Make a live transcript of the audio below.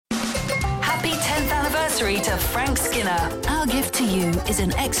anniversary to Frank Skinner. Our gift to you is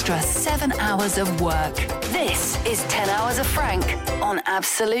an extra 7 hours of work. This is 10 Hours of Frank on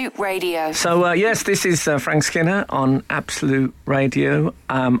Absolute Radio. So, yes, this is Frank Skinner on Absolute Radio.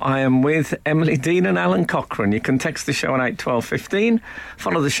 I am with Emily Dean and Alan Cochrane. You can text the show on 81215,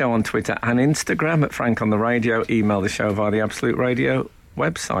 follow the show on Twitter and Instagram at Frank on the Radio, email the show via the Absolute Radio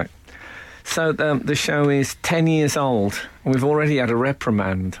website. So the show is 10 years old. We've already had a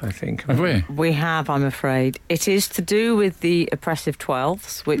reprimand, I think. Have we? We have, I'm afraid. It is to do with the oppressive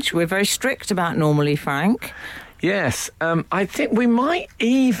 12ths, which we're very strict about normally, Frank. Yes. I think we might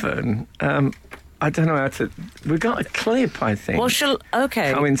even... I don't know how to... We've got a clip, I think. Well,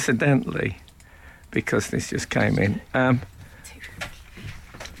 okay. Coincidentally, because this just came in.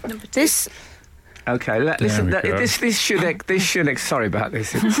 This... Okay, listen. This should. Sorry about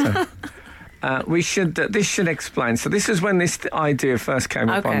this. This should explain. So this is when this idea first came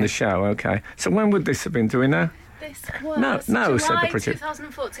up on the show. Okay. So when would this have been? Do we know? This was no, said the July producer.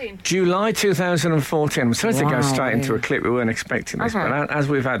 2014. July 2014. I'm sorry to go straight into a clip. We weren't expecting this, but as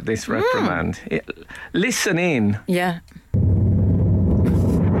we've had this reprimand, listen in. Yeah.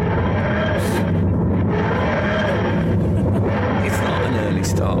 It's not an early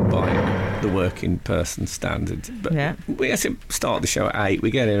start by the working person standard, but we have to start the show at 8. We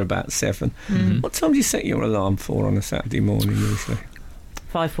get here about 7. What time do you set your alarm for on a Saturday morning usually?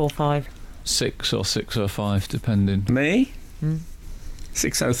 5:45. 6 or 6:05, depending. Me?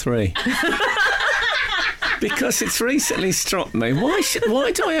 6:03. Because it's recently struck me, why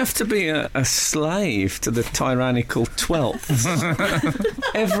do I have to be a slave to the tyrannical 12th?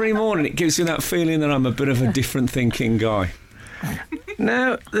 Every morning it gives me that feeling that I'm a bit of a different thinking guy.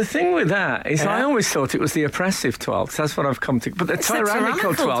 Now, the thing with that is I always thought it was the oppressive 12th. That's what I've come to... But the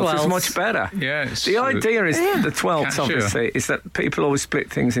tyrannical 12th is much better. Yeah, the idea is the 12th, obviously, is that people always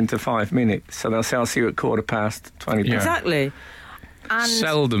split things into 5 minutes. So they'll say, I'll see you at 20:15, 20 past. Exactly. And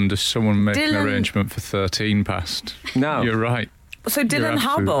seldom does someone make an arrangement for 13 past. No. You're right. So Dylan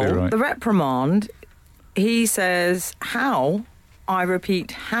Hubble, the reprimand, he says, how, I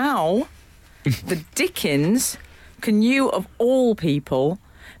repeat, how the Dickens... can you, of all people,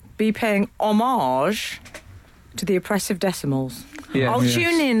 be paying homage to the oppressive decimals? Yeah. I'll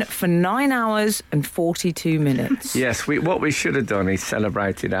tune in for 9 hours and 42 minutes. Yes, what we should have done is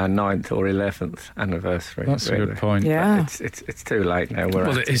celebrated our 9th or 11th anniversary. That's a good point. Yeah. It's too late now.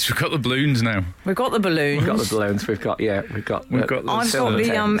 We've got the balloons now. We've got the balloons. We've got the balloons. We've got I've got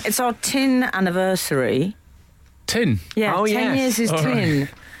it's our tin anniversary. Tin? Yeah, oh, 10 years is tin. Right.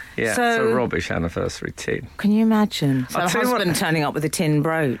 Yeah, so, it's a rubbish anniversary tin. Can you imagine? So a husband turning up with a tin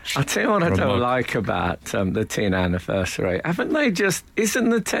brooch. I'll tell you what I don't like about the tin anniversary. Isn't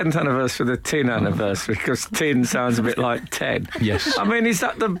the 10th anniversary the tin anniversary? Because tin sounds a bit like 10. Yes. I mean, is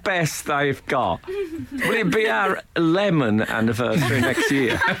that the best they've got? Will it be our lemon anniversary next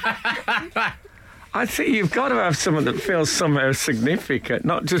year? I think you've got to have something that feels somehow significant,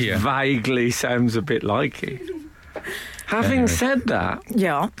 not just vaguely sounds a bit like it. Having said that...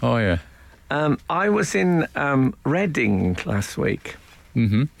 Yeah. Oh, yeah. I was in Reading last week.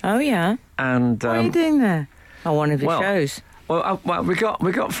 Mm-hmm. Oh, yeah. And what are you doing there? Oh, one of your shows. Well, we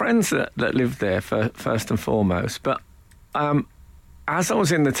got friends that live there first and foremost. But as I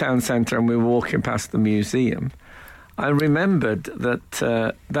was in the town centre and we were walking past the museum, I remembered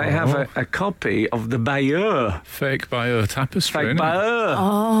that they have a copy of the Bayeux. Fake Bayeux tapestry. Fake Bayeux.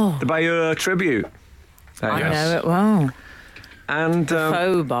 Oh. The Bayeux tribute. I know it well. And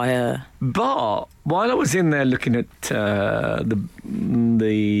faux Bayeux. But while I was in there looking at the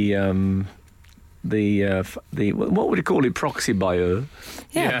what would you call it, proxy Bayeux?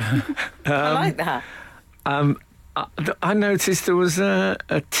 Yeah. I like that. I noticed there was a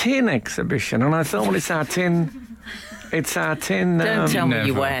tin exhibition, and I thought, well, it's our tin. Don't tell me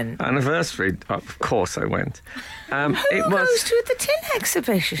you went. Anniversary. Of course, I went. Who goes to the tin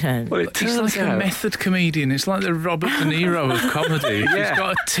exhibition? Well, he's like a method comedian. It's like the Robert De Niro of comedy. He's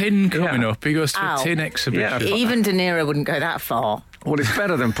got a tin coming up. He goes to a tin exhibition. Yeah. Even De Niro wouldn't go that far. Well, it's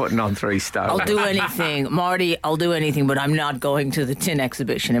better than putting on 3 stone. I'll do anything. Marty, I'll do anything, but I'm not going to the tin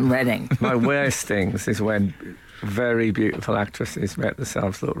exhibition in Reading. My worst things is when very beautiful actresses make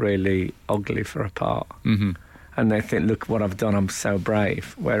themselves look really ugly for a part. Mm-hmm. And they think, look what I've done, I'm so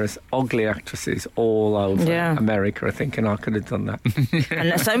brave. Whereas ugly actresses all over America are thinking, I could have done that.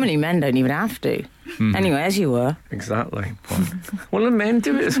 And so many men don't even have to. Mm. Anyway, as you were. Exactly. Well, the men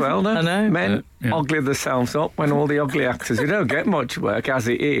do it as well, though. I know. Men ugly themselves up when all the ugly actors who don't get much work as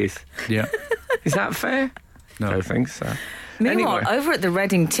it is. Yeah. Is that fair? No. I don't think so. Meanwhile, over at the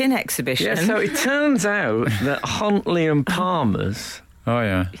Reading Tin exhibition... Yeah, so it turns out that Huntley and Palmer's Oh,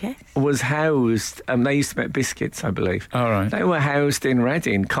 yeah. Yes. was housed, they used to make biscuits, I believe. All right. They were housed in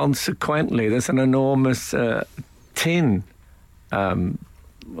Reading. Consequently, there's an enormous tin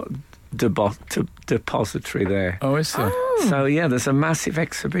depository there. Oh, is there? So, yeah, there's a massive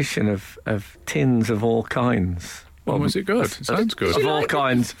exhibition of tins of all kinds. Well, was it good? It sounds good. Of all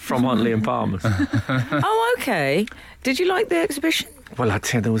kinds from Huntley and Palmer's. Oh, okay. Did you like the exhibition? Well, I'd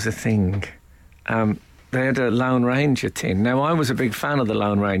say there was a thing. They had a Lone Ranger tin. Now, I was a big fan of the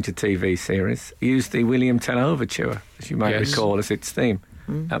Lone Ranger TV series. It used the William Tell Overture, as you may recall, as its theme,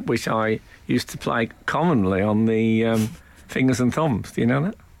 which I used to play commonly on the fingers and thumbs. Do you know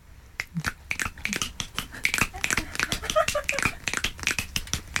that?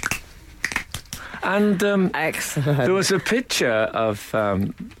 And excellent. There was a picture of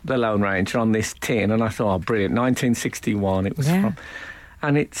the Lone Ranger on this tin, and I thought, oh, brilliant, 1961 it was from.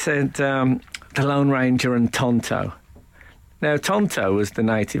 And it said, the Lone Ranger and Tonto. Now, Tonto was the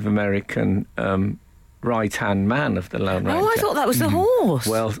Native American right-hand man of the Lone Ranger. Oh, I thought that was the horse.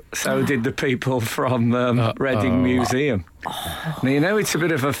 Well, so did the people from Reading Museum. Now, you know, it's a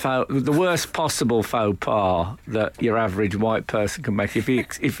bit of the worst possible faux pas that your average white person can make. If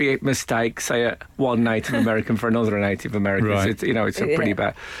he mistakes, say, one Native American for another Native American, right. it's a pretty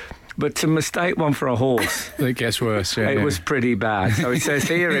bad. But to mistake one for a horse... It gets worse, yeah. It was pretty bad. So it says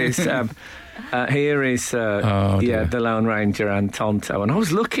here is the Lone Ranger and Tonto. And I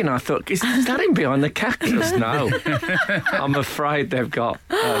was looking, I thought, is that him behind the cactus? No. I'm afraid they've got...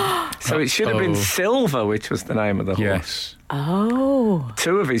 so it should have been Silver, which was the name of the horse. Yes. Oh.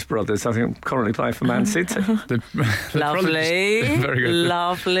 Two of his brothers, I think, currently play for Man City. Lovely. Very good.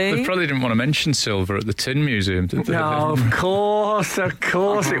 Lovely. They probably didn't want to mention Silver at the Tin Museum, did they? No, of course. It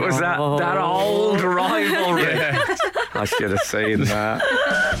was that old rivalry. Yeah. I should have seen that.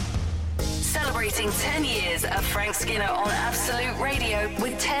 Celebrating 10 years of Frank Skinner on Absolute Radio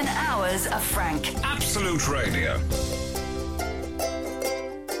with 10 hours of Frank. Absolute Radio.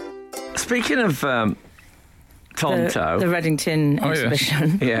 Speaking of Tonto... The Reddington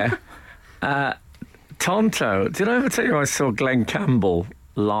exhibition. Yeah. Tonto, did I ever tell you I saw Glenn Campbell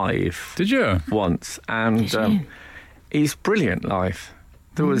live? Did you? Once. And he's brilliant live.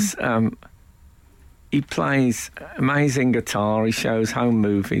 There was... he plays amazing guitar. He shows home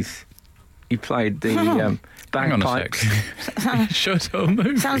movies. He played the bagpipes. Shut up,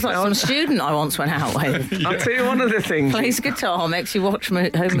 movie. Sounds like some student I once went out with. I'll tell you one of the things. Plays guitar, makes you watch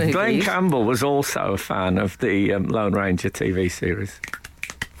home movies. Glenn Campbell was also a fan of the Lone Ranger TV series.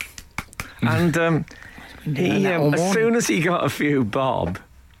 And he, as soon as he got a few bob,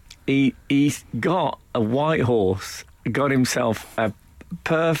 he got a white horse, got himself a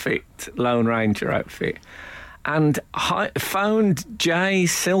perfect Lone Ranger outfit, and found Jay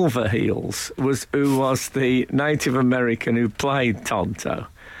Silverheels, who was the Native American who played Tonto,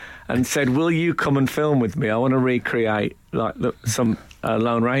 and said, will you come and film with me? I want to recreate some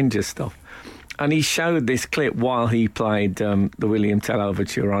Lone Ranger stuff. And he showed this clip while he played the William Tell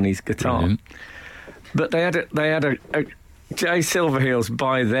Overture on his guitar. Brilliant. But they had a Jay Silverheels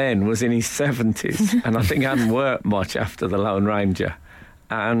by then was in his 70s, and I think hadn't worked much after the Lone Ranger.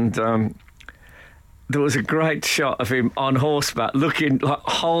 And there was a great shot of him on horseback, looking like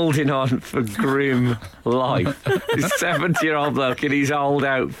holding on for grim life. This 70-year-old bloke in his old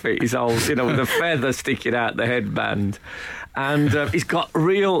outfit, with the feather sticking out the headband. And he's got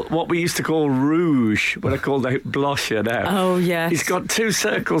real, what we used to call rouge, what I call the blusher now. Oh, yes. He's got two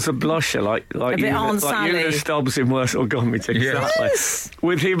circles of blusher, like Una Stubbs in Wurzel Gummit, exactly. Yes.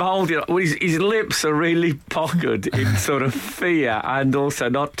 With him holding it, his lips are really puckered in sort of fear and also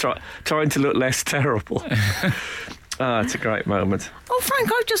not trying to look less terrible. It's a great moment. Oh,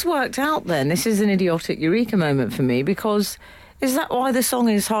 Frank, I've just worked out then, this is an idiotic eureka moment for me, because is that why the song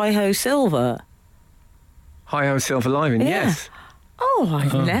is Hi-Ho Silver? Hi-Ho Silver Lining, yes. Oh,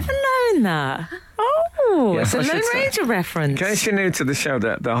 I've never known that. Oh, yes, it's a Lone Ranger reference. In case you're new to the show,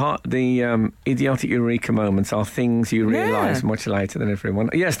 the idiotic eureka moments are things you realise much later than everyone.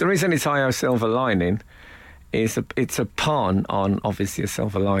 Yes, the reason it's Hi-Ho Silver Lining is it's a pun on, obviously, a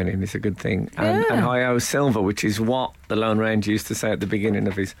silver lining is a good thing. And Hi-Ho Silver, which is what the Lone Ranger used to say at the beginning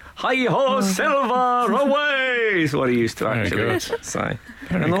of his Hi-Ho Silver, away, is what he used to actually say.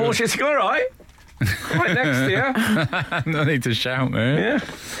 And the horse used to go, all right. Right next to you. No need to shout, man.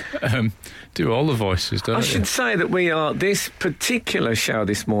 Yeah. Do all the voices, don't you? I should say that we are, this particular show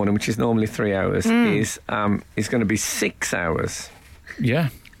this morning, which is normally 3 hours, is going to be 6 hours. Yeah.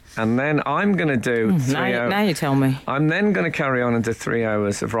 And then I'm going to do 3 hours. Now you tell me. I'm then going to carry on into 3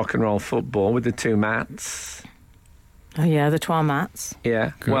 hours of rock and roll football with the two Matts. Oh, yeah, the Twa Matts.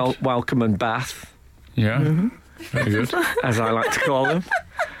 Yeah. Good. Welcome and Bath. Yeah. Mm-hmm. Very good. as I like to call them.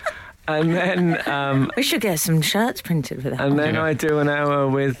 And then... we should get some shirts printed for that. And then I do an hour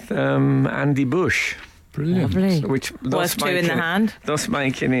with Andy Bush. Brilliant. Lovely. Which Worth two in the hand. Thus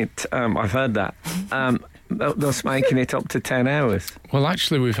making it... I've heard that. Thus making it up to 10 hours. Well,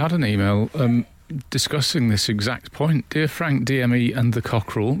 actually, we've had an email discussing this exact point. Dear Frank, DME and the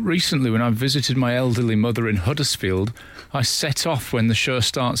Cockerel, recently when I visited my elderly mother in Huddersfield, I set off when the show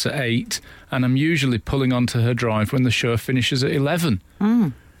starts at 8 and I'm usually pulling onto her drive when the show finishes at 11.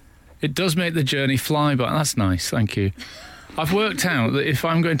 It does make the journey fly by. That's nice, thank you. I've worked out that if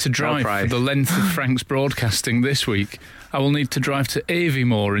I'm going to drive for the length of Frank's broadcasting this week, I will need to drive to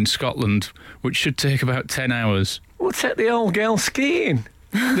Aviemore in Scotland, which should take about 10 hours. We'll take the old girl skiing.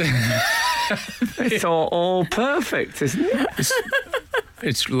 It's all perfect, isn't it?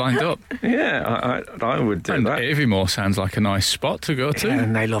 It's lined up. Yeah, I would do that. Aviemore sounds like a nice spot to go to. Yeah,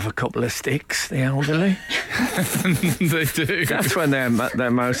 and they love a couple of sticks, the elderly. They do. That's when they're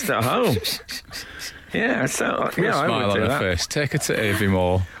most at home. Yeah, so I would smile do on her that. face. Take her to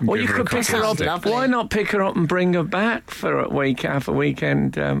Aviemore. Or you could pick her up. Why not pick her up and bring her back for a week, have a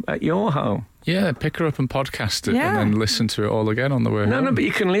weekend at your home? Yeah, pick her up and podcast it and then listen to it all again on the way home. No, but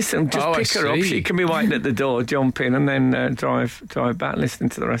you can listen. Just pick her up. She can be waiting at the door, jump in, and then drive back, listening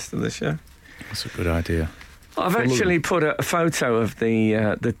to the rest of the show. That's a good idea. I've actually put a photo of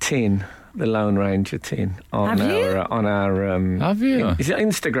the tin, the Lone Ranger tin, on our. Have you? Is it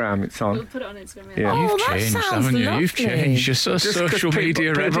Instagram? It's on. We'll put it on Instagram. Yeah. Oh, You've that changed, sounds haven't you? lovely. You've changed. You're so Just 'cause social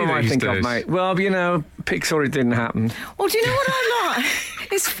media ready people might these think days. mate. Well, Pixar, it didn't happen. Well, do you know what I like?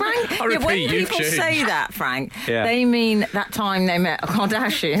 It's Frank. I repeat, when you've people changed. say that, Frank, Yeah. they mean that time they met a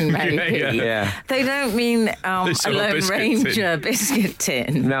Kardashian, maybe. Yeah. They don't mean a saw a Lone biscuit Ranger biscuit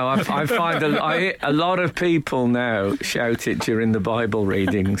tin. No, I find a lot of people now shout it during the Bible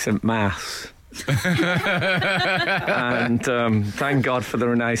readings at Mass. And thank God for the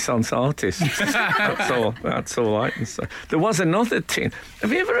Renaissance artists. That's all I can say. There was another tin.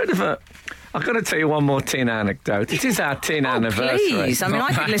 Have you ever heard of I've got to tell you one more tin anecdote. It is our tin anniversary. Please, I mean,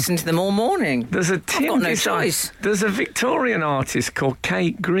 I could listen to them all morning. There's a tin I've got no design. choice. There's a Victorian artist called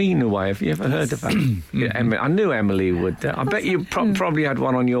Kate Greenaway. Have you ever heard of her? Yeah, I knew Emily would. I bet you probably had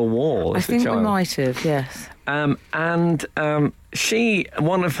one on your wall. I think we might have, yes. She,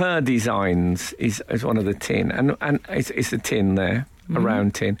 one of her designs is one of the tin, and it's a tin there, a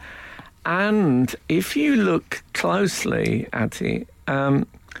round tin. And if you look closely at it,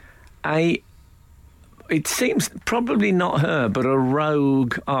 it seems probably not her, but a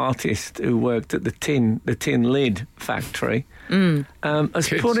rogue artist who worked at the tin lid factory has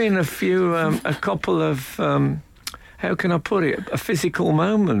put in a couple of how can I put it, physical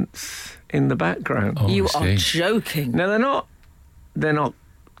moments in the background. Oh, You I are see. joking. Now they're not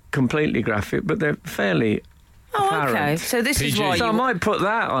completely graphic, but they're fairly apparent. Okay. So this is PG. why So I might put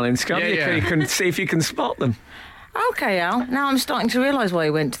that on Instagram. Yeah. You can see if you can spot them. Okay, Al. Now I'm starting to realise why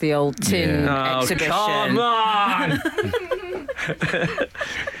you went to the old tin exhibition. Come on!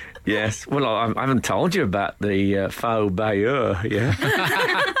 Yes. Well, I haven't told you about the faux Bayeux, yeah?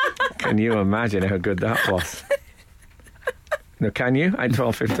 Can you imagine how good that was? No, can you? 8,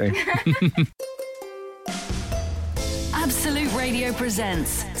 12, 15. Absolute Radio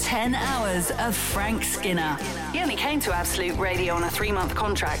presents 10 hours of Frank Skinner. He only came to Absolute Radio on a 3-month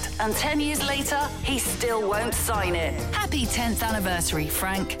contract, and 10 years later, he still won't sign it. Happy 10th anniversary,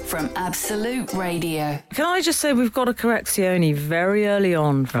 Frank, from Absolute Radio. Can I just say we've got a correzione very early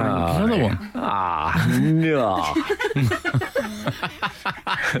on, Frank? Another one. No.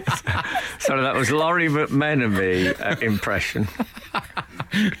 Sorry, that was Laurie McMenemy impression.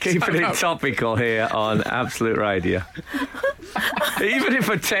 Keeping it topical here on Absolute Radio. Even if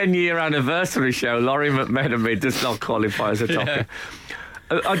a 10-year anniversary show, Laurie McMenemy does not qualify as a topic.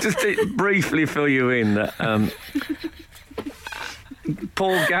 I'll just briefly fill you in that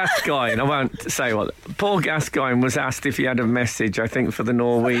Paul Gascoigne, I won't say what, Paul Gascoigne was asked if he had a message, I think, for the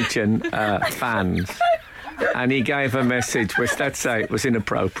Norwegian fans. And he gave a message which, let's say, it was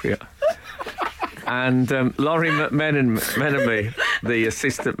inappropriate. And Laurie McMenemy, the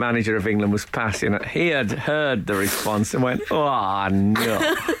assistant manager of England, was passing it. He had heard the response and went, oh,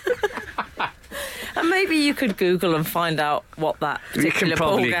 no. And maybe you could Google and find out what that particular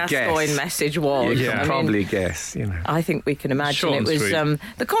Paul Gascoigne message was. You can probably guess, you know. I think we can imagine Short it and was. sweet.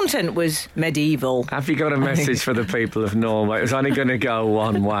 The content was medieval. Have you got a message for the people of Norway? It was only going to go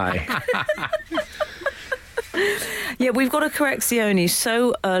one way. Yeah, we've got a correzione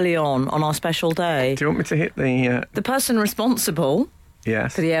so early on our special day. Do you want me to hit the... The person responsible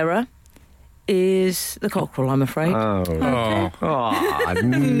yes. for the error is the cockerel, I'm afraid. Oh,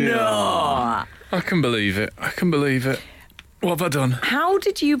 no. I can believe it. What have I done? How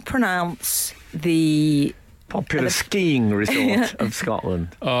did you pronounce the popular skiing resort of Scotland?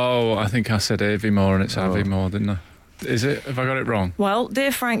 Oh, I think I said Aviemore and it's Aviemore, didn't I? Is it? Have I got it wrong? Well,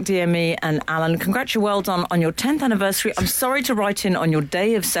 dear Frank, dear me, and Alan, congratulations, well done on your 10th anniversary. I'm sorry to write in on your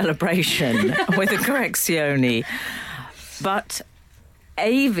day of celebration with a correzione, but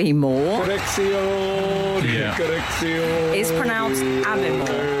Aviemore is pronounced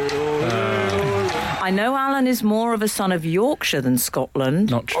Aviemore. I know Alan is more of a son of Yorkshire than Scotland.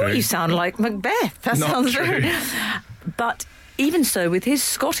 Not true. Oh, you sound like Macbeth. That Not sounds true. very... But even so, with his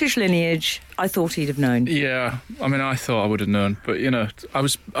Scottish lineage, I thought he'd have known. Yeah, I mean, I thought I would have known, but you know, I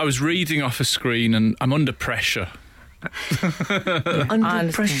was reading off a screen and I'm under pressure.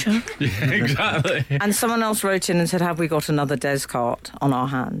 Under pressure? Yeah, exactly. And someone else wrote in and said, have we got another Descartes on our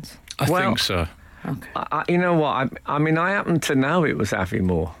hands? I think so. Okay. You know what? I mean, I happen to know it was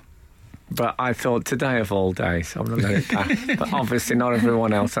Aviemore. But I thought today of all days, I'm going to let it pass. But obviously not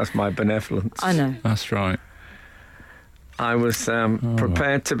everyone else has my benevolence. I know. That's right. I was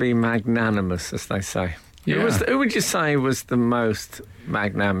prepared to be magnanimous, as they say. Yeah. Who would you say was the most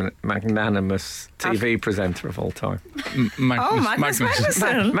magnanimous TV presenter of all time? Magnus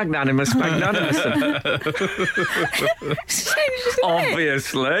Magnusson. Magnanimous.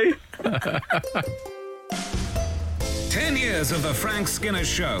 Obviously. 10 years of the Frank Skinner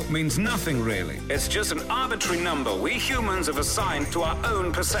Show means nothing really. It's just an arbitrary number we humans have assigned to our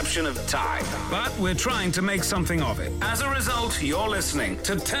own perception of time. But we're trying to make something of it. As a result, you're listening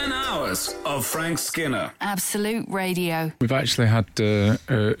to 10 hours of Frank Skinner. Absolute Radio. We've actually had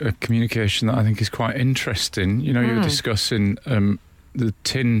a communication that I think is quite interesting. You know, you were discussing the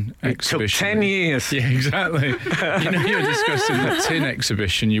tin exhibition. It took 10 years. Yeah, exactly. You know, you were discussing the tin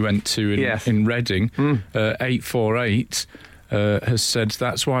exhibition you went to in Reading. 848 has said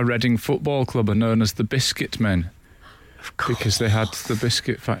that's why Reading Football Club are known as the Biscuit Men. Of course. Because they had the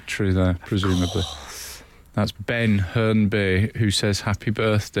biscuit factory there, presumably. That's Ben Hernbay who says happy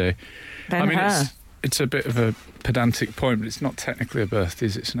birthday. Ben Hur. It's a bit of a pedantic point, but it's not technically a birthday,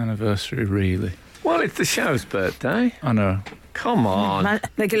 it's an anniversary, really. Well, it's the show's birthday. I know. Come on.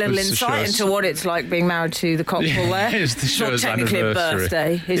 Make a little It's the insight show's- into what it's like being married to the cockerel there. It's the show's not technically anniversary. a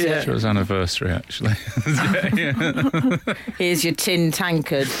birthday, is it? Show's anniversary, actually. Here's your tin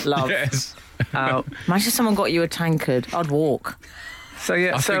tankard, love. Yes. Imagine someone got you a tankard. I'd walk. So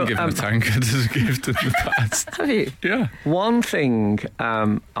yeah, I've been given a tankard as a gift in the past. Have you? Yeah. one thing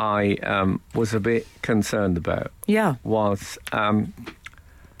I was a bit concerned about Yeah. was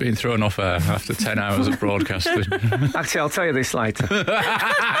Being thrown off air after 10 hours of broadcasting. actually I'll tell you this later.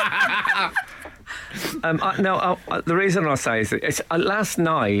 The reason I say is that last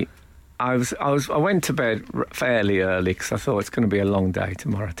night I went to bed fairly early because I thought it's going to be a long day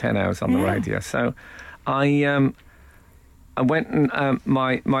tomorrow, 10 hours on the radio. So I went and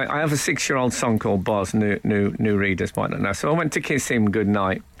I have a 6-year-old son called Boz. New readers might not know. So I went to kiss him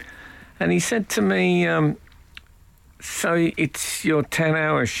goodnight, and he said to me, "So it's your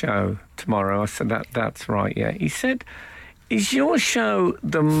 10-hour show tomorrow?" I said, "That's right, yeah." He said, "Is your show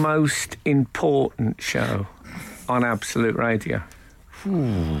the most important show on Absolute Radio?"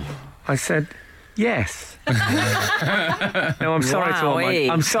 I said, "Yes." No, I'm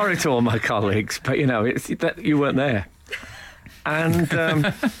sorry to all my colleagues, but you know, it's that you weren't there. And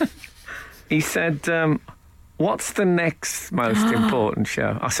he said, "What's the next most important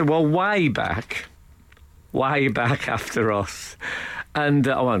show?" I said, "Well, way back after us." And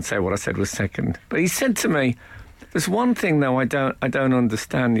I won't say what I said was second, but he said to me, "There's one thing though I don't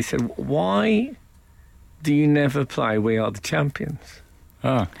understand." He said, "Why do you never play We Are the Champions?"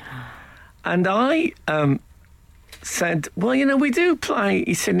 Oh. And I said, "Well, you know, we do play."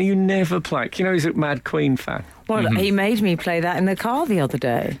 He said, "No, you never play." You know, he's a mad Queen fan. Well, he made me play that in the car the other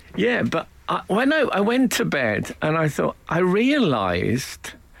day. Yeah, but I went to bed and I thought, I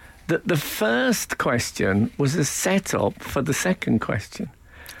realised that the first question was a setup for the second question.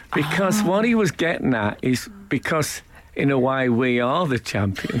 Because what he was getting at is because, in a way, we are the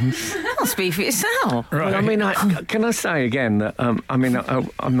champions. I'll speak for yourself. Right. Well, I mean, can I say again that,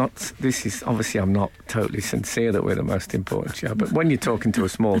 I'm not, this is, obviously I'm not totally sincere that we're the most important show, but when you're talking to a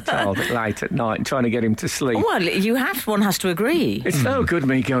small child late at night and trying to get him to sleep, Well, one has to agree. it's no good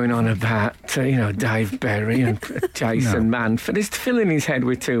me going on about, Dave Berry and Jason Manford. It's filling his head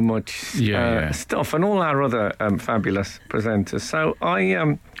with too much stuff, and all our other fabulous presenters.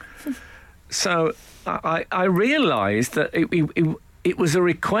 So I realised that it was a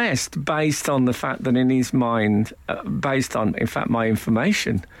request based on the fact that in his mind, based on, in fact, my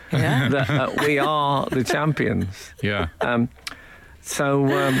information, that we are the champions. Yeah.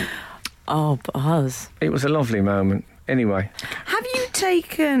 Oh, Buzz. It was a lovely moment. Anyway. Have you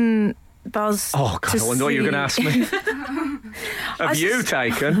taken Buzz? Oh, God, I wonder what you were going to ask me. Have you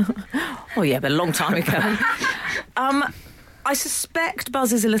taken? Oh, yeah, but a long time ago. I suspect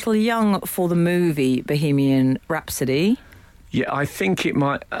Buzz is a little young for the movie Bohemian Rhapsody. Yeah, I think it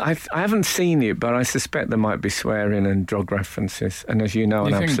might. I haven't seen it, but I suspect there might be swearing and drug references. And as you know,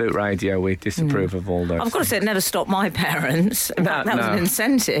 on Absolute Radio, we disapprove of all those. I've got to say, it never stopped my parents. In fact, that was an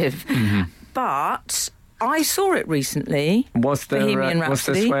incentive. Mm-hmm. But I saw it recently. Was there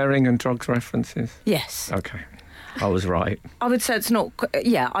swearing and drugs references? Yes. Okay. I was right. I would say it's not...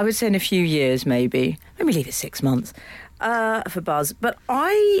 Yeah, I would say in a few years, maybe. Maybe leave it 6 months for Buzz. But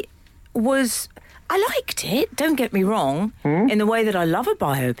I liked it, don't get me wrong, in the way that I love a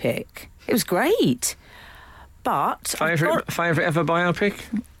biopic. It was great. But... Favourite ever biopic?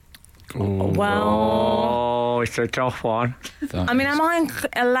 Well... Oh, it's a tough one. I mean, am I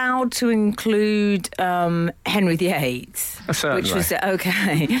allowed to include Henry VIII? Certainly. Which was...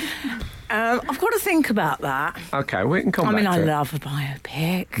 Okay. I've got to think about that. Okay, we can come back to it. I love a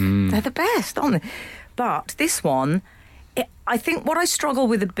biopic. They're the best, aren't they? But this one, I think what I struggle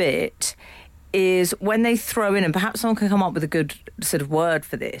with a bit is when they throw in, and perhaps someone can come up with a good sort of word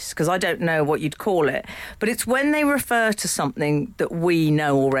for this, because I don't know what you'd call it, but it's when they refer to something that we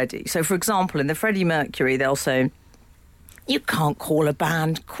know already. So, for example, in the Freddie Mercury, they'll say, you can't call a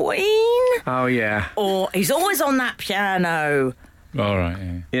band Queen. Oh, yeah. Or he's always on that piano. All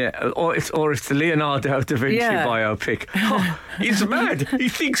right, yeah. Or it's the Leonardo da Vinci biopic. Oh, he's mad. He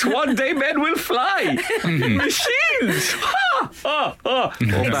thinks one day men will fly. Machines.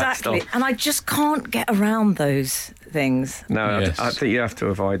 Exactly. And I just can't get around those things. No, yes. I think you have to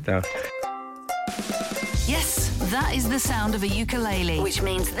avoid that. Yes, that is the sound of a ukulele, which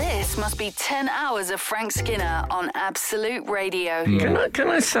means this must be 10 hours of Frank Skinner on Absolute Radio. Can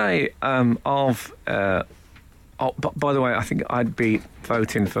I say Oh, by the way, I think I'd be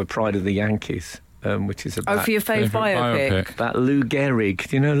voting for Pride of the Yankees, which is about... Oh, for your favourite biopic? About Lou Gehrig.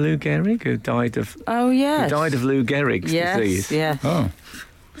 Do you know Lou Gehrig, who died of... Oh, yes. Who died of Lou Gehrig's disease. Yes. Oh.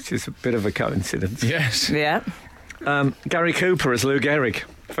 Which is a bit of a coincidence. Yes. Yeah. Gary Cooper as Lou Gehrig.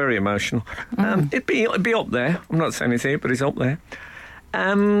 Very emotional. It'd be up there. I'm not saying it's here, but it's up there.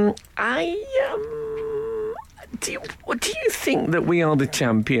 Do you think that we are the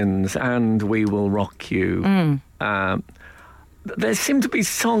champions and we will rock you? There seem to be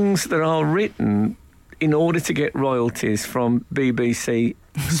songs that are written in order to get royalties from BBC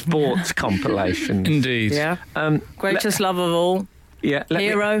sports compilations. Indeed. Yeah. Greatest love of all. Yeah.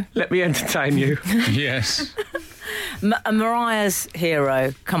 Hero. Let me entertain you. Yes. Mariah's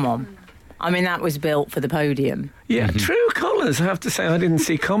Hero. Come on. I mean, that was built for the podium. Yeah, True Colours, I have to say, I didn't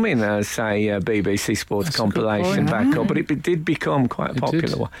see coming as a BBC Sports compilation back up, but it did become quite a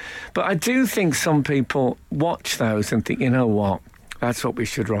popular one. But I do think some people watch those and think, you know what, that's what we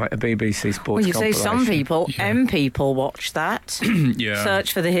should write, a BBC Sports compilation. Well, you say some people, M people watch that. Yeah.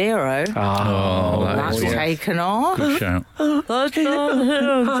 Search for the Hero. Oh, that's taken off. Good shout. It's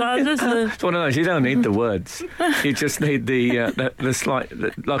one of those, you don't need the words. You just need the slight,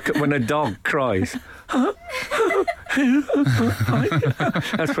 like when a dog cries. That's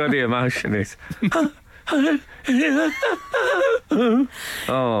where the emotion is.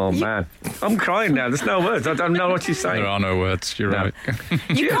 Oh, man. I'm crying now. There's no words. I don't know what you're saying. There are no words. You're right.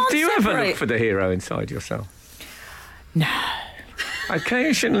 Do you ever look for the hero inside yourself? No.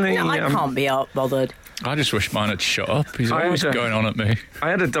 Occasionally. No, I can't be bothered. I just wish mine had shut up. He's always going on at me. I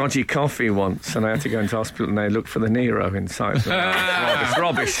had a dodgy coffee once and I had to go into hospital and they looked for the Nero inside.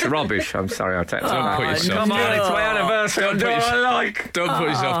 Rubbish. I'm sorry, I'll take that. Don't put yourself down. Come on, it's my anniversary. Don't put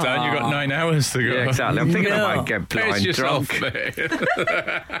yourself down. You've got 9 hours to go. Yeah, exactly. I'm thinking I might get blind drunk.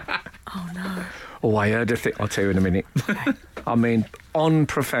 Oh, no. Oh, I heard a thing. I'll tell you in a minute. Okay. I mean, on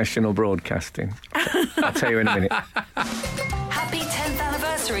professional broadcasting. I'll tell you in a minute. Happy 10th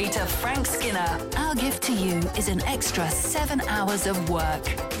anniversary to Frank Skinner. Our gift to you is an extra 7 hours of work.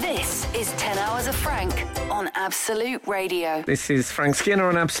 This is 10 Hours of Frank on Absolute Radio. This is Frank Skinner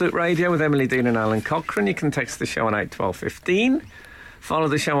on Absolute Radio with Emily Dean and Alan Cochrane. You can text the show on 81215. Follow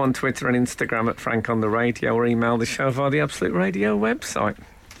the show on Twitter and Instagram at Frank on the Radio, or email the show via the Absolute Radio website.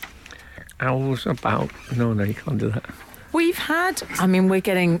 How's about... No, you can't do that. We're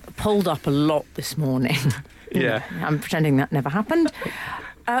getting pulled up a lot this morning. Yeah. I'm pretending that never happened.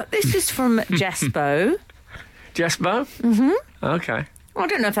 This is from Jespo. Jespo? Mm-hmm. Okay. I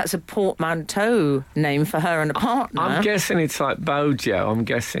don't know if that's a portmanteau name for her and a partner. I'm guessing it's like Bojo. I'm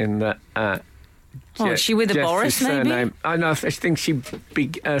guessing that... is she with a Boris, maybe? I know. I think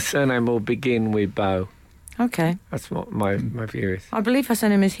her surname will begin with Bo. Okay. That's what my view is. I believe her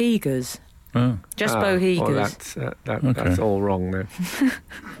surname is Heegers. Oh. Jespo Heegers. Well, that's all wrong then.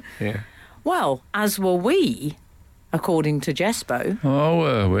 Yeah. Well, as were we, according to Jespo. Oh,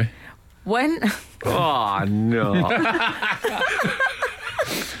 were we? When... Oh, no.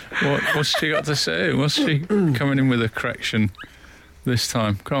 What's she got to say? What's she coming in with a correction this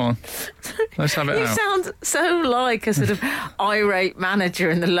time? Come on. Let's have it You out. sound so like a sort of irate manager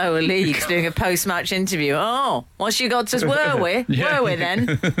in the lower leagues doing a post-match interview. Oh, what's she got to say? Were we? Yeah. Were we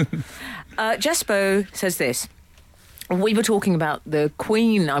then? Jespo says this. We were talking about the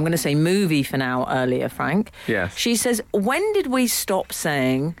Queen, I'm going to say movie for now earlier, Frank. Yes. She says, when did we stop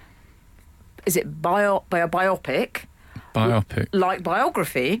saying, is it biopic? Biopic. Like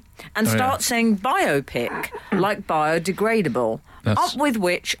biography, and start saying biopic, like biodegradable. Up with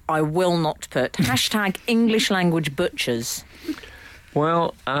which I will not put. # English language butchers.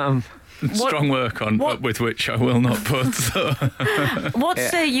 Well, strong work on up with which I will not put. What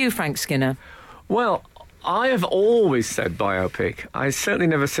say you, Frank Skinner? Well, I have always said biopic. I certainly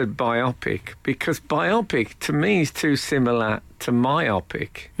never said biopic, because biopic to me is too similar to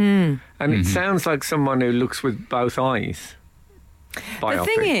myopic. And it sounds like someone who looks with both eyes. Biopic. The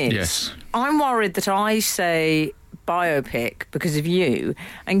thing is, Yes. I'm worried that I say biopic because of you,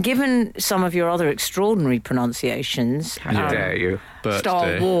 and given some of your other extraordinary pronunciations, How dare you? Star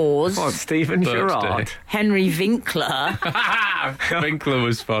Birthday. Wars, What, Stephen Birthday. Gerrard? Henry Winkler, Winkler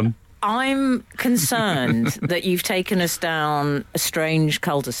was fun. I'm concerned that you've taken us down a strange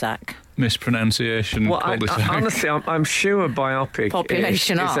cul-de-sac. Mispronunciation. Well, cul-de-sac. honestly, I'm sure biopic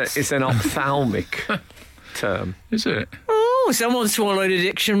Population is an ophthalmic term. Is it? Oh, someone swallowed a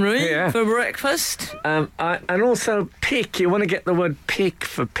dictionary Yeah. for breakfast. And also pic, you want to get the word pic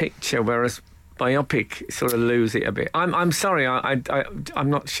for picture, whereas biopic sort of lose it a bit. I'm sorry, I'm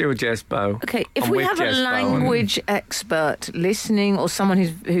not sure, Jespo. Okay, if I'm we with have a Jespo. language expert listening, or someone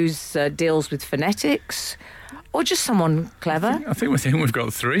who's deals with phonetics, or just someone clever. I think we've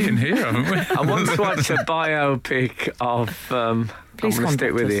got 3 in here, haven't we? I once watched a biopic of, I'm Please going to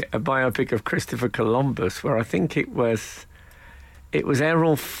stick with contact it, a biopic of Christopher Columbus, where I think it was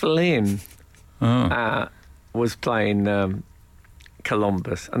Errol Flynn was playing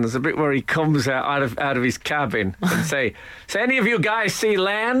Columbus, and there's a bit where he comes out of his cabin and say, "So any of you guys see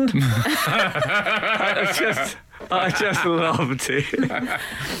land?" I just loved it.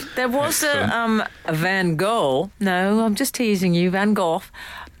 There was a Van Gogh. No, I'm just teasing you, Van Gogh.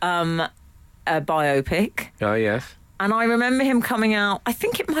 A biopic. Oh yes. And I remember him coming out, I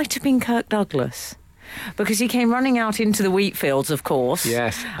think it might have been Kirk Douglas, because he came running out into the wheat fields, of course.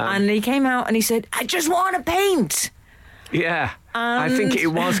 Yes. And he came out and he said, "I just want to paint." Yeah. I think it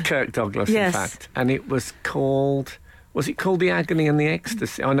was Kirk Douglas, Yes. in fact. And it was called... Was it called The Agony and the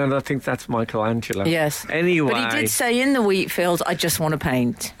Ecstasy? Oh, no, I think that's Michelangelo. Yes. Anyway... But he did say in the wheat fields, "I just want to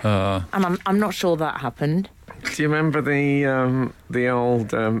paint." And I'm not sure that happened. Do you remember the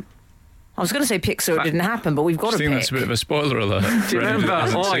old... I was going to say pick so it didn't happen, but we've got I to think pick. that's a bit of a spoiler alert. Do you remember?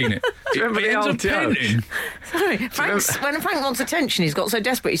 Hasn't Oi. seen it. Do you remember He the ends old up joke? painting. Sorry, when Frank wants attention, he's got so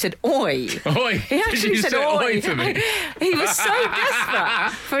desperate, he said, "Oi." Oi. He actually Did you said, say "Oi." oi to me? He was so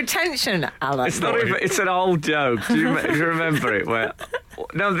desperate for attention, Alan. It's not even... It's an old joke. Do you remember it? Where...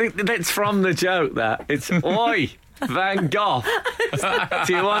 No, that's from the joke, that. It's, "Oi, Van Gogh,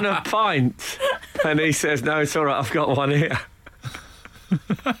 do you want a pint?" And he says, "No, it's all right, I've got one here."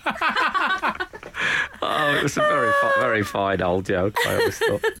 Oh, it was a very fine old joke, I always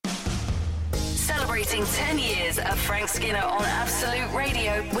thought. Celebrating 10 years of Frank Skinner on Absolute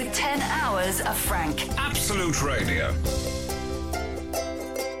Radio with 10 hours of Frank. Absolute Radio.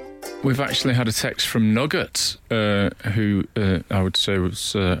 We've actually had a text from Nugget, who I would say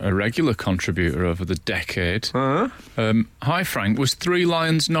was a regular contributor over the decade. Hi, Frank. Was 3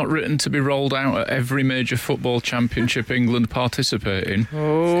 Lions not written to be rolled out at every major football championship England participate in?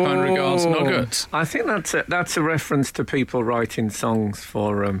 Kind regards, Nugget. I think that's a reference to people writing songs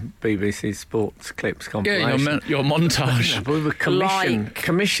for BBC Sports Clips compilation. Yeah, your montage. Yeah, but we were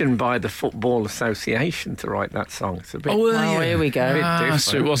commissioned by the Football Association to write that song. It's a bit... Here we go. different.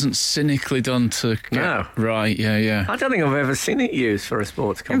 So it wasn't cynically done to get... No. Right, yeah. I don't think I've ever seen it used for a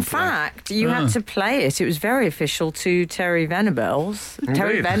sports compilation. In fact, you had to play it. It was very official to Terry Venables.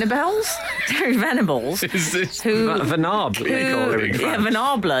 Terry Venables? Terry Venables. Is this... Venable, they call him in Yeah, France.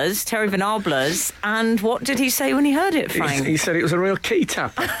 Venables, Terry Venables. And what did he say when he heard it, Frank? He said it was a real key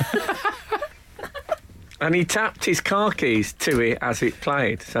tapper. And he tapped his car keys to it as it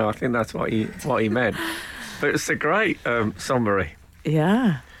played. So I think that's what he meant. But it's a great summary.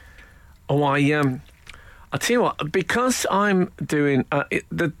 Yeah. Oh, I'll tell you what, because I'm doing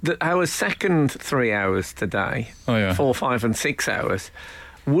our second 3 hours today, 4, 5 and 6 hours,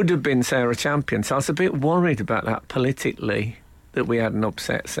 would have been Sarah Champion. So I was a bit worried about that politically, that we hadn't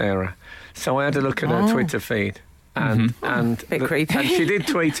upset Sarah. So I had a look at her Twitter feed. And bit creepy. And she did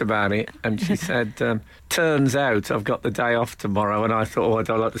tweet about it, and she said, turns out I've got the day off tomorrow. And I thought, I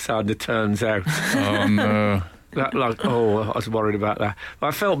don't like the sound of turns out. Oh, no. I was worried about that. But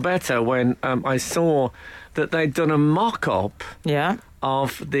I felt better when I saw that they'd done a mock-up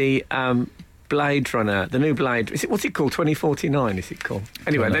of the Blade Runner, the new Blade. What's it called? 2049, is it called?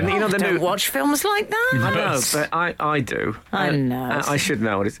 Anyway, then I don't watch films like that. I know, but I do. I know. I should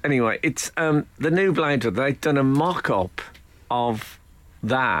know what it is. Anyway, it's the new Blade Runner. They've done a mock-up of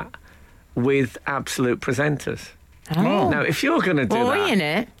that with Absolute presenters. Oh. Now, if you're going to do that, in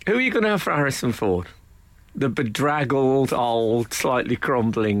it? Who are you going to have for Harrison Ford? The bedraggled, old, slightly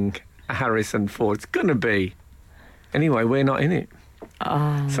crumbling Harrison Ford. It's going to be. Anyway, we're not in it.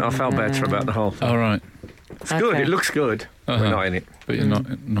 Oh, so I felt better about the whole thing. All right. It's good. It looks good. We're not in it. But you're not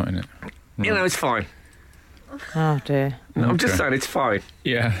in it. Right. You know, it's fine. Oh, dear. No, I'm just saying it's fine.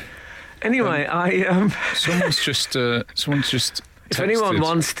 Yeah. Anyway, Someone's just if anyone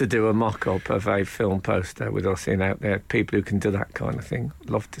wants to do a mock-up of a film poster with us in out there, people who can do that kind of thing,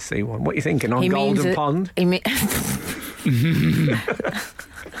 love to see one. What are you thinking, on Golden Pond? The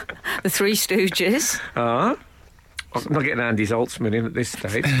Three Stooges. I'm not getting Andy Zaltzman in at this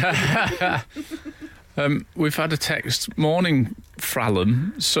stage. We've had a text. Morning,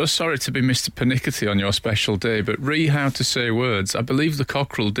 Frallum. So sorry to be Mr. Pernickety on your special day, but how to say words. I believe the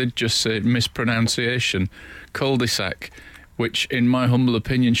cockerel did just say mispronunciation. Cul-de-sac, which, in my humble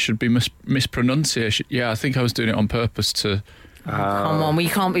opinion, should be mispronunciation. Yeah, I think I was doing it on purpose to... Come on, we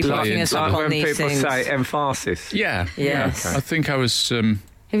can't be picking us up on these things. When people say emphasis. Yeah. Yes. Okay. I think I was...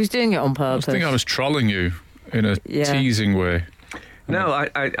 he was doing it on purpose. I think I was trolling you in a teasing way. No,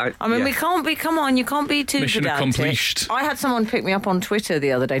 I mean, we can't be. Come on, you can't be too Mission pedantic. accomplished. I had someone pick me up on Twitter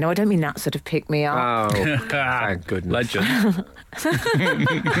the other day. No, I don't mean that sort of pick me up. Oh, thank goodness. Legend.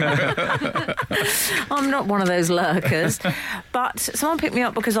 I'm not one of those lurkers. But someone picked me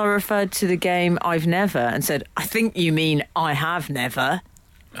up because I referred to the game I've Never and said, I think you mean I have never.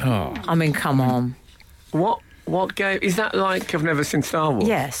 Oh. I mean, come on. What game? Is that like I've Never Seen Star Wars?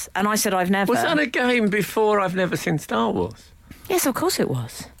 Yes, and I said I've never. Was that a game before I've Never Seen Star Wars? Yes, of course it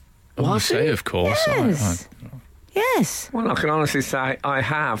was. You say, of course. Yes. Yes. Well, I can honestly say I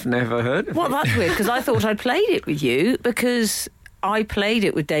have never heard of it. Well, that's weird, because I thought I'd played it with you, because I played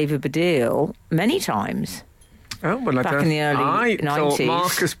it with David Baddiel many times. Oh, well, back in the early 90s. I thought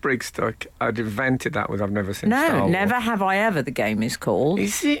Marcus Brigstock had invented that with I've Never Seen Star Wars. No, Never Have I Ever, the game is called.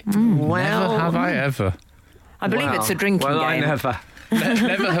 Is it? Well, Never have I ever. I believe it's a drinking game. I never.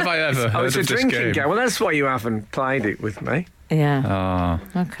 Never have I ever heard it's a of this drinking game. Well, that's why you haven't played it with me. Yeah.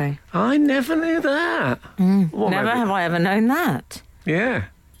 Okay. I never knew that. Never have I ever known that. Yeah.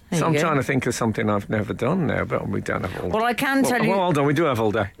 So I'm trying to think of something I've never done now, but we don't have all day. Well, I can tell you... Well, hold on, we do have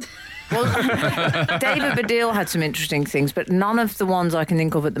all day. Well, David Baddiel had some interesting things, but none of the ones I can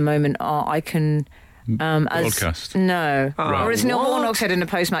think of at the moment are I can... broadcast? No. Oh, or as Neil Warnock said in a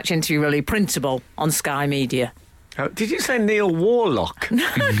post-match interview, really, principal on Sky Media. Oh, did you say Neil Warlock? No,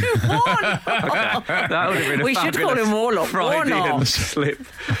 Warnock. That would have been We should call him Warlock. Freudian slip.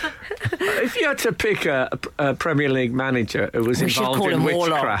 If you had to pick a Premier League manager who was involved in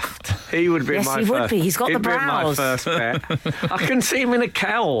witchcraft, he would be my first. Yes, he would be. He's got the brows. My first bet. I can see him in a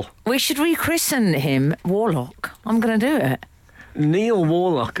cowl. We should rechristen him Warlock. I'm going to do it. Neil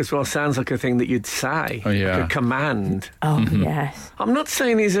Warlock as well sounds like a thing that you'd say. Oh, yeah. Like a command. Oh, yes. I'm not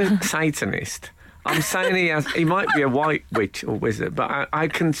saying he's a Satanist. I'm saying he might be a white witch or wizard, but I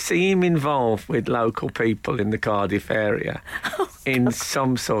can see him involved with local people in the Cardiff area in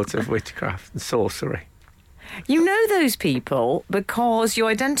some sort of witchcraft and sorcery. You know those people because you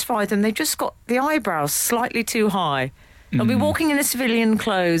identify them. They've just got the eyebrows slightly too high. They'll be walking in a civilian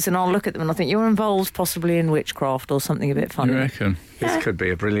clothes and I'll look at them and I think you're involved possibly in witchcraft or something a bit funny. You reckon? This could be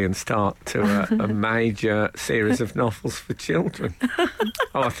a brilliant start to a major series of novels for children.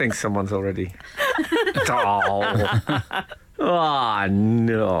 I think someone's already... Oh,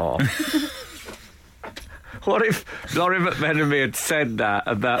 no. What if Laurie McMenemy had said that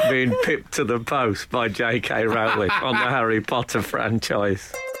about being pipped to the post by J.K. Rowling on the Harry Potter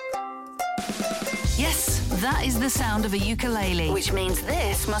franchise? Yes, that is the sound of a ukulele, which means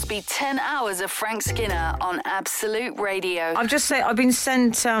this must be 10 hours of Frank Skinner on Absolute Radio. I've been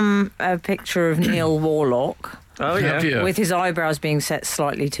sent a picture of Neil Warlock. Oh, yeah. With his eyebrows being set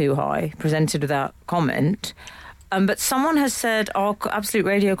slightly too high, presented without comment. But someone has said our Absolute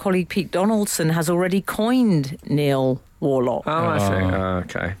Radio colleague Pete Donaldson has already coined Neil Warlock. Oh, I see.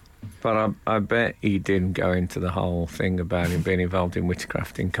 Okay. But I bet he didn't go into the whole thing about him being involved in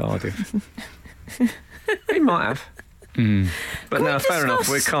witchcraft in Cardiff. He might have. But no, fair enough.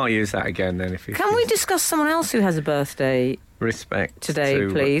 We can't use that again then. Can we discuss someone else who has a birthday? Respect today,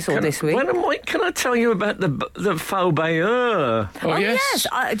 please, or this week. Can I tell you about the faux bayeux? Oh, yes.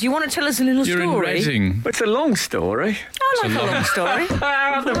 Do you want to tell us a little You're story? In Reading. It's a long story. I like a long story.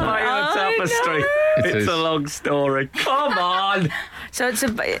 The bayeux tapestry. It's a long story. Come on. So it's a...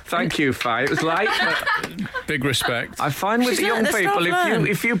 Thank you, Faye. It was late. Big respect. I find with young people,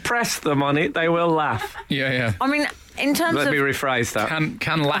 if you press them on it, they will laugh. Yeah. I mean... In terms Let me rephrase that.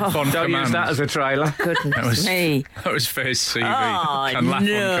 Can laugh on don't command. Use that as a trailer. Goodness me. That was Faye's CV. Can laugh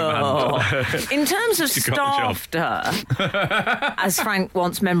on command. In terms of stafter, as Frank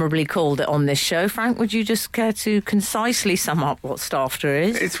once memorably called it on this show, Frank, would you just care to concisely sum up what stafter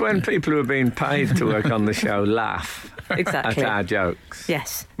is? It's when people who are being paid to work on the show laugh exactly at our jokes.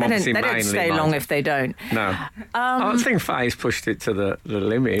 Yes. They don't stay long if they don't. No. I think Faye's pushed it to the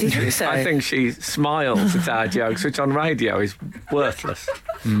limit. Do you think so? I think she smiles at our jokes, which on radio is worthless.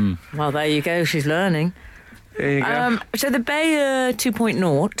 Well, there you go. She's learning. There you go. So the Bayeux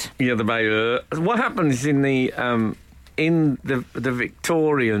 2.0. Yeah, the Bayeux. What happens in the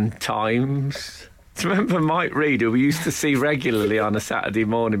Victorian times? Do you remember Mike Reed, who we used to see regularly on a Saturday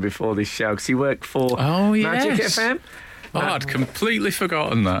morning before this show, because he worked for Magic FM? I'd completely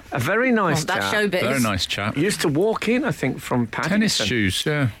forgotten that. A very nice chap. That's showbiz. Very nice chap. He used to walk in, I think, from Paddington. Tennis shoes,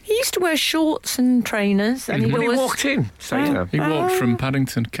 yeah. He used to wear shorts and trainers. And he walked in. So, you know. He walked from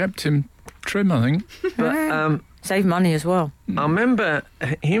Paddington. Kept him trim, I think. But save money as well. I remember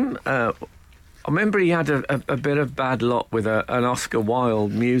him... I remember he had a bit of bad luck with an Oscar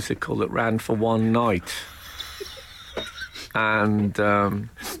Wilde musical that ran for one night. And I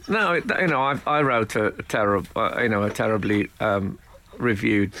wrote a terribly terribly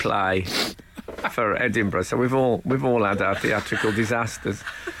reviewed play for Edinburgh. So we've all had our theatrical disasters.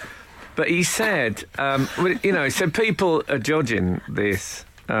 But he said, he said people are judging this,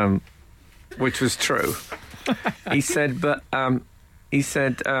 which was true. He said,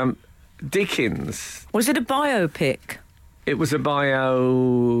 Dickens. Was it a biopic? It was a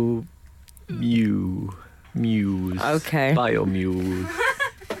muse. Okay. Biomuse.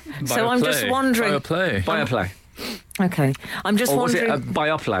 So I'm just wondering... Bioplay. Okay. I'm just wondering... was it a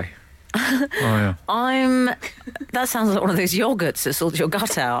bioplay? Oh, yeah. That sounds like one of those yogurts that sorts your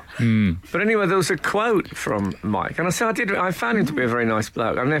gut out. But anyway, there was a quote from Mike, and I found him to be a very nice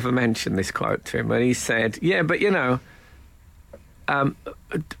bloke. I never mentioned this quote to him, but he said,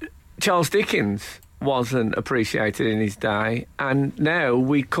 Charles Dickens wasn't appreciated in his day, and now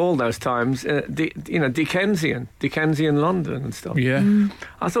we call those times, Dickensian London and stuff. Yeah.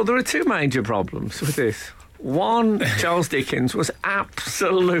 I thought there were two major problems with this. One, Charles Dickens was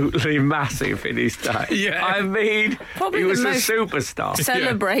absolutely massive in his day. Yeah. I mean, probably he was the a most superstar.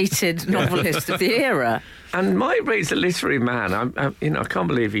 Celebrated novelist of the era. And Mike Reed's a literary man. I can't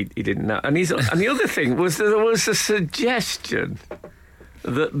believe he didn't know. And the other thing was that there was a suggestion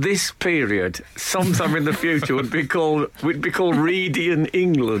that this period, sometime in the future, would be called Reedian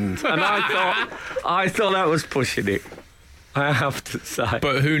England. And I thought that was pushing it, I have to say.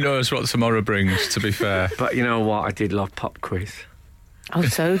 But who knows what tomorrow brings, to be fair. But you know what? I did love pop quiz. Oh,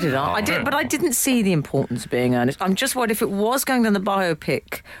 so did I. But I didn't see the importance of being earnest. I'm just worried if it was going down the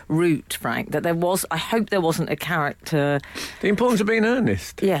biopic route, Frank, that there was... I hope there wasn't a character... The importance of being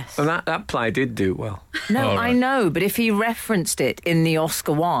earnest? Yes. And that play did do well. No, right. I know, but if he referenced it in the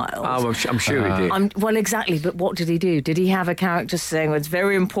Oscar Wilde... Oh, well, I'm sure he did. Well, exactly, but what did he do? Did he have a character saying, well, it's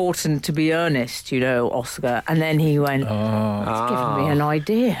very important to be earnest, Oscar? And then he went, it's given me an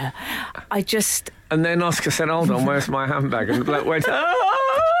idea. I just... And then Oscar said, hold on, where's my handbag? And the bloke went, oh,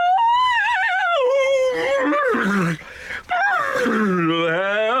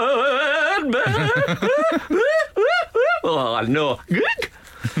 no.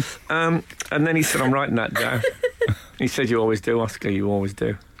 And then he said, I'm writing that down. He said, you always do, Oscar, you always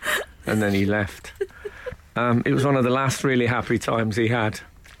do. And then he left. It was one of the last really happy times he had.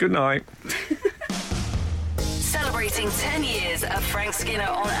 Good night. Celebrating 10 years of Frank Skinner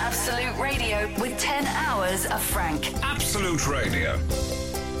on Absolute Radio with 10 hours of Frank. Absolute Radio.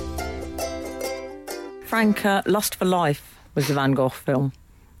 Frank, Lust for Life was the Van Gogh film.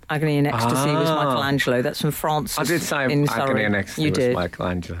 Agony and Ecstasy was Michelangelo. That's from France. I did say in Agony and Ecstasy was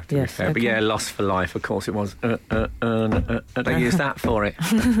Michelangelo, to be fair. Okay. But yeah, Lust for Life, of course it was. They used that for it.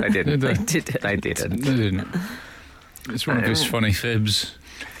 They didn't. They didn't. They didn't. It's one of his funny fibs.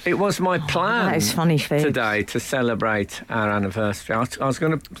 It was my plan that is funny fibs. today to celebrate our anniversary. I was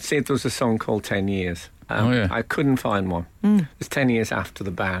going to see if there was a song called 10 Years. I couldn't find one. It's 10 years after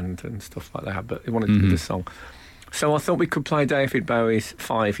the band and stuff like that, but they wanted to do the song. So I thought we could play David Bowie's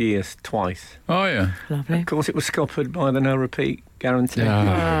 5 Years twice. Oh, yeah. Lovely. Of course, it was scuppered by the no repeat guarantee. What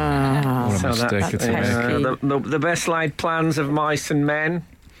a mistake it is. The best laid plans of mice and men.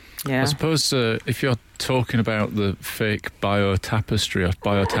 Yeah. I suppose if you're talking about the fake bio-tapestry or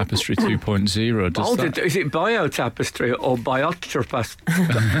bio-tapestry 2.0, does that... Is it bio-tapestry or biotapestry?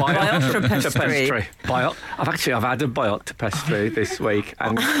 I've had a biotapestry this week,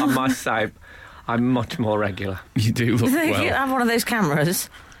 and I must say, I'm much more regular. You do look well. You have one of those cameras.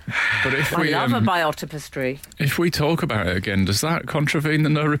 But if I love a biotapestry. If we talk about it again, does that contravene the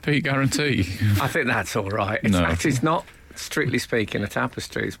no repeat guarantee? I think that's all right. It's not, strictly speaking, a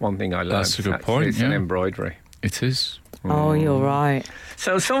tapestry. It's one thing I learned. That's a good point. It's an embroidery. It is. Oh, you're right.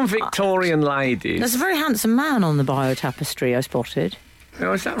 So some Victorian ladies... There's a very handsome man on the biotapestry I spotted.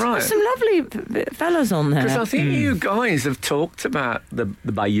 Oh, is that right? There's some lovely fellas on there. Because I think you guys have talked about the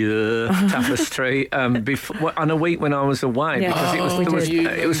Bayeux tapestry before, on a week when I was away. Yeah. Because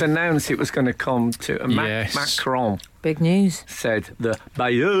it was announced it was going to come to... Macron. Big news. Said the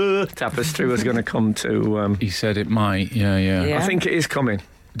Bayeux tapestry was going to come to... he said it might, yeah. I think it is coming.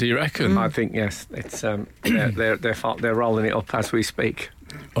 Do you reckon? I think, yes. It's they're rolling it up as we speak.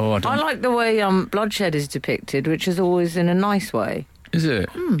 Oh, I like the way bloodshed is depicted, which is always in a nice way. Is it?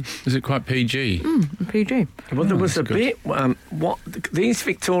 Is it quite PG? PG. Well, there was a bit... these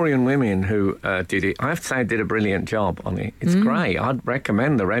Victorian women who did it, I have to say, did a brilliant job on it. It's great. I'd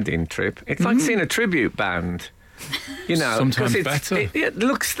recommend the Reading trip. It's like seeing a tribute band. You know, sometimes better. It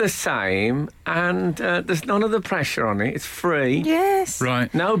looks the same, and there's none of the pressure on it. It's free. Yes.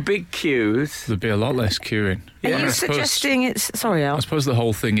 Right. No big queues. There'd be a lot less queuing. Are you suggesting it's... Sorry, Al. I suppose the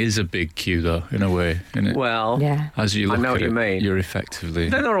whole thing is a big queue, though, in a way, isn't it? Well, yeah. As you look I know at what you mean. You're effectively...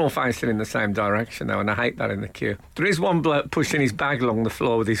 They're not all facing in the same direction, though, and I hate that in the queue. There is one bloke pushing his bag along the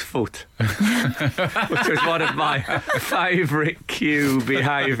floor with his foot, which was one of my favourite queue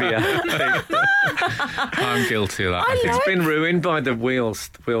behaviour. I'm guilty of that. It's been ruined by the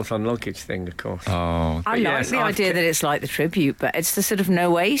wheels on luggage thing, of course. Oh. I like the idea that it's like the tribute, but it's the sort of an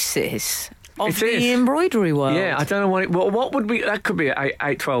oasis of It is. the embroidery world. Yeah, I don't know what would be... That could be at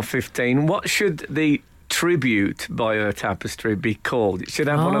 8, 12, 15. What should the tribute bio tapestry be called? It should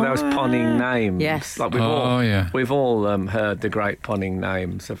have one of those punning names. Yes. Like we've all heard the great punning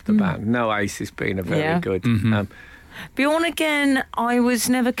names of the band. No Ace has been a very good... Bjorn Again, I was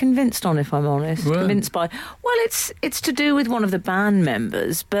never convinced on, if I'm honest. Well. Convinced by... Well, it's to do with one of the band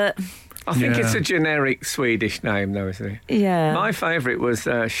members, but... I think it's a generic Swedish name, though, isn't it? Yeah. My favourite was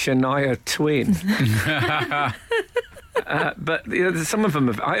Shania Twin. But some of them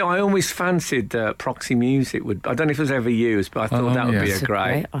have... I always fancied Proxy Music. I don't know if it was ever used, but I thought that would be a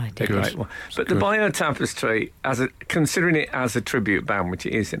great idea. Great one. But the Bio Tapestry, considering it as a tribute band, which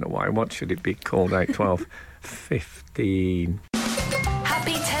it is in a way, what should it be called? 8, 12, 15...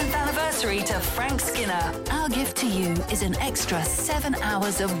 Happy 10th anniversary to Frank Skinner. Our gift to you is an extra 7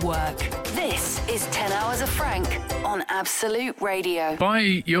 hours of work. This is 10 Hours of Frank on Absolute Radio.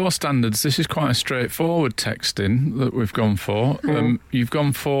 By your standards, this is quite a straightforward texting that we've gone for. You've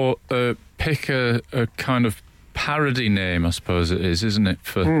gone for pick a kind of parody name, I suppose it is, isn't it?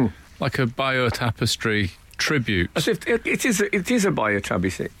 For like a bio tapestry tribute. As if it is a bio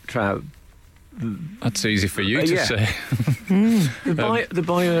tapestry. That's easy for you to say. The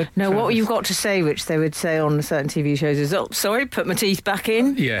bio. No, what you've got to say, which they would say on certain TV shows, is, "Oh, sorry, put my teeth back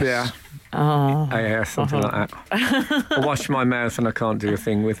in." Yes. Yeah. Oh. Yeah, something like that. I wash my mouth and I can't do a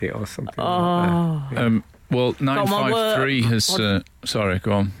thing with it, or something like that. Well, 953 has... sorry,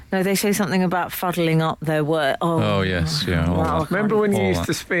 go on. No, they say something about fuddling up their work. Oh yes, yeah. Wow. Remember when you used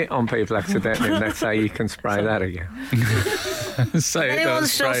to spit on people accidentally and they'd say you can spray that again? Anyone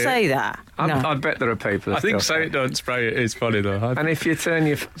still say that? I bet there are people. I think say it, don't spray it. It's funny though. And if you turn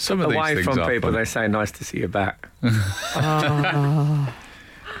your away from people, they say nice to see you back. I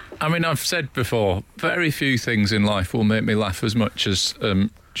mean, I've said before, very few things in life will make me laugh as much as... do you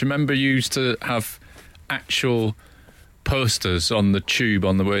remember you used to have actual posters on the tube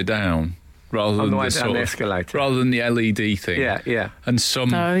on the way down? rather On than the way the down sort the of, escalator. rather than the LED thing. Yeah. And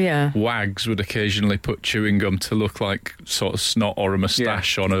some wags would occasionally put chewing gum to look like sort of snot or a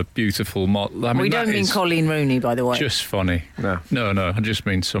moustache on a beautiful model. I mean, we don't mean Colleen Rooney, by the way. Just funny. No. I just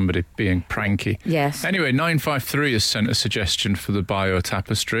mean somebody being pranky. Yes. Anyway, 953 has sent a suggestion for the bio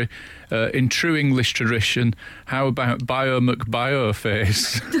tapestry. In true English tradition, how about Bio McBio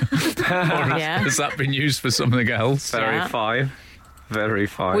face? Has that been used for something else? Very fine. Very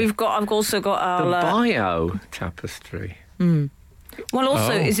fine. I've also got our the bio tapestry. Well,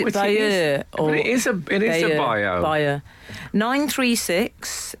 also, is it Bayeux? But it is a bio. Bayeux.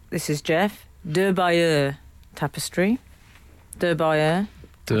 936. This is Jeff. De Bayeux tapestry. De Bayeux.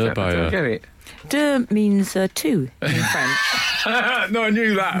 De I don't get it. De means two in French. No, I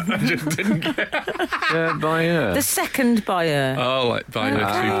knew that. I just didn't get it. De Bayeux. The second Bayeux. Oh, like Bayeux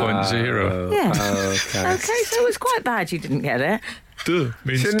 2.0. Yeah. Okay. Okay, so it was quite bad you didn't get it. De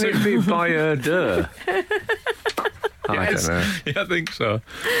means Shouldn't it be Bayeux de? I don't know. Yeah, I think so.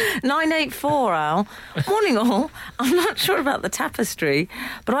 984, Al. Morning all. I'm not sure about the tapestry,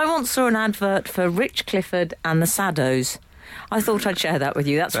 but I once saw an advert for Rich Clifford and the Saddos. I thought I'd share that with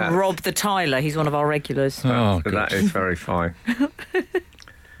you. That's from Rob the Tyler. He's one of our regulars. Oh, So that is very fine.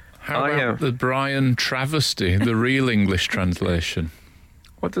 How about the Brian travesty, the real English translation?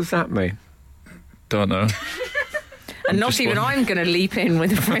 What does that mean? Don't know. And not even I'm going to leap in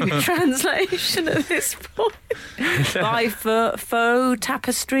with a French translation at this point. By faux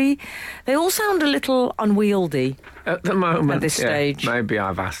tapestry. They all sound a little unwieldy. At the moment. At this stage. Maybe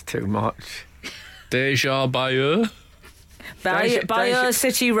I've asked too much. Déjà Bayeux? Bayeux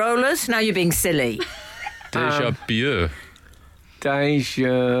City Rollers? Now you're being silly. Déjà Bieux.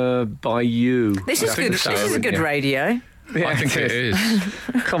 Déjà Bayou. This is good. This is a good radio. Yeah, I think it is.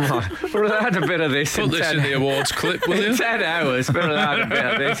 Come on. We're allowed a bit of this. Put this in the awards clip, will you? 10 hours. We're allowed a bit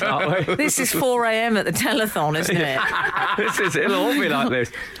of this, aren't we? This is 4 a.m. at the telethon, isn't it? It'll all be like this.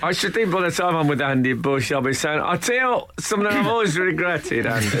 I should think by the time I'm with Andy Bush, I'll be saying, I'll tell you something I've always regretted,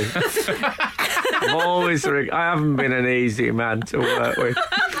 Andy. I haven't been an easy man to work with.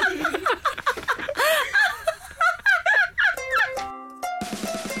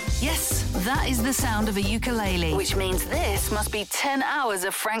 Yes, that is the sound of a ukulele, which means this must be 10 hours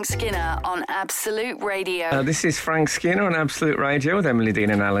of Frank Skinner on Absolute Radio. This is Frank Skinner on Absolute Radio with Emily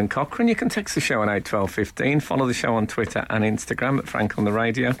Dean and Alan Cochrane. You can text the show on 81215, follow the show on Twitter and Instagram at Frank on the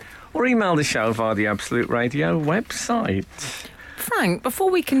Radio, or email the show via the Absolute Radio website. Frank,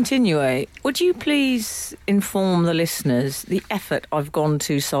 before we continue, would you please inform the listeners the effort I've gone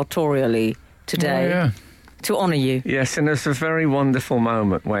to sartorially today to honour you? Yes, and there's a very wonderful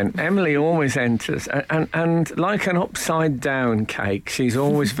moment when Emily always enters, and like an upside-down cake, she's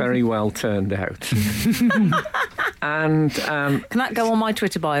always very well turned out. And can that go on my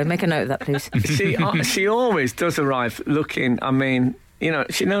Twitter bio? Make a note of that, please. She always does arrive looking, I mean, you know,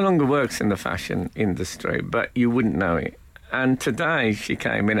 she no longer works in the fashion industry, but you wouldn't know it. And today she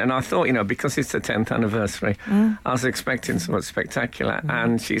came in, and I thought, you know, because it's the 10th anniversary, I was expecting something spectacular.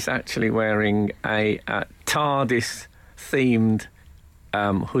 And she's actually wearing a TARDIS-themed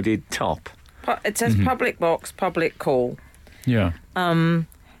hooded top. It says public box, public call. Yeah. And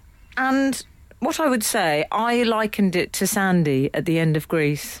what I would say, I likened it to Sandy at the end of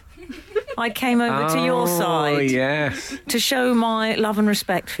Greece. I came over to your side. Oh, yes. To show my love and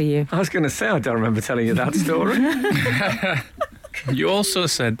respect for you. I was going to say, I don't remember telling you that story. You also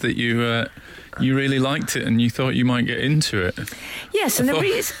said that you really liked it and you thought you might get into it. Yes, and the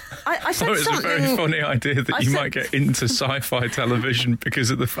reason... I said it's something... a very funny idea that you might get into sci-fi television because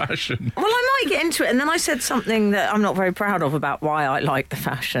of the fashion. Well, I might get into it, and then I said something that I'm not very proud of about why I like the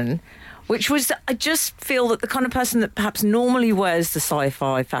fashion, which was that I just feel that the kind of person that perhaps normally wears the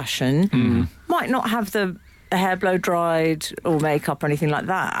sci-fi fashion might not have the hair blow dried or makeup or anything like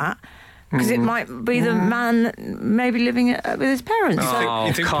that. Because it might be the man maybe living with his parents.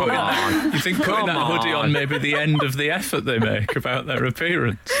 You think putting that hoodie on maybe the end of the effort they make about their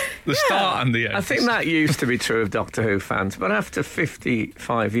appearance? The start and the end. I think that used to be true of Doctor Who fans, but after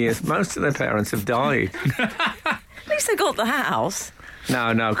 55 years, most of their parents have died. At least they got the house.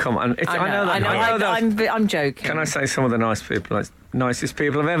 No, come on. I'm joking. Can I say some of the nicest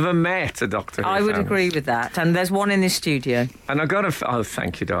people I've ever met are Doctor Who I would fans. agree with that. And there's one in this studio. And I got to... Oh,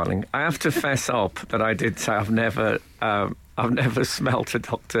 thank you, darling. I have to fess up that I did say I've never smelt a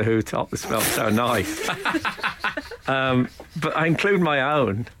Doctor Who top that smelled so nice. But I include my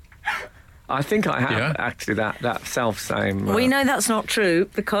own. I think I have, actually, that self-same... We know that's not true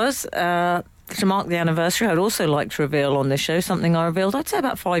because... to mark the anniversary, I'd also like to reveal on this show something I revealed, I'd say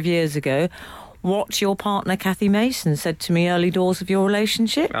about 5 years ago. what your partner Kathy Mason said to me early doors of your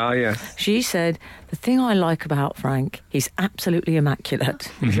relationship. Oh, yes. She said, the thing I like about Frank, he's absolutely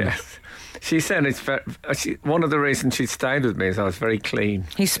immaculate. Yes. She said one of the reasons she stayed with me is I was very clean.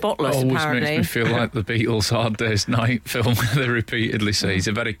 He's spotless, Always apparently. makes me feel like the Beatles' Hard Day's Night film. They repeatedly say he's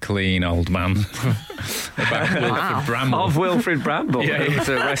a very clean old man. About Wilfrid Bramble. Of Wilfrid Bramble, Yeah, who was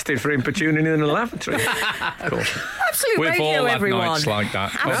arrested for importuning in a lavatory. Of course. Absolute We've radio, all had everyone. nights like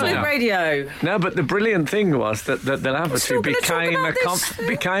that. Absolute Yeah. radio. No, but the brilliant thing was that the lavatory still gonna talk about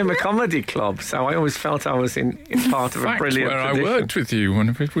became a comedy club. So I always felt I was in part of a Fact, brilliant where tradition. I worked with you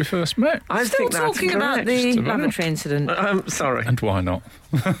when we first met. I Still think that's talking about correct. the Just about. lavatory incident. Sorry. And why not?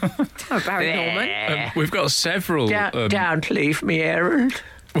 Oh, Barry Norman. We've got several. Don't leave me, Harold.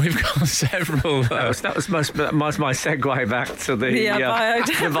 We've got several. That was my segue back to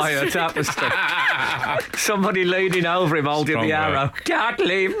the bio tapestry. Somebody leaning over him holding Strong the work. arrow. Don't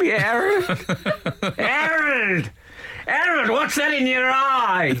leave me, Harold. Harold, what's that in your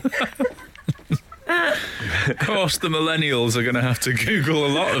eye? Of course, the millennials are going to have to Google a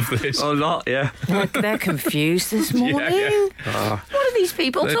lot of this. A lot, yeah. They're confused this morning. Yeah. What are these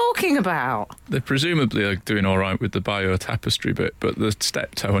people talking about? They presumably are doing all right with the bio tapestry bit, but the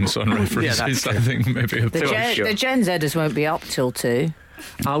steptoe and son references, that's I think, maybe a bit. The Gen Zers won't be up till 2.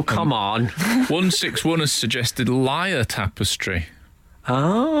 Oh, come on. 161 has suggested liar tapestry.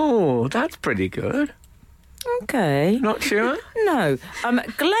 Oh, that's pretty good. Okay. Not sure? No.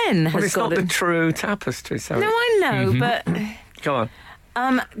 Glenn Well, has it's got not the true tapestry, so... No, I know, but Go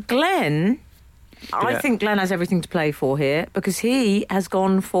on. Glenn, I Yeah. think Glenn has everything to play for here because he has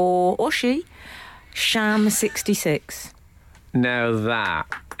gone for, or she, Sham 66. Now that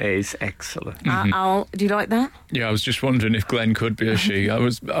is excellent. Al, do you like that? Yeah, I was just wondering if Glenn could be a she. I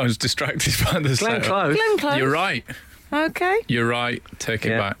was distracted by the Glenn setup. Close. Glenn Close. You're right. Okay. You're right. Take it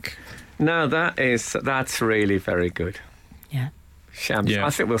Yeah. back. No, that's really very good. Yeah. Shams. Yeah. I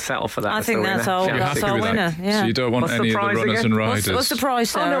think we'll settle for that. I as think the that's winner. our- Shams. You're that's happy our with winner, that? yeah. So you don't want What's the any of the prize runners again? and riders. What's the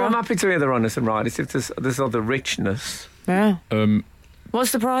prize, Oh Sarah? no, I'm happy to hear the runners and riders if there's other richness. Yeah. Um,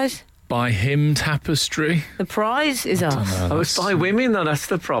 What's the prize? by him tapestry. The prize is us. Oh, it's by women though. That's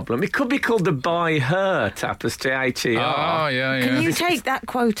the problem. It could be called the by her tapestry. HER. Ah, yeah. Can you take that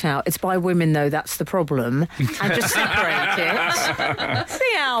quote out? It's by women, though, that's the problem. And just separate it.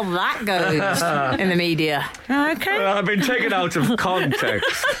 See how that goes in the media. Okay. Well, I've been taken out of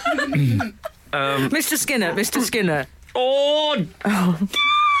context. Mr. Skinner. Oh.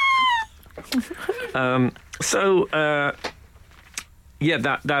 Yeah,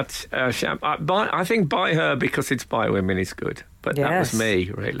 that's Sham. I think by her because it's by women is good. But that was Yes. me,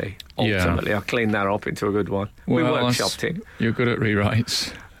 really. Yeah. Ultimately, I cleaned that up into a good one. We Well, workshopped it. You're good at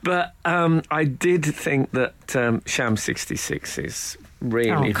rewrites. But I did think that Sham 66 is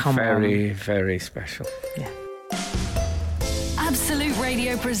really very, very special. Yeah. Absolute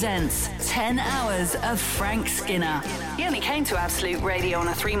Radio presents 10 hours of Frank Skinner. He only came to Absolute Radio on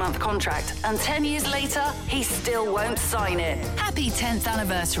a 3-month contract, and 10 years later, he still won't sign it. Happy 10th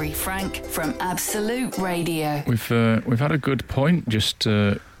anniversary, Frank, from Absolute Radio. We've had a good point just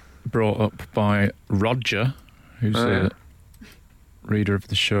brought up by Roger, who's a reader of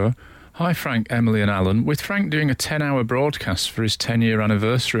the show. Hi, Frank, Emily and Alan. With Frank doing a 10-hour broadcast for his 10-year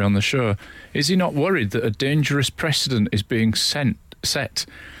anniversary on the show, is he not worried that a dangerous precedent is being set?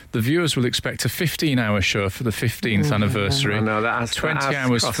 The viewers will expect a 15-hour show for the 15th anniversary, I know, that has 20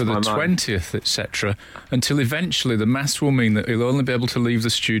 hours crossed for the my mind. 20th, etc., until eventually the maths will mean that he'll only be able to leave the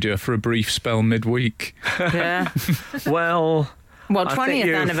studio for a brief spell midweek. Yeah. Well, Well, I think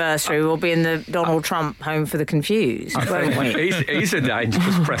 20th anniversry will be in the Donald Trump Home for the Confused, won't we? he's a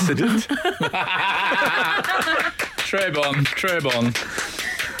dangerous precedent. Trebon.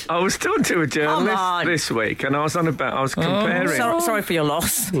 I was talking to a on. journalist this week, and I was comparing. Sorry for your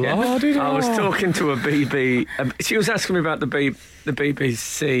loss. I was talking to a BB. She was asking me about the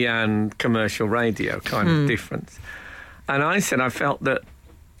BBC and commercial radio kind of difference, and I said I felt that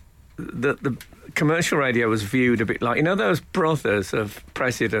the commercial radio was viewed a bit like, you know, those brothers of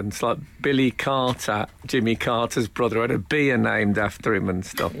presidents like Billy Carter, Jimmy Carter's brother, who had a beer named after him and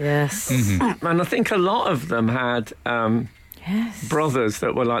stuff. Yes. And I think a lot of them had Yes. brothers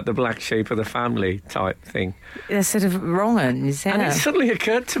that were like the black sheep of the family type thing. They're sort of wrong uns, yeah. And it suddenly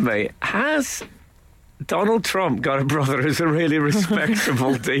occurred to me, has Donald Trump got a brother who's a really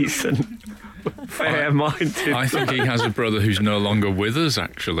respectable, decent, fair-minded... I think he has a brother who's no longer with us,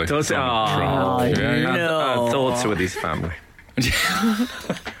 actually. Does it? Donald Trump. Oh, Yeah, yeah. no. I thoughts with his family. So,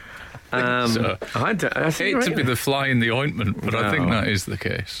 I I hate to be the fly in the ointment, but I think No. that is the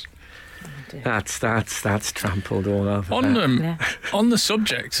case. dear. That's trampled all over. On the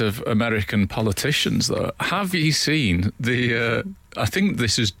subject of American politicians, though, have you seen the? I think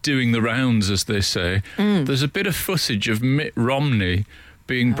this is doing the rounds, as they say. There's a bit of footage of Mitt Romney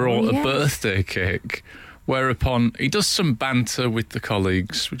being brought a birthday cake, whereupon he does some banter with the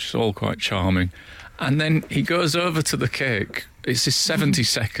colleagues, which is all quite charming, and then he goes over to the cake. It's his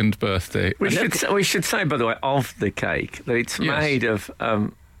 72nd birthday. We should say, by the way, of the cake, that it's made of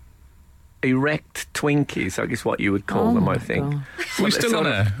erect Twinkies, I guess what you would call them, I think. Are we still on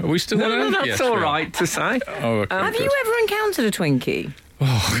air? Are we still on air? No, that's all right to say. Oh, okay, have you ever encountered a Twinkie?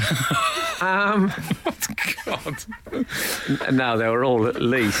 God. No, they were all at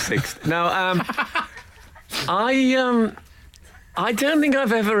least 6. No, I don't think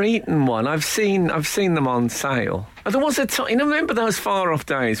I've ever eaten one. I've seen them on sale. There was a time, remember those far off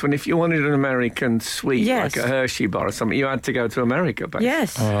days when if you wanted an American sweet, like a Hershey bar or something, you had to go to America, basically.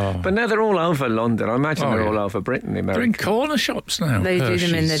 Yes. But now they're all over London. I imagine they're all over Britain, the American. They're in corner shops now. They do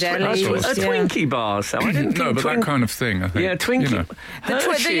them in the delis. Twinkie bars, though. I didn't but that kind of thing, I think. Yeah, Twinkie.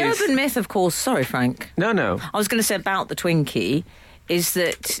 The urban myth, of course, sorry, Frank. No. I was going to say about the Twinkie is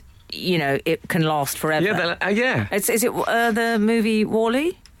that, it can last forever. Yeah. Is it the movie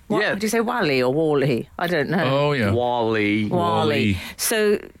WALL-E? Yeah. Did you say Wally or Wally? I don't know. Oh, yeah. Wally.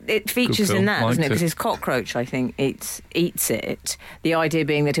 So it features in that, doesn't it? Because his cockroach, I think, eats it. The idea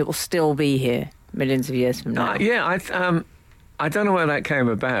being that it will still be here millions of years from now. I don't know where that came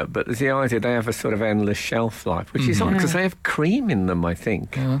about, but there's the idea they have a sort of endless shelf life, which is odd because they have cream in them, I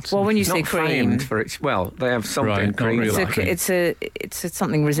think. Well, when you say cream, they have something cream. It's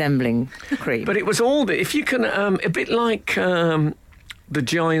something resembling cream. But it was all if you can, a bit like the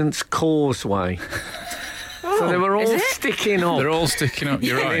Giant's Causeway. So they were all sticking up. They're all sticking up.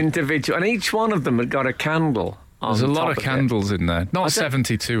 You're right. Individual, and each one of them had got a candle. There's a lot of candles in there. Not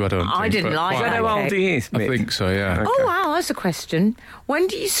 72, I don't think. I didn't like that. How old he is, Mitt? I think so, yeah. Okay. Oh, wow, that's a question. When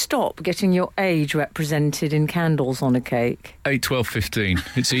do you stop getting your age represented in candles on a cake? 8, 12, 15.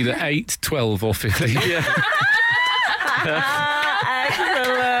 It's either 8, 12 or 15.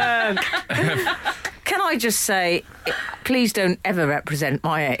 Excellent. Can I just say, please don't ever represent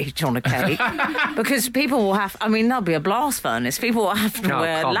my age on a cake, because people will have, there'll be a blast furnace. People will have to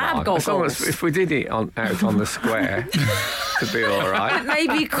wear lab goggles. If we did it out on the square, it'd be all right.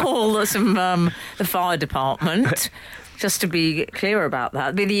 Maybe call the fire department. Just to be clear about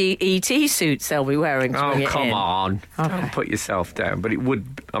that, the ET suits they'll be wearing. Oh, come on! Okay. Don't put yourself down. But it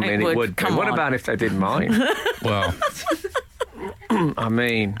would. It would. Come what about if they didn't mind? Well,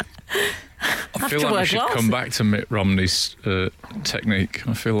 I feel like we should come back to Mitt Romney's technique.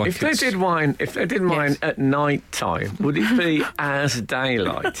 I feel like if they did wine at night time, would it be as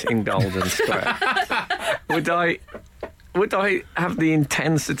daylight in Golden Square? Would I have the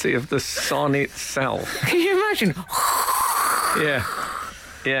intensity of the sun itself? Can you imagine? Yeah.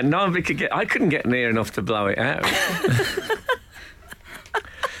 Nobody could get. I couldn't get near enough to blow it out.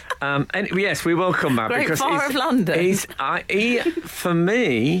 And yes, we will come back Great because Fire of London. For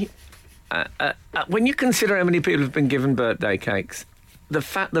me. When you consider how many people have been given birthday cakes, the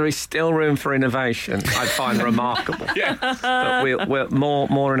fact there is still room for innovation, I find remarkable. Yeah. But we'll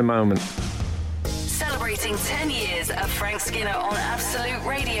more in a moment. Celebrating 10 years of Frank Skinner on Absolute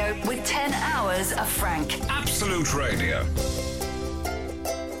Radio with 10 hours of Frank. Absolute Radio.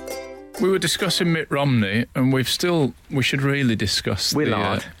 We were discussing Mitt Romney, and we should really discuss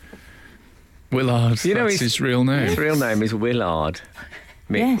Willard. Willard, that's his real name. His real name is Willard.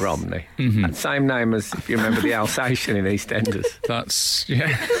 Mitt Romney. Mm-hmm. And same name as, if you remember, the Alsatian in EastEnders. That's, Did he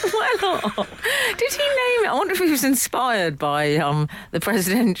name it? I wonder if he was inspired by the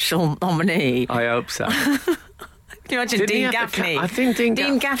presidential nominee. I hope so. Can you imagine Dean Gaffney? I think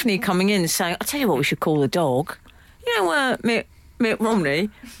Dean Gaffney coming in and saying, I'll tell you what we should call the dog. Mitt Romney,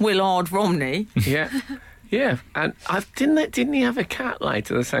 Willard Romney. Yeah. And didn't he have a cat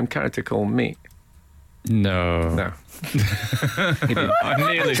later, the same character called Mitt? No. I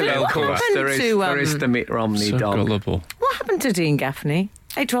nearly fell for that. There is the Mitt Romney dog. Gullible. What happened to Dean Gaffney?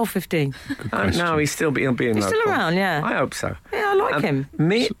 8, 12, 15. No, he'll be in. He's still around, yeah. I hope so. Yeah, I like him.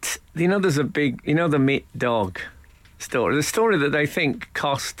 Mitt, there's a big, the Mitt dog story. The story that they think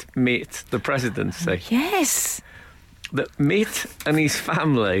cost Mitt the presidency. Yes. That Mitt and his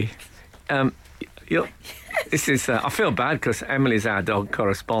family. This is. I feel bad because Emily's our dog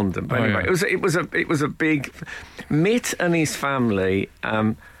correspondent. But anyway, it was a big. Mitt and his family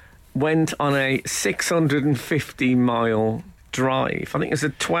went on a 650-mile drive. I think it was a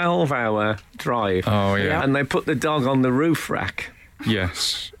 12-hour drive. Oh yeah. And they put the dog on the roof rack.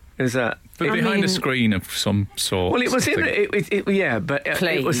 Yes. There's a But behind a screen of some sort. Well, it was in it, but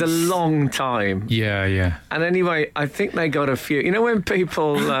it was a long time. Yeah. And anyway, I think they got a few. You know, when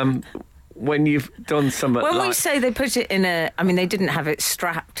people, when you've done something when we say they put it in they didn't have it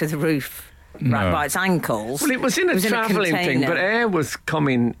strapped to the roof right by its ankles. Well, it was in a travelling thing, but air was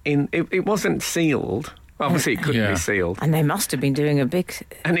coming in. It wasn't sealed. Obviously, it couldn't be sealed. And they must have been doing a big...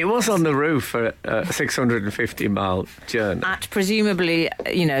 And it was on the roof for a 650-mile journey. At presumably,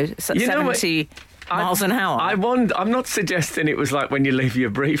 70 miles an hour. I'm not suggesting it was like when you leave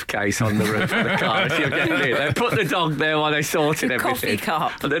your briefcase on the roof of the car as you're getting in. They put the dog there while they sorted everything. Coffee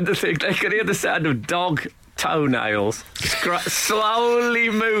cup. And then they could hear the sound of dog toenails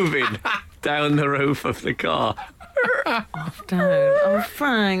slowly moving down the roof of the car.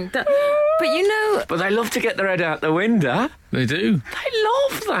 Frank. But But they love to get their head out the window. They do. They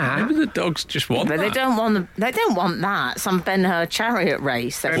love that. Maybe the dogs just want that. But they don't want that. Some Ben-Hur chariot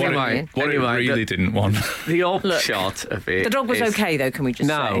race. What it really didn't want. The upshot of it. The dog was okay, though. Can we just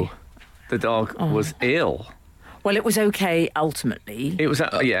say? No, the dog was ill. Well, it was okay ultimately. It was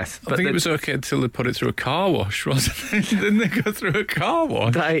yes. I think it was okay until they put it through a car wash, wasn't it? Didn't they go through a car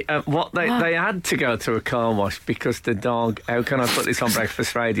wash? They had to go through a car wash because the dog. How can I put this on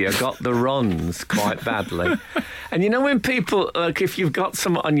breakfast radio? Got the runs quite badly. And you know when people if you've got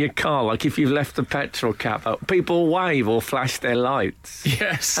something on your car, like if you've left the petrol cap up, people wave or flash their lights.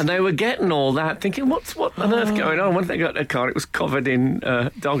 Yes. And they were getting all that, thinking, what on earth going on? When they got the car, it was covered in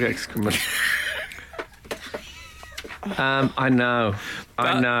dog excrement. I know.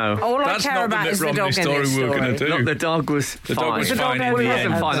 All I care about is the dog in this story. Look, the dog was fine. The dog was fine in the He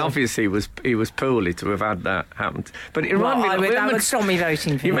end. wasn't fine. Obviously, he was poorly to have had that happened. But it reminded me. That would stop me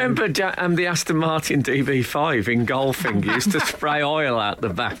voting for him. You remember the Aston Martin DB5 in golfing used to spray oil out the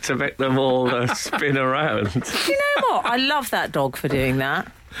back to make them all spin around. Do you know what? I love that dog for doing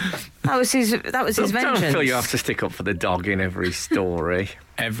that. That was his vengeance. Don't feel you have to stick up for the dog in every story.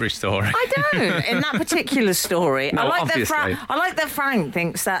 Every story. I don't. In that particular story, No, I obviously. like that Frank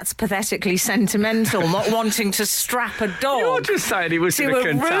thinks that's pathetically sentimental, not wanting to strap a dog. You're just saying he was to in a a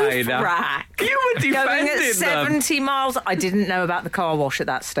container. roof rack. You were Going defending at 70 miles. I didn't know about the car wash at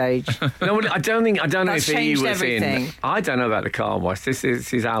that stage. No, I don't know That's if he changed was everything. in. I don't know about the car wash. This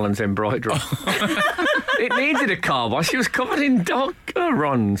is Alan's embroidery. It needed a car wash. He was covered in dog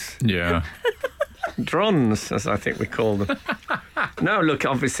runs. Yeah. Drons, as I think we call them. No, look,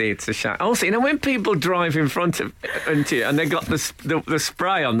 obviously it's a shame. Also, when people drive in front of you and they got the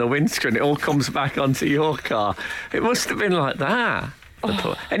spray on the windscreen, it all comes back onto your car. It must have been like that.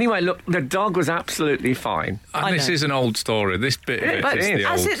 Anyway, look, the dog was absolutely fine. And this is an old story. This bit of it But is the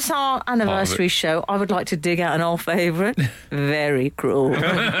old. as it's our anniversary show, I would like to dig out an old favourite. Very cruel.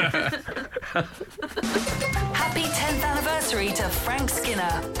 Happy 10th anniversary to Frank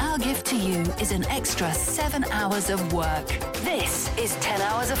Skinner. Our gift to you is an extra 7 hours of work. This is 10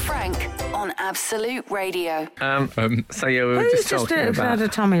 Hours of Frank on Absolute Radio. So yeah, we were Who's just just talking had about a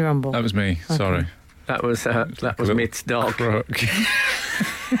tummy rumble? That was me. Sorry. that was Mitt's dog,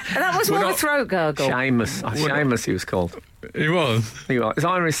 That was more a throat gurgle. Seamus. Seamus, he was called. He was. It's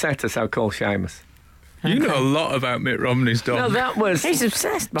Irish setter, so called Seamus. You know a lot about Mitt Romney's dog. No, that was He's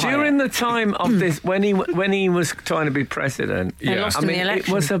obsessed by during it. the time of this when he was trying to be president. They lost in the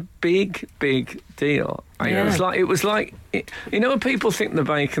election. it was a big deal. Yeah. It was like when people think the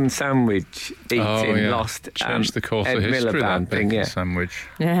bacon sandwich eating lost changed the course Ed of history. Miliband That thing, bacon yeah. sandwich.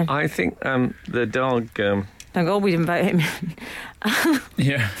 Yeah. I think the dog. Thank God we didn't vote him.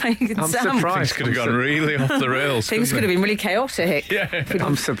 Yeah. I'm surprised. Things could have gone really off the rails. Things could have been really chaotic. Yeah.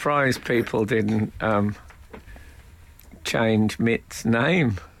 I'm surprised people didn't change Mitt's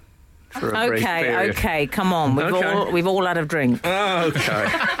name for a brief period. Okay, come on. We've all had a drink. Oh, okay.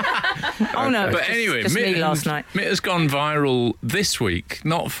 Oh no, But anyway, just me last night. Mitt has gone viral this week,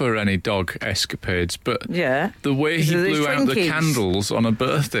 not for any dog escapades, but Yeah. the way he These blew out the Twinkies. candles on a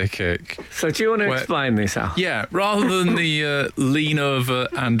birthday cake. So do you want to explain this, Al? Yeah, rather than the lean over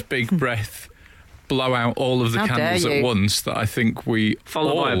and big breath blow out all of the How dare candles at you. once that I think we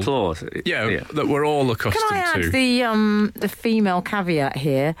Followed by all- applause. Yeah, that we're all accustomed Can I to. add the female caveat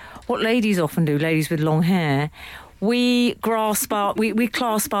here? What ladies often do, ladies with long hair, we clasp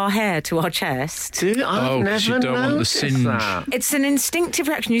our hair to our chest. I've 'cause never you don't want the noticed singe. that. It's an instinctive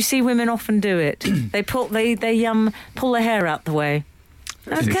reaction. You see women often do it. They pull their hair out the way.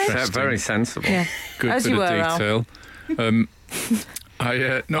 Okay. That's very sensible. Yeah. Good As bit you of were, Al. detail. I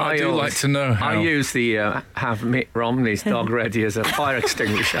do always- like to know how. I use the have Mitt Romney's dog ready as a fire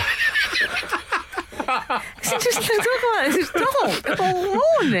extinguisher. you just talk about this dog all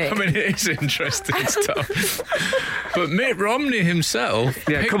morning? I mean, it is interesting stuff. But Mitt Romney himself...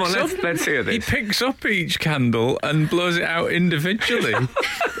 Yeah, come on, let's hear this. He picks up each candle and blows it out individually.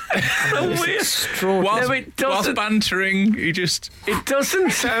 Whilst bantering, he just... It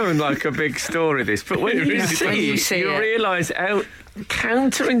doesn't sound like a big story, this, but when you see it, you realise how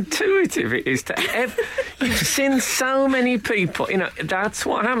counterintuitive it is to you've seen so many people, that's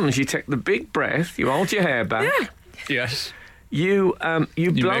what happens. You take the big breath, you hold your hair back. Yeah. Yes. You blow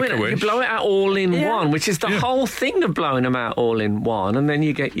it out all in one, which is the whole thing of blowing them out all in one, and then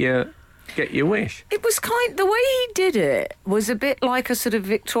you get your wish. It was the way he did it was a bit like a sort of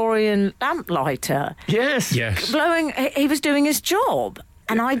Victorian lamplighter. Yes. Blowing, he was doing his job.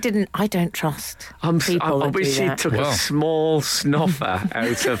 And I don't trust people. I wish he that. took a small snuffer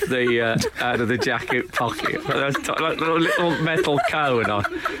out of the jacket pocket, like a little metal cone on,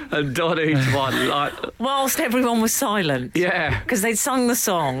 and done each one whilst everyone was silent. Yeah, because they'd sung the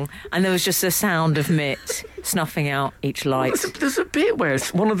song, and there was just the sound of Mitt snuffing out each light. There's a bit where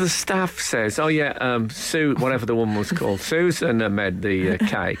one of the staff says, "Oh yeah, Sue, whatever the woman was called, Susan made the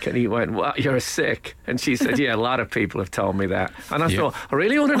cake," and he went, "Well, you're sick," and she said, "Yeah, a lot of people have told me that," and I thought, I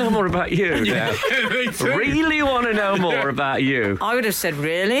really want to know more about you now. Really want to know more about you. I would have said,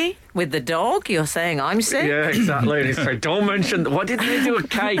 really? With the dog? You're saying I'm sick? Yeah, exactly. And he said, don't mention... Why didn't they do a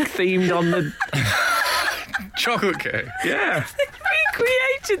cake themed on the... chocolate cake? Yeah. They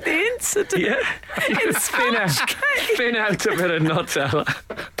recreated the incident. Yeah. It's spin out a bit of Nutella.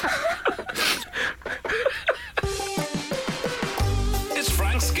 It's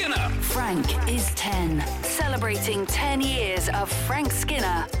Frank Skinner. Frank is 10. Celebrating 10 years of Frank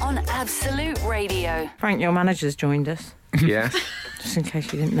Skinner on Absolute Radio. Frank, your manager's joined us. Yes. Just in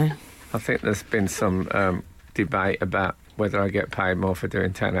case you didn't know. I think there's been some debate about whether I get paid more for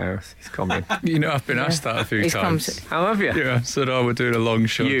doing 10 hours. He's coming. I've been asked that a few times. How have you? Yeah, said, we're doing a long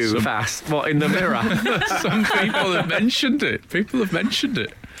shot. You fast. What, in the mirror? Some people have mentioned it.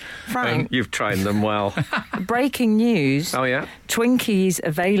 Frank, you've trained them well. Breaking news. Oh, yeah? Twinkies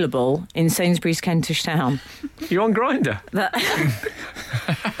available in Sainsbury's Kentish Town. You on Grindr?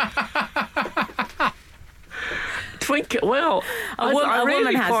 Twinkie. Well, I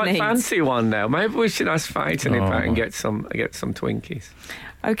really quite fancy one now. Maybe we should ask Faye to nip out and get some Twinkies.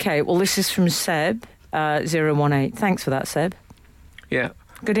 Okay, well, this is from Seb, 018. Thanks for that, Seb. Yeah.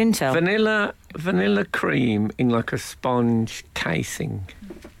 Good intel. Vanilla cream in like a sponge casing.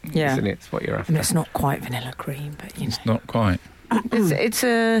 Yeah. Isn't it? It's what you're after. I mean, it's not quite vanilla cream, but It's not quite. It's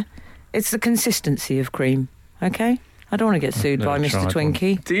the consistency of cream, okay? I don't want to get sued by Mr.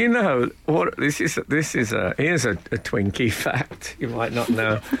 Twinkie. One. Do you know what here's a Twinkie fact you might not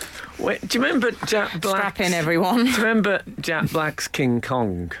know. Do you remember Jack Black? Strap in, everyone. Do you remember Jack Black's King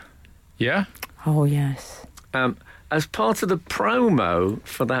Kong? Yeah. Oh yes. As part of the promo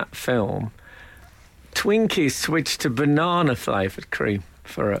for that film, Twinkies switched to banana flavoured cream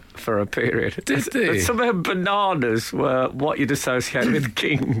for a period. Did they? Somehow bananas were what you'd associate with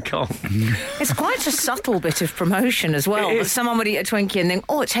King Kong. It's quite a subtle bit of promotion as well. Someone would eat a Twinkie and think,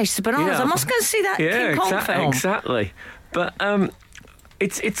 it tastes of bananas. I must go and see that King Kong film. Exactly. But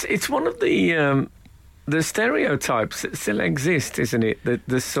it's one of the stereotypes that still exist, isn't it?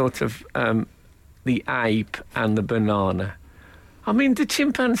 The sort of the ape and the banana. I mean, do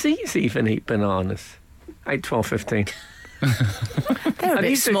chimpanzees even eat bananas? 8, 12, 15. They're a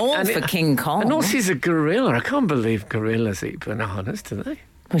bit small for King Kong. And also he's a gorilla. I can't believe gorillas eat bananas, do they?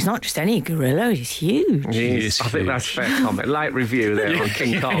 Well, he's not just any gorilla, he's huge. I think that's a fair comment. Light review there on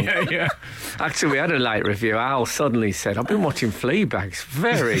King Kong. Yeah. Actually, we had a light review. Al suddenly said, I've been watching Fleabag. It's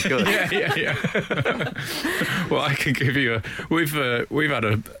very good. Yeah. Well, I can give you we've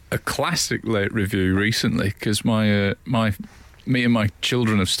had a classic late review recently because me and my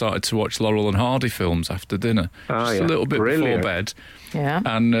children have started to watch Laurel and Hardy films after dinner. Just a little bit before bed. Yeah.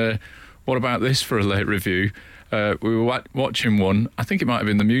 And what about this for a late review? We were watching one, I think it might have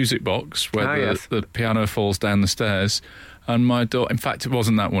been the Music Box, where the piano falls down the stairs. And my daughter, in fact, it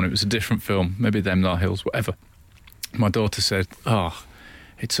wasn't that one, it was a different film, maybe Them Thar Hills, whatever. My daughter said,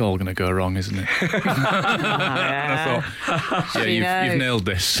 it's all going to go wrong, isn't it? And I thought, you've nailed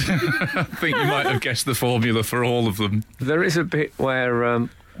this. I think you might have guessed the formula for all of them. There is a bit where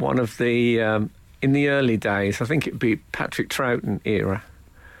one of the, in the early days, I think it'd be Patrick Troughton era,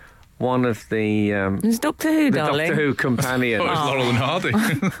 one of the it's Doctor Who, darling. Doctor Who companions. Oh, it's Laurel and Hardy.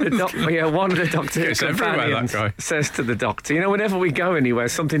 One of the Doctor Who companions says to the Doctor, whenever we go anywhere,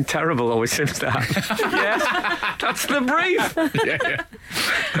 something terrible always seems to happen. Yes, that's the brief. Yeah.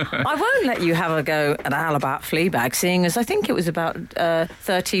 I won't let you have a go at Al about Fleabag, seeing as I think it was about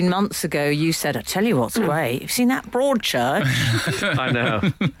 13 months ago you said, I tell you what's great, you've seen that Broadchurch? I know.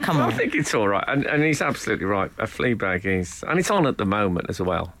 Come on. I think it's all right. And he's absolutely right. A Fleabag is... And it's on at the moment as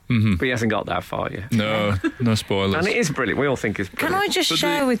well. Mm-hmm. But he hasn't got that far yet. No spoilers. And it is brilliant. We all think it's brilliant. Can I just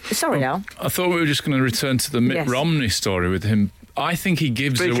share with... Sorry, Al. I thought we were just going to return to the Mitt Romney story with him. I think he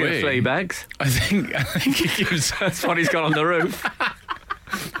gives away... Speaking of Fleabags... I think he gives... That's what he's got on the roof.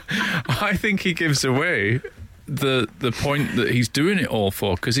 I think he gives away the point that he's doing it all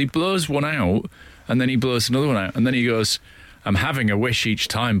for, because he blows one out and then he blows another one out and then he goes, I'm having a wish each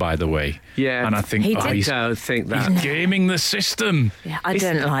time, by the way. Yeah. And I think I don't think that. He's gaming the system. Yeah, I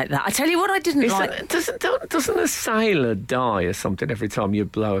don't like that. I tell you what I didn't like. Doesn't a sailor die or something every time you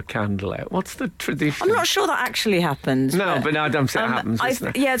blow a candle out? What's the tradition? I'm not sure that actually happens. No, but I don't think it happens,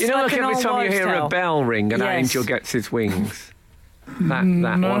 isn't it? Yeah, it's like an every old time you hear tale. a bell ring, an angel gets his wings. That one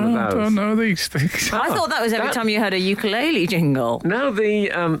of those. I don't know these things. I thought that was every time you heard a ukulele jingle. No,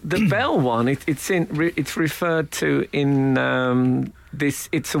 the bell one. It's referred to in this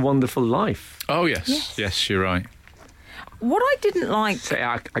It's a Wonderful Life. Oh yes, you're right. What I didn't like... Say,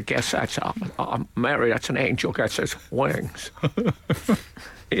 I guess that's Mary. That's an angel gets his wings.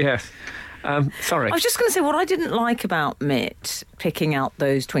 Yes. Sorry. I was just going to say, what I didn't like about Mitt picking out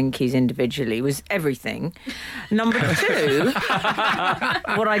those Twinkies individually was everything. Number two,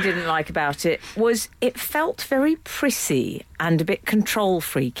 what I didn't like about it was it felt very prissy and a bit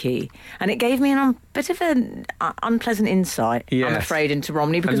control-freaky. And it gave me a bit of an unpleasant insight, I'm afraid, into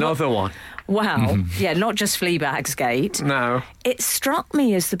Romney. Because Another one. Well, yeah, not just Fleabag's gate. No. It struck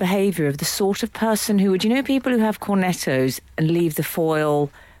me as the behaviour of the sort of person who would, people who have cornettos and leave the foil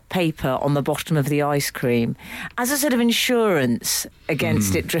paper on the bottom of the ice cream as a sort of insurance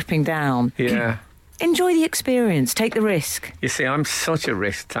against it dripping down. Yeah. Enjoy the experience. Take the risk. You see, I'm such a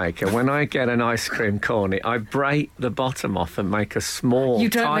risk taker. When I get an ice cream cornet, I break the bottom off and make a small, You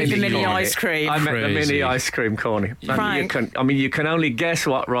don't tiny make the mini cornet. ice cream. I make the mini ice cream cornet. Frank. You can only guess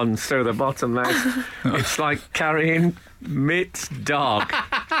what runs through the bottom there. It's like carrying Mitt's dog.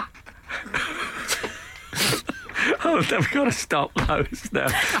 Oh, we've got to stop those now.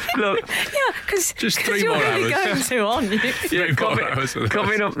 Look, Yeah, because Just 3 you're more really hours. going to, aren't you?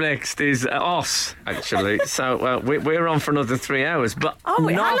 coming up next is Os, actually. So we're on for another 3 hours. But Oh,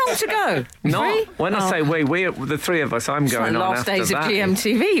 wait, how long to go? Not 3? when I say we're the three of us. I'm It's going like on last after days that. of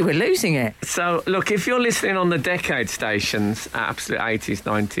GMTV. We're losing it. So, look, if you're listening on the decade stations, Absolute 80s,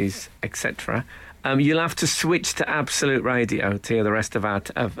 90s, etc., you'll have to switch to Absolute Radio to hear the rest of our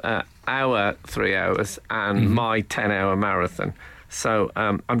 3 hours and my 10-hour marathon. So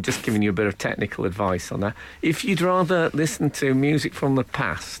I'm just giving you a bit of technical advice on that. If you'd rather listen to music from the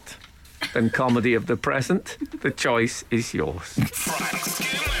past than comedy of the present, the choice is yours. Frank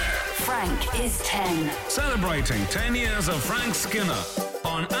Skinner. Frank is 10. Celebrating 10 years of Frank Skinner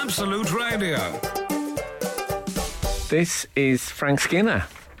on Absolute Radio. This is Frank Skinner.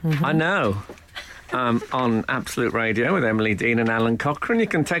 I know. On Absolute Radio with Emily Dean and Alan Cochrane. You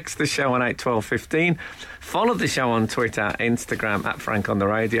can text the show on 81215. Follow the show on Twitter, Instagram at Frank on the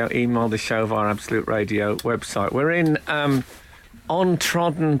Radio. Email the show via Absolute Radio website. We're in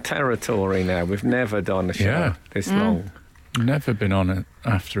untrodden territory now. We've never done a show this long. Never been on it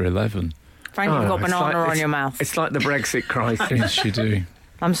after 11. Frank, you've got banana on your mouth. It's like the Brexit crisis. Yes, you do.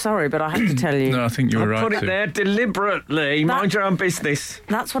 I'm sorry, but I have to tell you. No, I think you were right. Put it there deliberately. Mind your own business.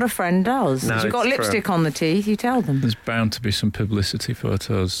 That's what a friend does. No, If you've got it's lipstick on the teeth, you tell them. There's bound to be some publicity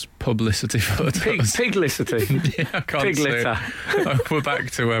photos. Piglicity. Yeah, I can't Pig say litter. it. We're back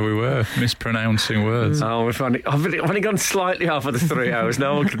to where we were, mispronouncing words. Oh, I've only gone slightly over the 3 hours.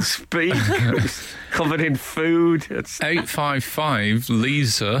 No one can speak. It's covered in food. 855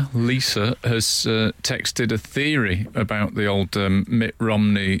 Lisa has texted a theory about the old Mitt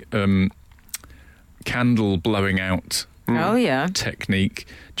Romney candle blowing out Oh, yeah. technique.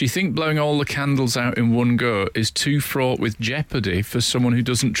 Do you think blowing all the candles out in one go is too fraught with jeopardy for someone who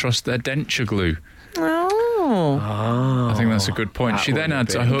doesn't trust their denture glue? Oh. I think that's a good point. That She then wouldn't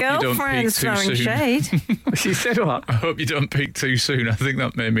adds, be. I hope you don't peak Girlfriend's too throwing soon. shade. She said what? I hope you don't peak too soon. I think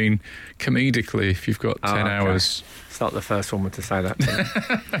that may mean comedically if you've got 10 okay. hours. It's not the first woman to say that to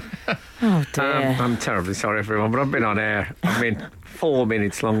me. Oh, dear. I'm terribly sorry, everyone, but I've been on air. 4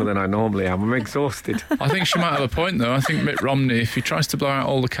 minutes longer than I normally am. I'm exhausted. I think she might have a point, though. I think Mitt Romney, if he tries to blow out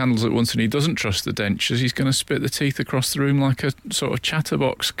all the candles at once and he doesn't trust the dentures, he's going to spit the teeth across the room like a sort of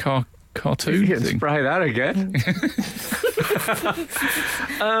chatterbox cartoon You can thing. spray that again.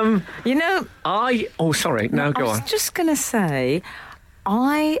 Sorry. No, go I on. was just going to say,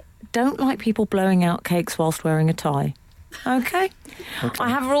 I don't like people blowing out cakes whilst wearing a tie. Okay? I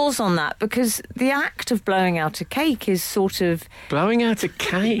have rules on that because the act of blowing out a cake is sort of... Blowing out a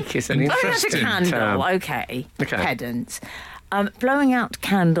cake is an Blowing out a interesting candle, term. okay. Pedants. Blowing out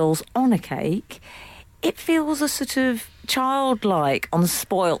candles on a cake, it feels a sort of childlike,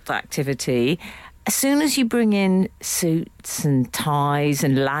 unspoilt activity. As soon as you bring in suits and ties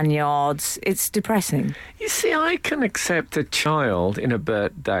and lanyards, it's depressing. You see, I can accept a child in a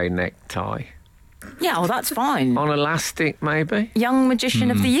birthday necktie. Yeah, well, that's fine. On elastic, maybe? Young Magician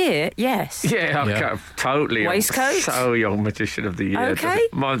of the Year, yes. Yeah, okay, totally. Waistcoat? So Young Magician of the Year. Okay.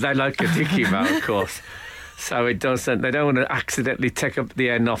 Well, they like a dicky bow, of course. So it doesn't... They don't want to accidentally take up the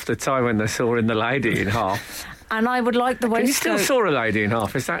end off the tie when they're sawing the lady in half. And I would like the Can you waistcoat... still saw a lady in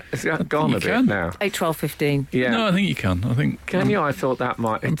half? Is that gone a bit can. now? 8, 12, 15. Yeah. No, I think you can. Can you? I thought that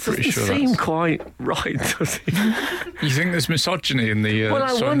might... I'm It pretty doesn't sure seem that's- quite right, does it? You think there's misogyny in the... Well,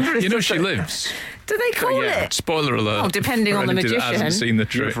 I wonder if you know there's she a- lives. Do they call it? Spoiler alert. Oh, depending for on the anybody that magician. hasn't seen the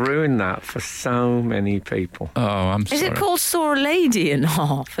trick. You've ruined that for so many people. Oh, I'm sorry. Is it called saw a lady in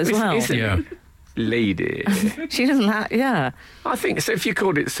half as well? Is it? Yeah. Lady. She doesn't have... Yeah. I think so. If you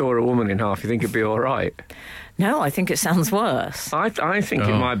called it saw a woman in half, you think it'd be all right. No, I think it sounds worse. I think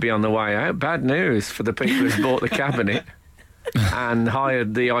it might be on the way out. Bad news for the people who's bought the cabinet and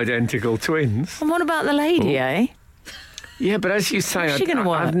hired the identical twins. And what about the lady, eh? Yeah, but as you say, How's she gonna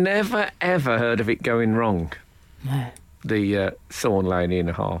work? I've never, ever heard of it going wrong. No. The sawn lady in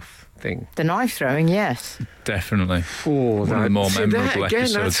a half thing. The knife throwing, yes. Definitely. Oh, One of the more memorable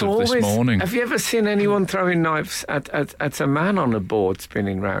episodes of this morning. Have you ever seen anyone throwing knives at a man on a board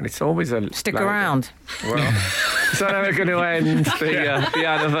spinning round? It's always a... Stick around. Well, so now we're going to end the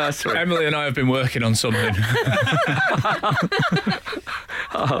anniversary. Emily and I have been working on something.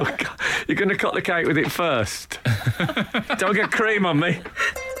 Oh, God. You're going to cut the cake with it first. Don't get cream on me.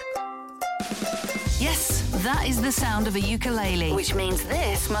 Yes, that is the sound of a ukulele, which means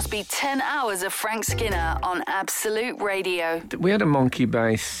this must be 10 hours of Frank Skinner on Absolute Radio. We had a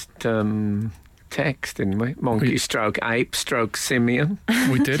monkey-based text, didn't we? Monkey stroke ape stroke simian.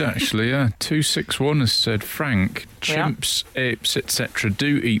 We did actually, yeah. 261 has said, Frank, chimps, apes, etc.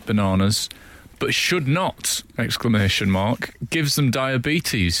 do eat bananas, but should not, ! Gives them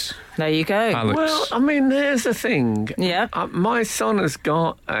diabetes. There you go. Alex. Well, I mean, there's the thing. Yeah. My son has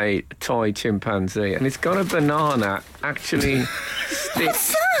got a toy chimpanzee, and it's got a banana actually stick.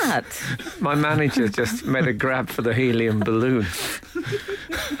 What's that? My manager just made a grab for the helium balloon.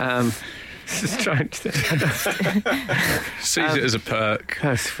 Just trying to... Sees it as a perk.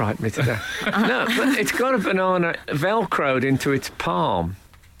 That's frightened me to death. No, but it's got a banana velcroed into its palm.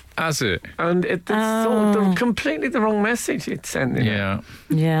 Has it? And it's sort of completely the wrong message it's sending. Yeah.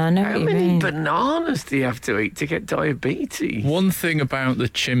 Yeah, I know How what you many mean. bananas do you have to eat to get diabetes? One thing about the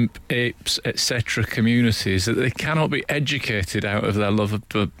chimp, apes, etc. community is that they cannot be educated out of their love of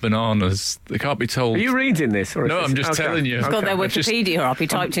bananas. They can't be told. Are you reading this? Or is No, this... I'm just telling you. It's got their I just- Wikipedia up. He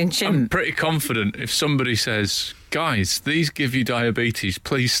typed in I'm chimp. pretty confident if somebody says, guys, these give you diabetes,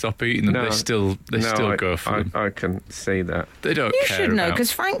 please stop eating them, they still go for them. I can see that. They don't You care should know, about-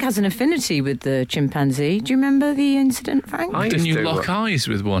 because Frank has an affinity with the chimpanzee. Do you remember the incident, Frank? I Didn't used you to, lock eyes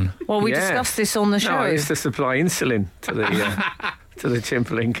with one? Well, we Yeah. discussed this on the show. No, I used to supply insulin to the chimp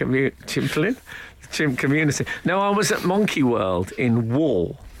community. No, I was at Monkey World in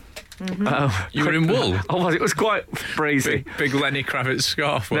Wool. You were in Wool? Oh, it was quite breezy. Big Lenny Kravitz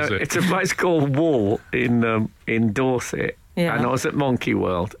scarf, was No, it? it's a place called Wool in Dorset, Yeah. and I was at Monkey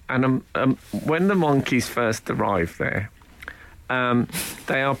World. And when the monkeys first arrive there,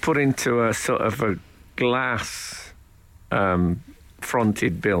 they are put into a sort of a glass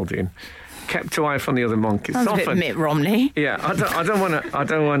fronted building, kept away from the other monkeys. Sounds a bit Mitt Romney. Yeah, I don't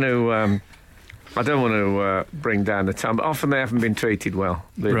want to bring down the town, but often they haven't been treated well,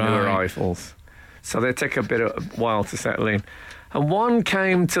 the new Right. arrivals. So they take a while to settle in. And one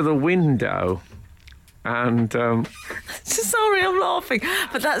came to the window and... Sorry, I'm laughing,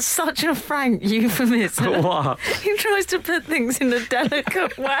 but that's such a Frank euphemism. What? He tries to put things in a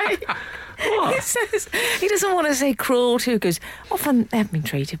delicate way. What? He says he doesn't want to say cruel too, because often they haven't been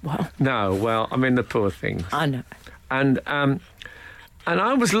treated well. No, well, I mean, the poor things. I know. And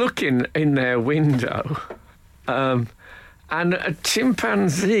I was looking in their window, and a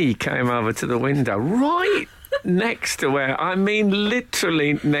chimpanzee came over to the window right next to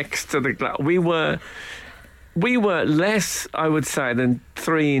literally next to the glass. We were less, I would say, than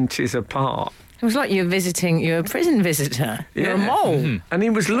 3 inches apart. It was like you were a prison visitor. You're a mole. Mm-hmm. And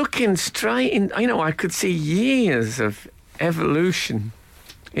he was looking straight in. I could see years of evolution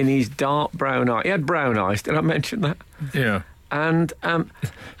in his dark brown eye. He had brown eyes. Did I mention that? Yeah. And I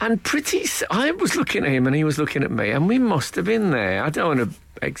was looking at him and he was looking at me, and we must have been there. I don't want to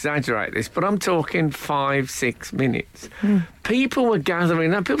exaggerate this, but I'm talking 5-6 minutes. People were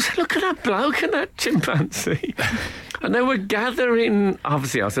gathering up. People said, "Look at that bloke and that chimpanzee." And they were gathering.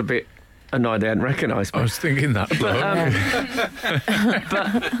 Obviously, I was a bit annoyed they hadn't recognised me. I was thinking that bloke.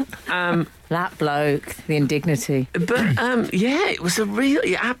 That bloke, the indignity. But it was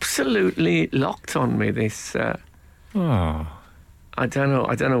he absolutely locked on me, this... I don't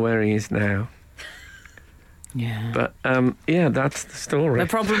know where he is now. Yeah. But that's the story.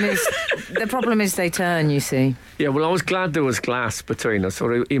 The problem is they turn, you see. Yeah, well, I was glad there was glass between us,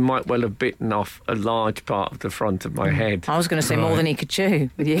 or he might well have bitten off a large part of the front of my head. I was going to say more than he could chew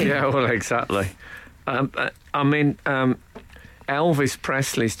with you. Yeah, well, exactly. Elvis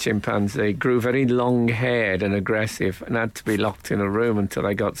Presley's chimpanzee grew very long-haired and aggressive and had to be locked in a room until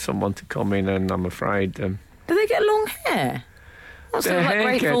they got someone to come in, and I'm afraid... Do they get long hair? That's sort of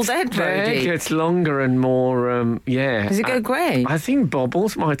like Grateful Dead, their hair gets longer and more, Does it go grey? I think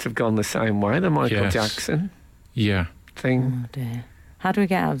Bubbles might have gone the same way, the Michael Jackson thing. Oh, dear. How do we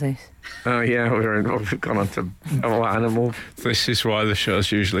get out of this? Oh, yeah, we've gone on to animal. This is why the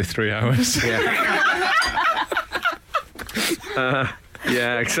show's usually 3 hours.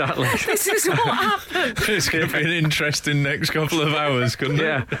 Yeah, exactly. This is what happened. It's going to be an interesting next couple of hours, couldn't it?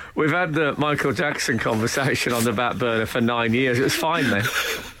 Yeah, we've had the Michael Jackson conversation on the back burner for 9 years. It was fine then.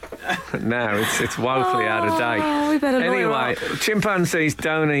 Now it's woefully out of date. We better anyway, chimpanzees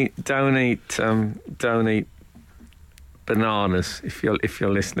don't eat bananas. If you're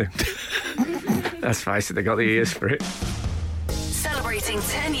listening, let's face it, they got the ears for it. Celebrating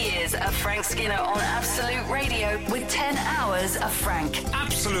 10 years of Frank Skinner on Absolute Radio with 10 hours of Frank.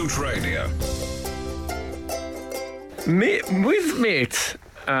 Absolute Radio. Mitt. With Mitt,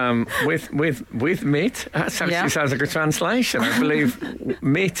 that actually sounds like a translation. I believe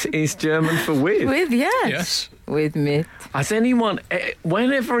Mitt is German for with. With, yes. Yes. With Mitt. Has anyone,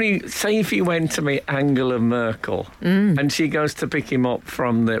 whenever if he went to meet Angela Merkel and she goes to pick him up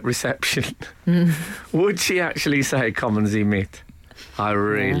from the reception, would she actually say, "Come and see Mitt"? I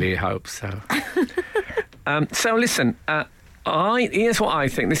really hope so. So listen, here's what I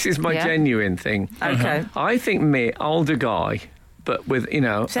think. This is my genuine thing. Okay. I think Mitt, older guy, but with,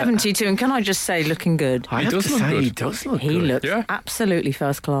 72, and can I just say, looking good. I have to say, he does look good. He looks absolutely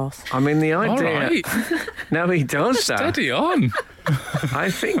first class. I mean, the idea... All right. No, he does that. Steady on.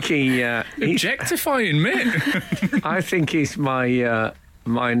 I think he's objectifying Mitt. I think he's my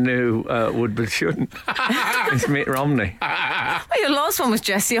new would but shouldn't. It's Mitt Romney. Well, your last one was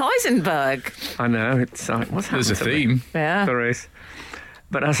Jesse Eisenberg. I know, it's like, what's happened? There's a theme. Yeah. There is.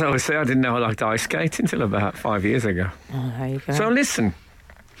 But as I was saying, I didn't know I liked ice skating until about 5 years ago. Oh, there you go. So listen,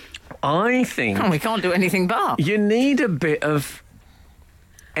 I think... we can't do anything but. You need a bit of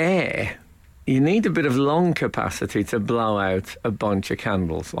air. You need a bit of lung capacity to blow out a bunch of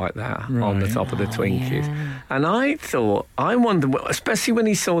candles like that on the top of the Twinkies. Yeah. And I wonder, especially when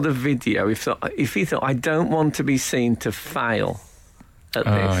he saw the video, if he thought, I don't want to be seen to fail at this.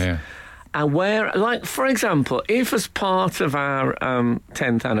 Yeah. And where, like, for example, if as part of our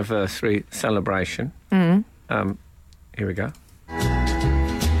 10th anniversary celebration, here we go.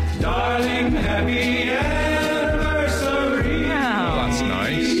 Darling, happy anniversary. Oh, that's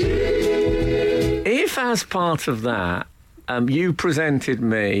nice. If as part of that, you presented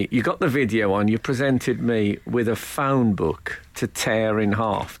me, you got the video on, you presented me with a phone book to tear in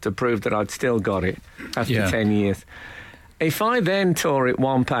half to prove that I'd still got it after 10 years. If I then tore it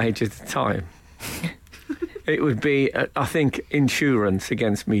one page at a time, it would be, I think, insurance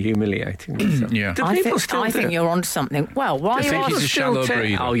against me humiliating myself. Yeah. I think you're onto something. Well, why I think he's a shallow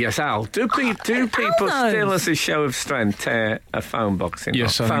breather. Oh, yes, Al. Do people still, as a show of strength, tear a phone box in half?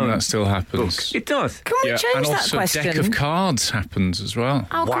 Yes, I think that still happens. Book. It does. Can we change and that also question? A deck of cards happens as well.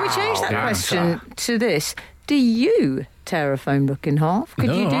 Can we change that question to this? Do you tear a phone book in half? Could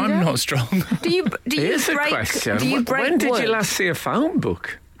you do I'm that? not strong. Here's a question. When did you last see a phone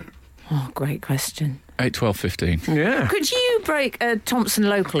book? Oh, great question. 8, 12, 15. Yeah. Could you break a Thompson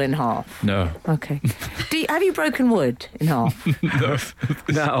Local in half? No. Okay. Have you broken wood in half? No,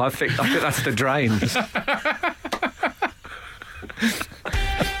 I think that's the drains.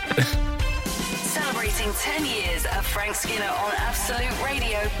 Celebrating 10 years of Frank Skinner on Absolute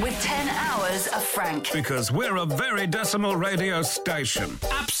Radio with 10 hours of Frank. Because we're a very decimal radio station.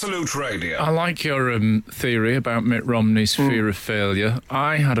 Absolute Radio. I like your theory about Mitt Romney's fear of failure.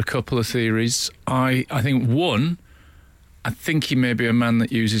 I had a couple of theories. I think one, I think he may be a man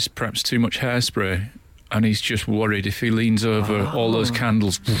that uses perhaps too much hairspray, and he's just worried if he leans over all those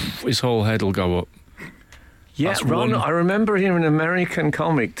candles, his whole head will go up. Yeah, I remember hearing an American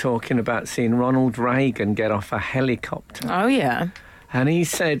comic talking about seeing Ronald Reagan get off a helicopter. Oh, yeah. And he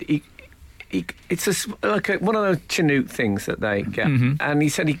said it's like one of those Chinook things that they get. And he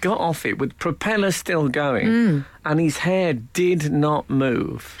said he got off it with propeller still going, and his hair did not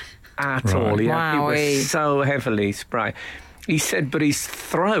move at all. It was so heavily sprayed. He said, but his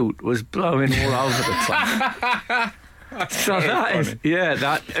throat was blowing all over the place. So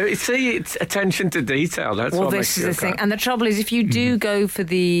that is, see, it's attention to detail. That's what this is the thing. And the trouble is, if you do go for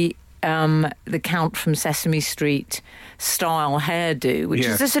the Count from Sesame Street style hairdo, which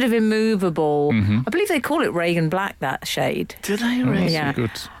is a sort of immovable, I believe they call it Reagan Black, that shade. Do they really? Yeah.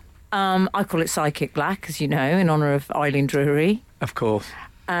 Good. I call it Psychic Black, as you know, in honour of Eileen Drury. Of course.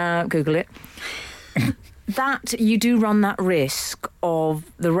 Google it. That you do run that risk of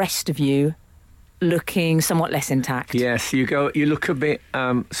the rest of you looking somewhat less intact. Yes, you look a bit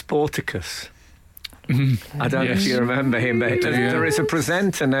Sporticus. I don't know if you remember him, but there is a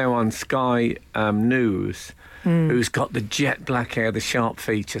presenter now on Sky News who's got the jet black hair, the sharp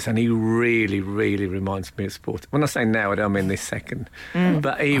features, and he really, really reminds me of Sport. When I say now, I don't mean this second.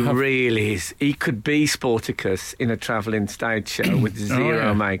 But he really is. He could be Sporticus in a travelling stage show with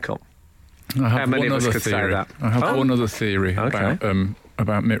zero makeup. How many of us could say that? I have one other theory about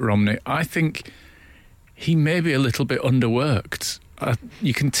Mitt Romney. I think he may be a little bit underworked.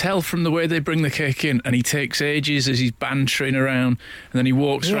 You can tell from the way they bring the cake in, and he takes ages as he's bantering around, and then he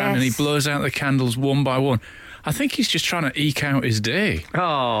walks around and he blows out the candles one by one. I think he's just trying to eke out his day.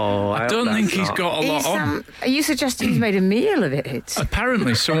 I don't think he's got a lot on. Are you suggesting he's made a meal of it?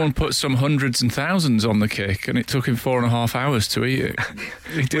 Apparently someone put some hundreds and thousands on the cake, and it took him 4.5 hours to eat it.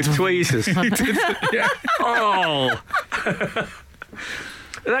 With tweezers. Yeah.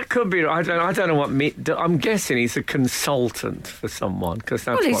 That could be. I don't know what Mitt. I'm guessing he's a consultant for someone, because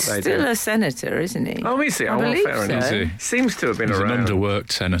that's what they do. Well, he's still a senator, isn't he? Oh, is he? I believe fair enough. so. Seems to have been He's around. an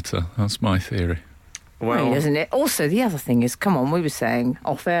underworked senator. That's my theory. Well, isn't it? Also, the other thing is, come on, we were saying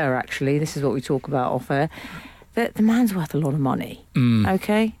off air. Actually, this is what we talk about off air. That the man's worth a lot of money.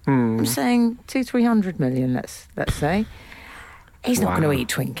 Okay, I'm saying 200-300 million. Let's say he's not going to eat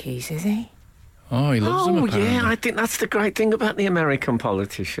Twinkies, is he? Oh, he loves them, apparently. Yeah, I think that's the great thing about the American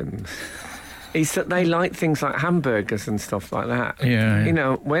politicians, is that they like things like hamburgers and stuff like that. Yeah. You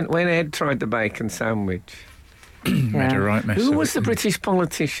know, when Ed tried the bacon sandwich, made a right mess who of was it. the British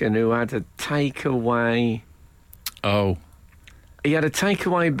politician who had a takeaway? Oh. He had a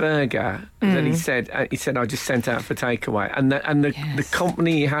takeaway burger that he said I just sent out for takeaway, and the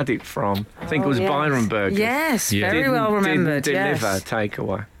company he had it from, I think it was Byron Burgers. Yes, very well remembered. Didn't deliver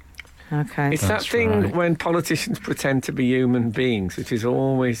takeaway. Okay. It's that thing when politicians pretend to be human beings, which is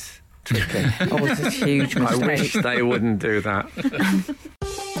always tricky. Always a huge mistake. I wish they wouldn't do that.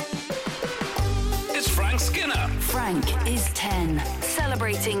 It's Frank Skinner. Frank is 10.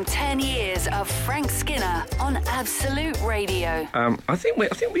 Celebrating 10 years of Frank Skinner on Absolute Radio. I think we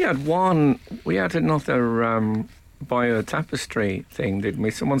had another bio tapestry thing, didn't we?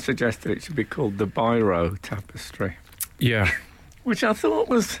 Someone suggested it should be called the Biro tapestry. Yeah. Which I thought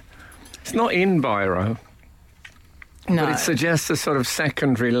was... It's not in Biro. No. But it suggests a sort of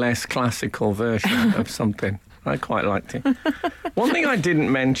secondary, less classical version of something. I quite liked it. One thing I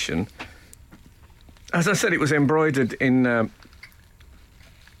didn't mention, as I said, it was embroidered in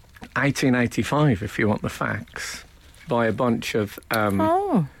 1885, if you want the facts, by a bunch of...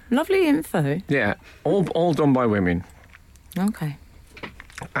 lovely info. Yeah, all done by women. Okay.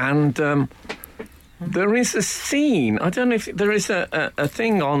 And... there is a scene. I don't know if there is a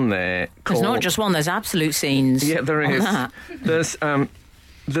thing on there called... There's not just one, there's absolute scenes. Yeah, there is. That.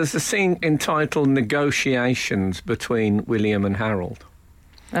 There's a scene entitled Negotiations between William and Harold.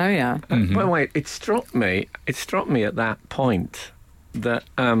 Oh, yeah. But wait, it struck me at that point that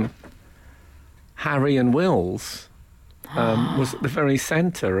Harry and Wills was at the very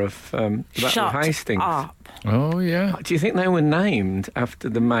centre of the Battle of Hastings. Up. Oh, yeah. Do you think they were named after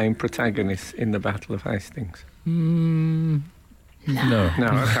the main protagonists in the Battle of Hastings? No. No,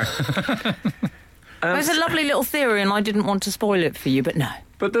 okay. There's a lovely little theory, and I didn't want to spoil it for you, but no.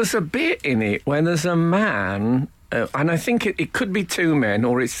 But there's a bit in it where there's a man, and I think it could be two men,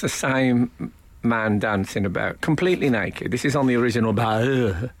 or it's the same man dancing about, completely naked. This is on the original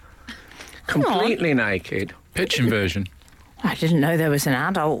completely naked. Pitch inversion. I didn't know there was an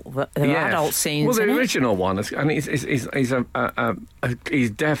adult. There were adult scenes. Well, the in original one, and he's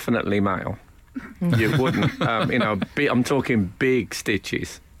definitely male. You wouldn't, I'm talking big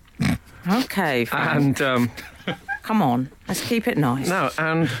stitches. Okay, Frank. And come on, let's keep it nice. no,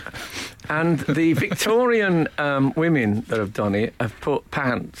 and the Victorian women that have done it have put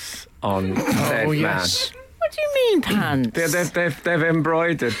pants on said man. What do you mean pants? They've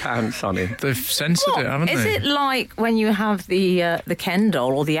embroidered pants on him. They've censored it, haven't they? Is it like when you have the Ken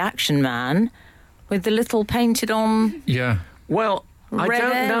doll or the Action Man with the little painted on? Yeah. Well, I Red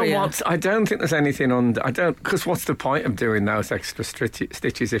don't area. know I don't think there's anything on. Because what's the point of doing those extra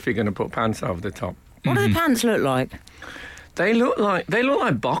stitches if you're going to put pants over the top? What do the pants look like? They look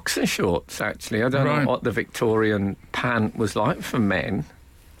like boxer shorts. Actually, I don't know what the Victorian pant was like for men.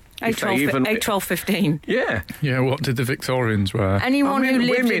 8, 12, 15. Yeah. Yeah, what did the Victorians wear? Anyone who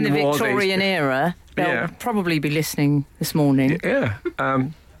lived in the women wore Victorian era, they'll probably be listening this morning. Yeah.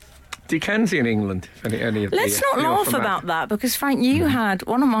 Dickensian England, if any of Let's not laugh about that, because, Frank, you had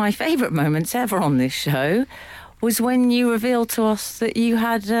one of my favourite moments ever on this show was when you revealed to us that you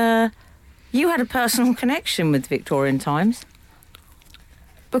had a personal connection with Victorian times.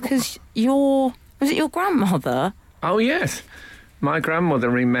 Because was it your grandmother? Oh, yes. My grandmother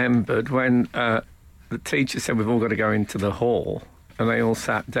remembered when the teacher said we've all got to go into the hall, and they all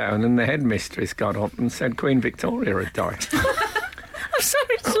sat down, and the headmistress got up and said Queen Victoria had died. I'm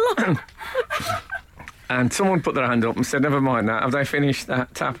sorry to laugh. And someone put their hand up and said, never mind that, have they finished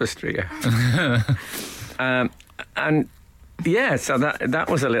that tapestry yet? And yeah, so that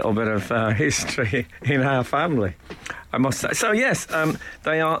was a little bit of history in our family, I must say. So yes,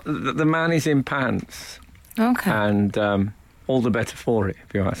 they are. The man is in pants. Okay. And all the better for it,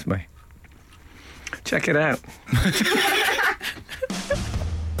 if you ask me. Check it out.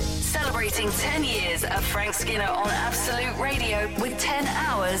 Celebrating 10 years of Frank Skinner on Absolute Radio with 10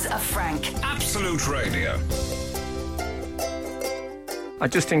 hours of Frank. Absolute Radio.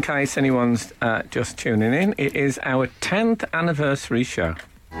 Just in case anyone's just tuning in, it is our 10th anniversary show.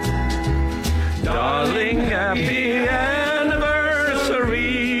 Darling, happy anniversary.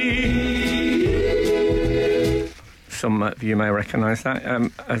 Some of you may recognise that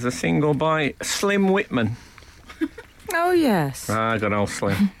as a single by Slim Whitman. Oh, yes. Good old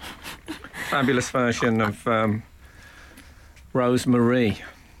Slim. Fabulous version of Rosemary.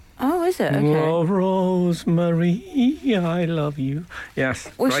 Oh, is it? Okay. Oh, Rosemary, I love you. Yes.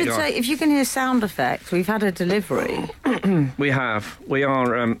 We should say, if you can hear sound effects, we've had a delivery. We have. We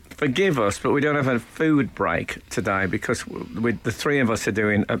are, forgive us, but we don't have a food break today because the three of us are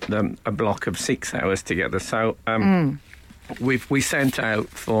doing a block of 6 hours together. So we sent out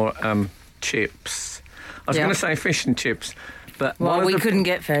for chips. I was going to say fish and chips, but we couldn't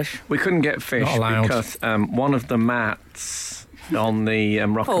get fish. We couldn't get fish because one of the mats on the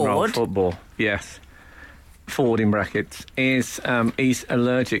rock and roll football, yes, Ford in brackets, is he's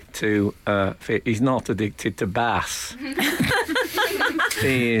allergic to he's not addicted to bass.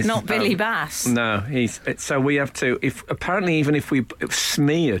 He is not Billy Bass. No, so we have to, if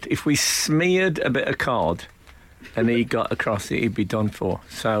we smeared a bit of cod and he got across it, he'd be done for.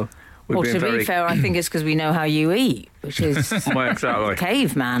 So well, to be fair, I think it's because we know how you eat, which is exactly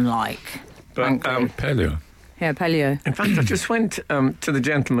caveman-like. But paleo. Yeah, paleo. In fact, I just went to the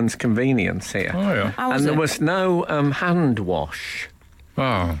gentleman's convenience here. Oh, yeah. And there was no hand wash.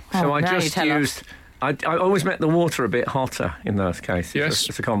 Oh. So I just used... I always make the water a bit hotter in those cases. Yes.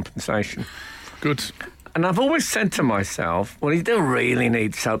 As a compensation. Good. And I've always said to myself, well, you don't really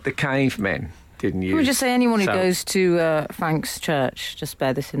need soap. The cavemen didn't use. Can we just say anyone who soap. goes to Frank's church, just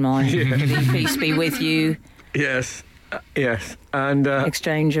bear this in mind. Yeah. Peace be with you. Yes. Yes. And...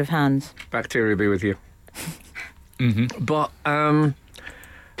 exchange of hands. Bacteria be with you. Mm-hmm. But I'm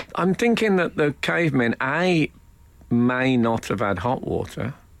thinking that the cavemen, may not have had hot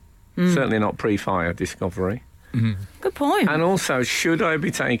water. Certainly not pre-fire discovery. Mm-hmm. Good point. And also, should I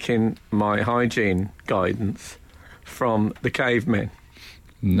be taking my hygiene guidance from the cavemen?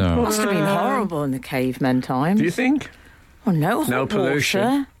 No. It must have been horrible in the cavemen times. Do you think? Oh, no hot pollution.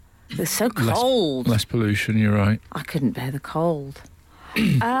 Water. It's so cold. Less pollution, you're right. I couldn't bear the cold.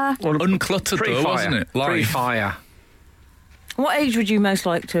 Uncluttered though, wasn't it? Pre-fire. What age would you most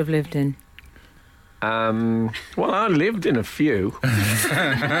like to have lived in? Well, I lived in a few.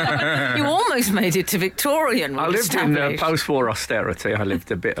 You almost made it to Victorian. I lived in post-war austerity. I lived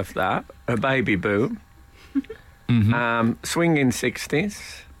a bit of that. A baby boom. Mm-hmm. Swinging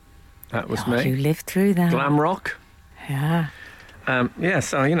 60s. That was me. You lived through that. Glam rock. Yeah.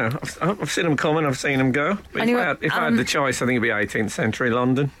 So, I've seen them coming, I've seen them go. But Anyway, if I had the choice, I think it'd be 18th century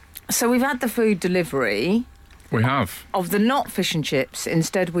London. So we've had the food delivery. We have. Of the not fish and chips,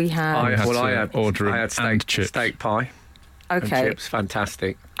 instead we had... I had steak pie. Okay. And chips,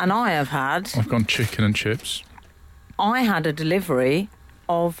 fantastic. And I have had... I've gone chicken and chips. I had a delivery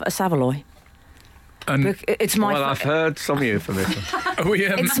of a Savoy. And it's my I've heard some euphemisms.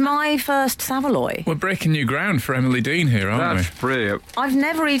 It's my first Savoy. We're breaking new ground for Emily Dean here, aren't we? That's brilliant. I've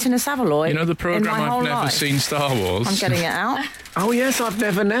never eaten a Savoy. You know the programme I've never life. seen Star Wars? I'm getting it out. Oh, yes, I've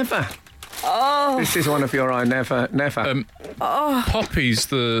never. Oh. This is one of your I never. Poppy's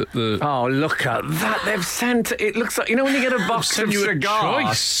the... Oh, look at that. They've sent... It looks like... You know when you get a box of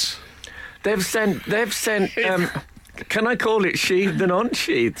cigars? They've sent... Can I call it sheathed and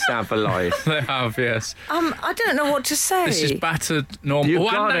unsheathed Savoy? They have, yes. I don't know what to say. This is battered normal.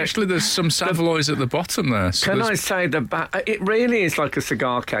 And actually, there's some Savoys at the bottom there. So can I say it really is like a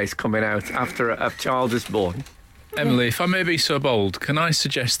cigar case coming out after a child is born. Emily, if I may be so bold, can I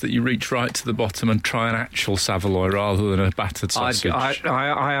suggest that you reach right to the bottom and try an actual Savoy rather than a battered sausage?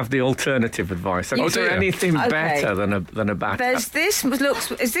 I have the alternative advice. Is there anything better than a batter? There's this.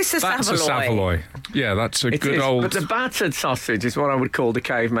 Is this a Savoy? That's a Savoy. Yeah, that's a good old... But the battered sausage is what I would call the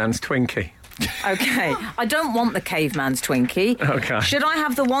caveman's Twinkie. Okay, I don't want the caveman's Twinkie. Okay. Should I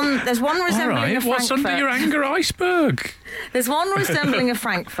have the one... There's one resembling a Frankfurt. What's under your anger iceberg? There's one resembling a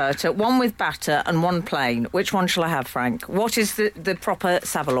Frankfurter, one with batter and one plain. Which one shall I have, Frank? What is the proper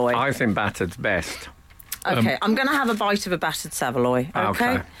Savoy? I think battered's best. Okay, I'm going to have a bite of a battered Savoy.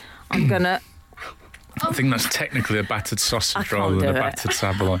 Okay. I'm going to... I think that's technically a battered sausage rather than a battered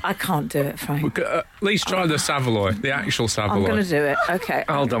Savoy. I can't do it, Frank. At least try the Savoy, the actual Savoy. I'm going to do it. Okay.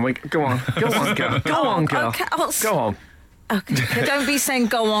 Hold on, go on, girl. Go on, girl. Okay, go on. Okay. Don't be saying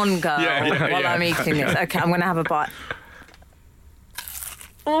 "go on, girl" while I'm eating this. Okay, I'm going to have a bite.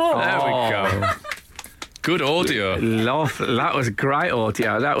 Oh, there we go. Good audio. That was great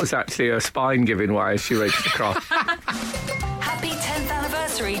audio. That was actually her spine giving way as she reached across. Happy 10th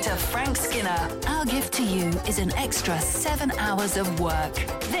anniversary to Frank Skinner. Our gift to you is an extra 7 hours of work.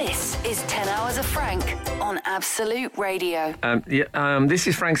 This is 10 Hours of Frank on Absolute Radio. This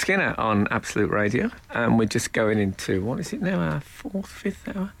is Frank Skinner on Absolute Radio. We're just going into, what is it now, our fifth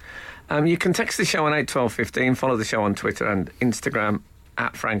hour? You can text the show on 81215, follow the show on Twitter and Instagram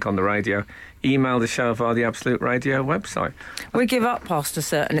at Frank on the Radio. Email the show via the Absolute Radio website. We give up past a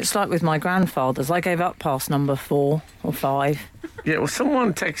certain... It's like with my grandfathers. I gave up past number 4 or 5. Yeah, well,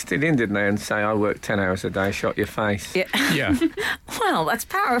 someone texted in, didn't they, and say, I work 10 hours a day, shot your face. Yeah. Well, that's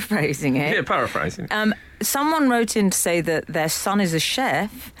paraphrasing it. Yeah, paraphrasing. Someone wrote in to say that their son is a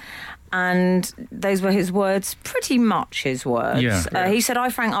chef, and those were his words, pretty much his words. Yeah. He said, "Hi,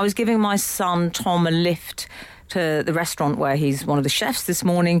 Frank, I was giving my son Tom a lift to the restaurant where he's one of the chefs this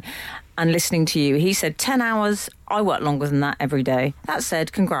morning and listening to you. He said, 10 hours, I work longer than that every day. That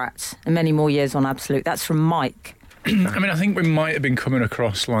said, congrats, and many more years on Absolute." That's from Mike. I mean, I think we might have been coming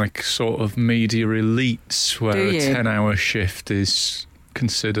across like sort of media elites where a 10-hour shift is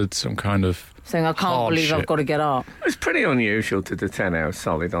considered some kind of saying, I can't believe I've got to get up. It's pretty unusual to do 10 hours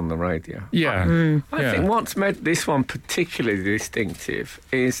solid on the radio. Yeah. I think what's made this one particularly distinctive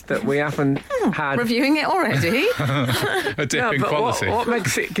is that we haven't had... Reviewing it already? A dip in quality. What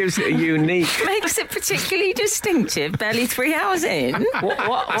makes it, gives it a unique... Makes it particularly distinctive, barely 3 hours in?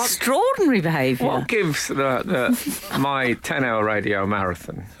 What extraordinary behaviour. What gives my 10-hour radio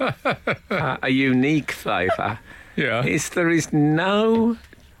marathon a unique flavour is there is no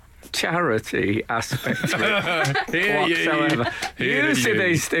charity aspect to it whatsoever. Usually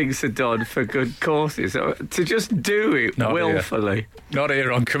these things are done for good causes. To just do it willfully. Not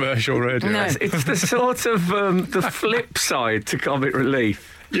here on commercial radio. No. It's the sort of the flip side to comic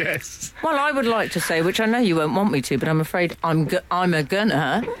relief. Yes. Well, I would like to say, which I know you won't want me to, but I'm afraid I'm a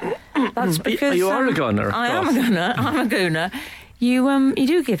gunner. That's because you are a gunner. I am a gunner. I'm a gunner. You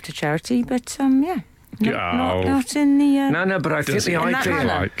do give to charity, but Not in the... No, but I think the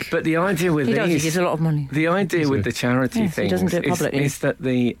idea... But the idea with he gives a lot of money. The idea with the charity thing is that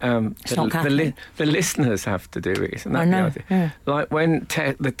the listeners have to do it, isn't that the idea? Yeah. Like when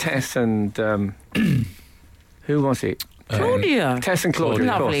Tess and... who was it? Claudia. Tess and Claudia.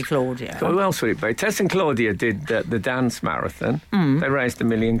 Lovely Claudia. Who else would it be? Tess and Claudia did the dance marathon. They raised £1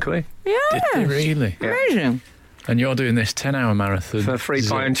 million. Yeah. Did they really? Yeah. Amazing. And you're doing this 10-hour marathon. For free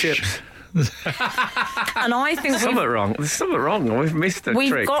pie and chips. And I think There's something wrong. We've missed a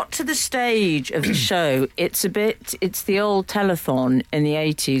trick. We've got to the stage of the show. It's the old telethon in the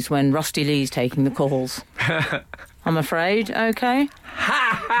 80s when Rusty Lee's taking the calls. I'm afraid, okay?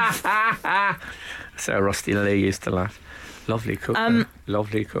 So Rusty Lee used to laugh. Lovely cook.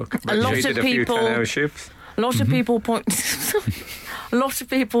 Lovely cook. But a lot of people... A few 10-hour shifts. A lot of people point... A lot of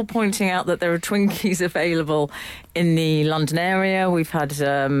people pointing out that there are Twinkies available in the London area. We've had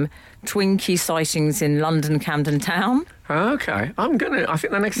Twinkie sightings in London, Camden Town. Okay. I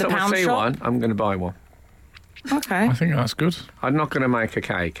think the next time I see one, I'm going to buy one. Okay. I think that's good. I'm not going to make a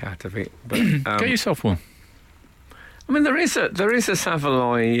cake out of it. But, Get yourself one. I mean, there is a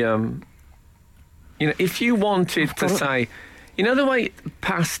Savoy, if you wanted to say... You know the way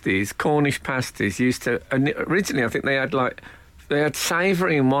Cornish pasties used to... Originally, I think they had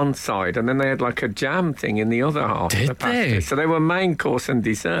savoury in one side and then they had like a jam thing in the other half of the pasty. So they were main course and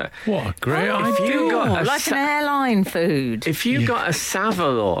dessert. What a great idea. Like an airline food. If you got a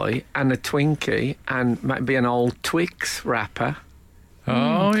Savoy and a Twinkie and maybe an old Twix wrapper...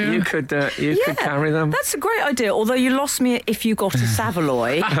 Oh, yeah. You could carry them. That's a great idea, although you lost me if you got a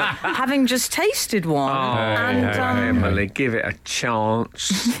Savoy, having just tasted one. Emily, give it a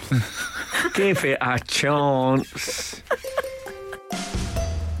chance. Give it a chance.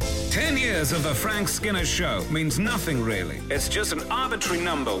 10 years of the Frank Skinner Show means nothing really. It's just an arbitrary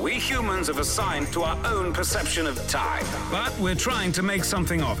number we humans have assigned to our own perception of time. But we're trying to make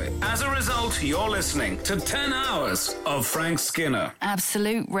something of it. As a result, you're listening to 10 hours of Frank Skinner.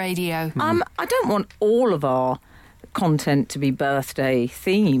 Absolute Radio. I don't want all of our content to be birthday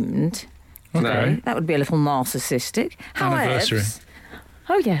themed. Okay. That would be a little narcissistic. Anniversary.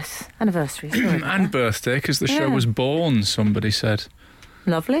 Oh, yes. Anniversary. And birthday, because the show was born, somebody said.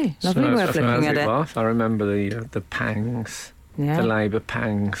 Lovely way of looking at it. I remember the pangs, the labour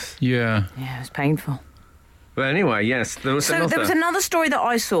pangs. Yeah. Yeah, it was painful. But anyway, yes, there was another... there was another story that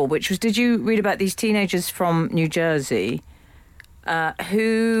I saw, which was, did you read about these teenagers from New Jersey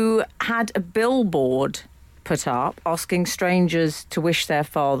who had a billboard put up asking strangers to wish their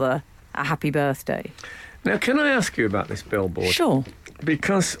father a happy birthday? Now, can I ask you about this billboard? Sure.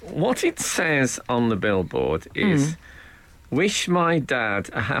 Because what it says on the billboard is... Wish my dad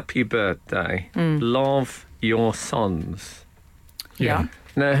a happy birthday. Love, your sons. Yeah.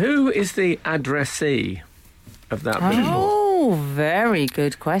 Now, who is the addressee of that billboard? Oh, very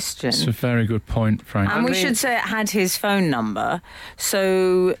good question. It's a very good point, Frank. And we should say it had his phone number.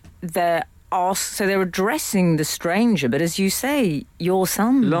 So they're addressing the stranger, but as you say, your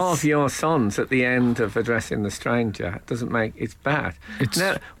sons. Love your sons at the end of addressing the stranger. It doesn't make it bad.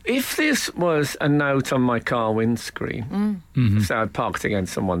 Now, if this was a note on my car windscreen, so I'd parked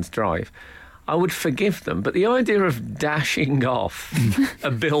against someone's drive, I would forgive them. But the idea of dashing off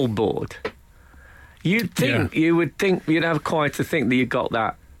a billboard, you'd have quite to think that you got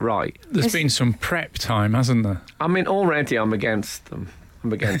that right. There's been some prep time, hasn't there? I mean, already I'm against them.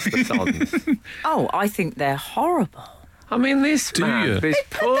 I'm against the sons. Oh, I think they're horrible. I mean, this poor Put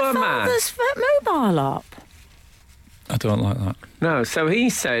the father's mobile up. I don't like that. No, so he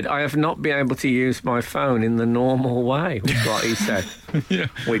said, I have not been able to use my phone in the normal way, was what he said. Yeah.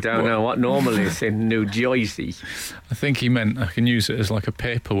 We don't know what normal is in New Jersey. I think he meant I can use it as like a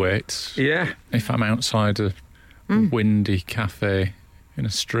paperweight. Yeah. If I'm outside a windy cafe in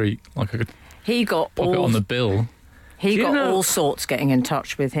a street, like I could pop it on the bill. He got all sorts getting in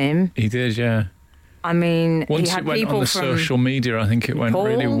touch with him. He did, yeah. I mean, once he had it went people on the from social media, I think it went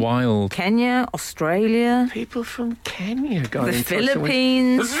really wild. Kenya, Australia. People from Kenya got the in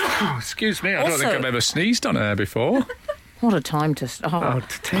Philippines. Excuse me, I don't think I've ever sneezed on air before. What a time to start.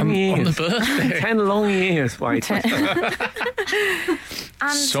 10 years. On the birthday. 10 long years waiting.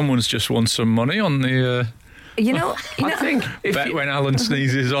 And someone's just won some money on the... I think... Bet when Alun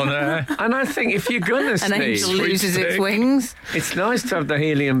sneezes on air. And I think if you're going to sneeze... An angel loses its wings. It's nice to have the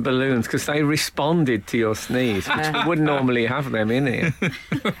helium balloons because they responded to your sneeze, which we wouldn't normally have them in here. Do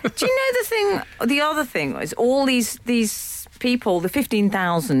you know the other thing is all these people, the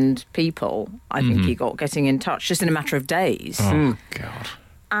 15,000 people, I think he got getting in touch just in a matter of days. Oh, God.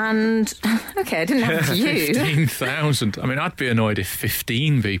 And, okay, I didn't have to you. 15,000. I mean, I'd be annoyed if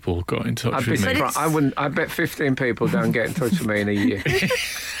 15 people got in touch with me. I bet 15 people don't get in touch with me in a year.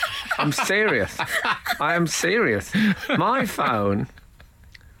 I'm serious. I am serious. My phone,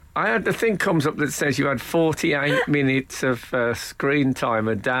 I had the thing comes up that says you had 48 minutes of screen time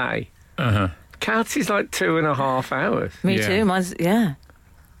a day. Cat's is like 2.5 hours. Me too. Mine's,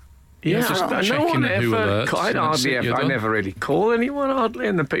 Yeah, just no checking one the who ever. alerts. I never really call anyone hardly,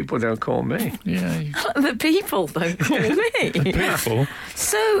 and the people don't call me. Yeah, the people don't call me. people.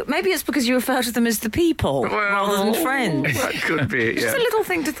 So maybe it's because you refer to them as the people rather than friends. That could be it. Just a little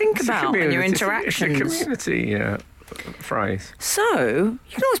thing to think about in your interactions. It's a community phrase. So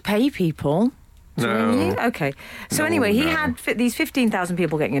you can always pay people. No. Okay. So anyway, he had these 15,000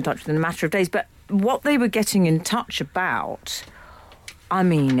 people getting in touch within a matter of days, but what they were getting in touch about I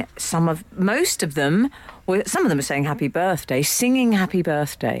mean, most of them were saying happy birthday, singing happy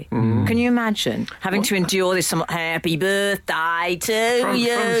birthday. Can you imagine having to endure this happy birthday to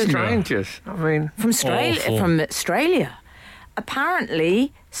you? From strangers, I mean. From Australia.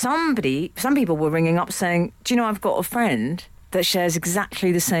 Apparently, some people were ringing up saying, do you know, I've got a friend that shares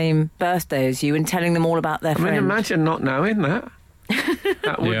exactly the same birthday as you, and telling them all about their friend. I mean, imagine not knowing that.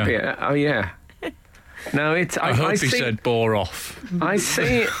 That would be it. Oh, yeah. No, it's... I hope he said bore off. I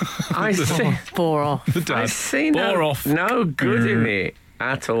see... Bore off. I see bore off. No good in it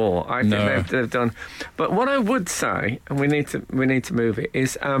at all. I think they've done... But what I would say, and we need to move it,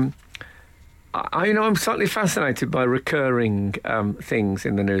 is... I'm slightly fascinated by recurring things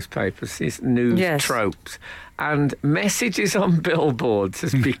in the newspapers, these news tropes. And messages on billboards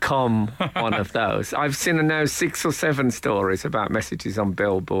has become one of those. I've seen now 6 or 7 stories about messages on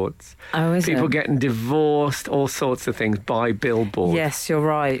billboards. Oh, is People it? getting divorced, all sorts of things by billboards. Yes, you're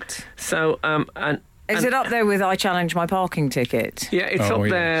right. So, Is it up there with I challenge my parking ticket? Yeah, it's up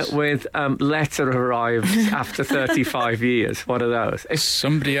there with letter arrives after 35 years. One of those.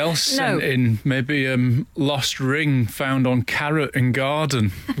 Somebody else sent in maybe lost ring found on carrot in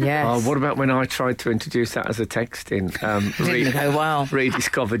garden. Yes. Oh, what about when I tried to introduce that as a texting? Didn't go well.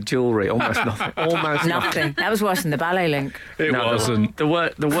 Rediscovered jewellery. Almost nothing. Almost nothing. That was worse than the ballet link. It wasn't. The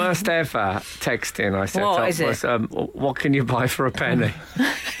worst ever texting I set up was, what can you buy for a penny?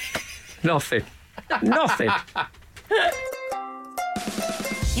 Nothing. Nothing.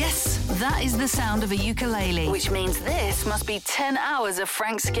 Yes, that is the sound of a ukulele, which means this must be 10 hours of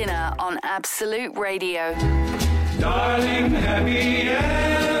Frank Skinner on Absolute Radio. Darling, happy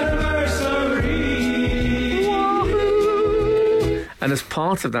anniversary. Wahoo! And as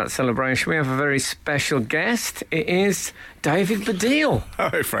part of that celebration, we have a very special guest. It is David Baddiel.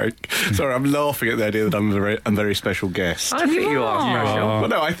 Hi, Frank. Sorry, I'm laughing at the idea that I'm a very special guest. I think you are special. Well,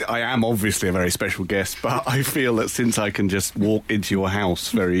 no, I am obviously a very special guest, but I feel that since I can just walk into your house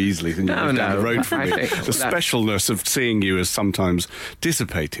very easily and you live down the road from me, the specialness of seeing you is sometimes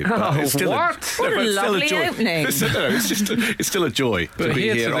dissipated. But it's still what? What a lovely joy. opening. It's still a joy to be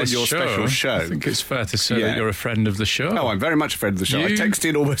here on your special show. I think it's fair to say that you're a friend of the show. Oh, I'm very much a friend of the show. I text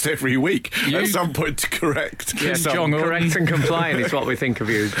in almost every week at some point to correct. Correct and complying is what we think of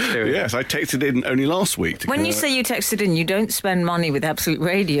you doing. Yes, I texted in only last week. When you say you texted in, you don't spend money with Absolute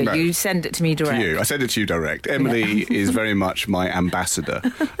Radio. No. You send it to me direct. To you. I send it to you direct. Emily is very much my ambassador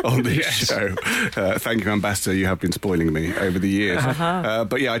on this show. Thank you, ambassador. You have been spoiling me over the years.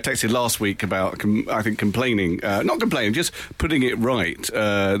 But yeah, I texted last week about, complaining, not complaining, just putting it right,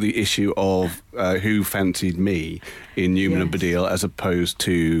 the issue of who fancied me in Newman and Baddiel as opposed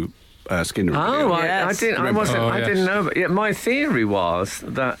to Skinner. Oh, I didn't know. But my theory was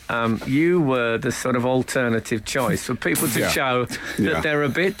that you were the sort of alternative choice for people to show that they're a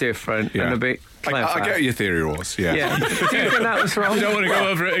bit different and a bit clever. I get what your theory was. Yeah. Do you think that was wrong? You don't want to go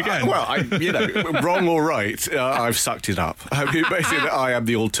over it again. Wrong or right, I've sucked it up. I mean, basically, I am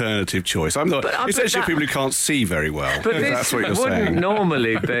the alternative choice. I'm not. Essentially, people who can't see very well. But that's what you're wouldn't saying.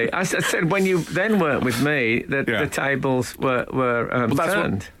 normally be. I said when you then weren't with me, the tables were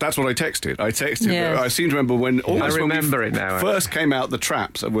turned. That's what I texted. I seem to remember when it now. First came out the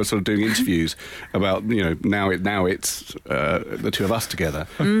traps and we're sort of doing interviews about now it's the two of us together.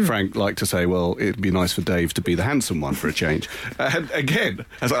 Frank liked to say, well, it'd be nice for Dave to be the handsome one for a change. And again,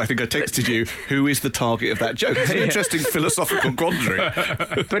 as I think I texted you, who is the target of that joke? It's an interesting philosophical quandary.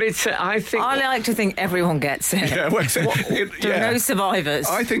 But I like to think everyone gets it. Yeah, there are no survivors.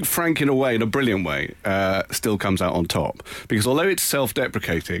 I think Frank, in a brilliant way, still comes out on top because although it's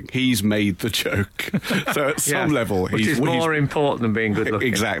self-deprecating, he's made the joke. So at some level, he's more important than being good looking.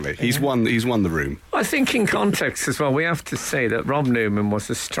 Exactly, he's won the room. I think in context as well, we have to say that Rob Newman was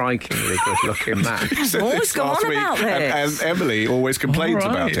a strikingly good looking man. Always go on about this. And Emily always complains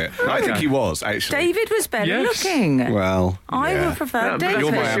about it. I think he was actually. David was better looking. Well, I would prefer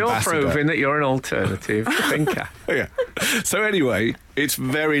David. You're proving that you're an alternative thinker. Yeah. So anyway, it's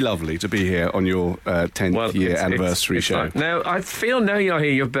very lovely to be here on your 10th year anniversary show. Now, I feel now you're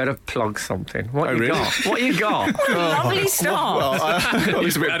here, you better plug something. What you got? What a lovely start. Well,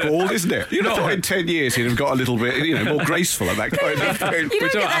 it's a bit bald, isn't it? You thought in 10 years he'd have got a little bit, more graceful at that kind of thing. You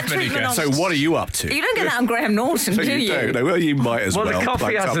don't get that treatment. So what are you up to? You don't get that on Graham Norton, do you? Don't. No, well, you might as well. Well, the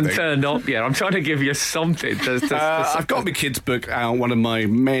coffee hasn't turned up yet. I'm trying to give you something. I've got my kids' book out, one of my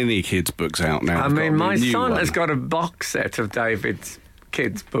many kids' books out now. I mean, my son has got a box set of David's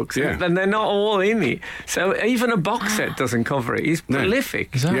kids' books, Yeah. and they're not all in it. So even a box set doesn't cover it. He's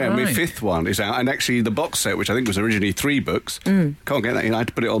prolific. Is that Yeah, right? my 5th one is out, and actually the box set, which I think was originally 3 books, can't get that in. I had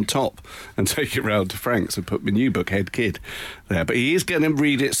to put it on top and take it round to Frank's and put my new book, Head Kid, there. But he is going to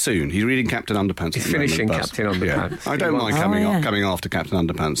read it soon. He's reading Captain Underpants. He's at the moment, finishing Buzz. Captain Underpants. Yeah. I don't mind coming after Captain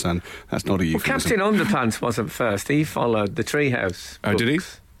Underpants, and that's not a Well, euphemism. Captain Underpants wasn't first. He followed the Treehouse. Oh, did he?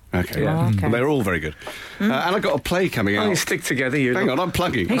 books. Okay. Yeah. Oh, okay. Well, they're all very good. And I've got a play coming Oh, out. you stick together, you. Hang on, I'm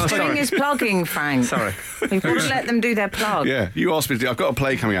plugging. He's Oh, doing sorry. his plugging, Frank. Sorry. You've got to let them do their plug. Yeah, you asked me to. I've got a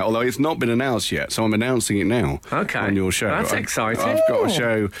play coming out, although it's not been announced yet, so I'm announcing it now. Okay. On your show. That's exciting. I've got a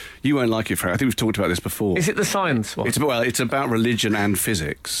show. You won't like it, Frank. I think we've talked about this before. Is it the science one? It's about religion and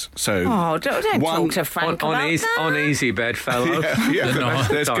physics. So Oh, don't one- talk to Frank on, about that. on easy bed, fellow.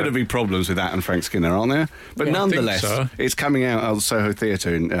 There's going to be problems with that and Frank Skinner, aren't there? But Yeah, I think nonetheless, so. it's coming out at the Soho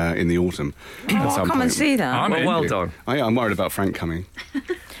Theatre in the autumn. I'll come and see that. I'm in. Well done. I'm worried about Frank coming.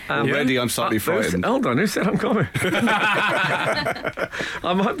 Already, I'm slightly frightened. Hold on, who said I'm coming?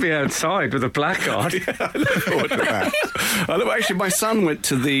 I might be outside with a placard. I look forward to that. Actually, my son went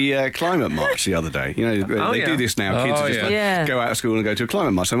to the climate march the other day. You know, they do this now. Kids just go out of school and go to a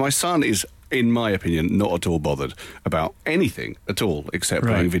climate march. So my son is, in my opinion, not at all bothered about anything at all except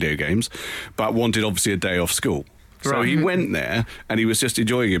playing video games, but wanted obviously a day off school. So he went there and he was just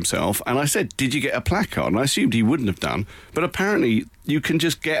enjoying himself. And I said, did you get a placard? And I assumed he wouldn't have done. But apparently you can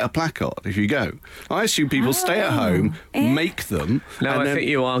just get a placard if you go. I assume people stay at home, make them. No, and I then, think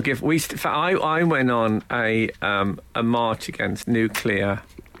you are. I went on a march against nuclear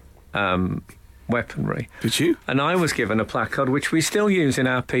weaponry. Did you? And I was given a placard which we still use in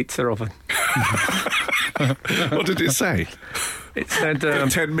our pizza oven. What did it say? It said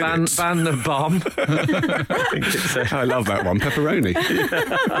 10 minutes. ban the bomb. I think it said. I love that one. Pepperoni.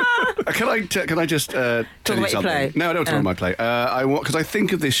 Can I just tell you about your something? play. No, I don't talk about my play. Because I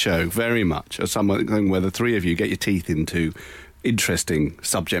think of this show very much as something where the three of you get your teeth into interesting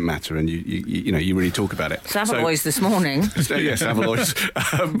subject matter, and you really talk about it. Saveloys this morning. Yes, Saveloys.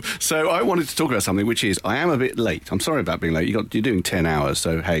 So I wanted to talk about something, which is I am a bit late. I'm sorry about being late. You're doing 10 hours,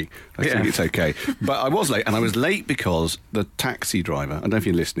 so hey, I think it's okay. But I was late, and I was late because the taxi driver, I don't know if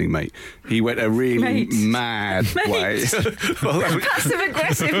you're listening, mate, he went a really mad way.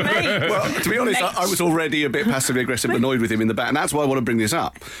 Passive-aggressive, mate. Well, to be honest, I was already a bit passively-aggressive annoyed with him in the back, and that's why I want to bring this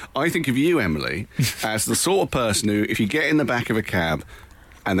up. I think of you, Emily, as the sort of person who, if you get in the back of a cab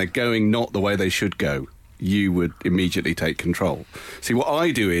and they're going not the way they should go, you would immediately take control. See, what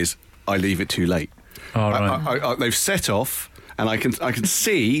I do is I leave it too late. All right. They've set off, and I can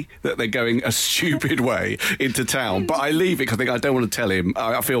see that they're going a stupid way into town, but I leave it because I think I don't want to tell him.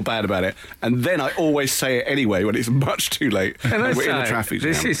 I feel bad about it, and then I always say it anyway when it's much too late. And we're in a traffic jam.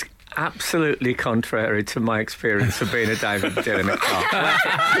 This is absolutely contrary to my experience of being a David Baddiel in a car.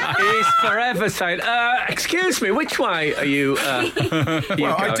 He's forever saying, excuse me, which way are you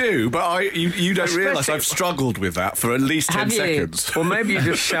well, I do, but you don't realise I've struggled with that for at least 10 seconds. Well, maybe you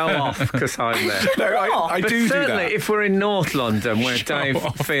just show off because I'm there. No, I but do certainly, that. if we're in North London, where Dave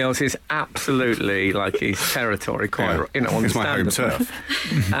feels is absolutely like his territory, quite, it's my home understandable.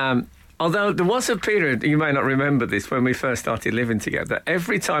 turf. Although there was a period, you may not remember this, when we first started living together,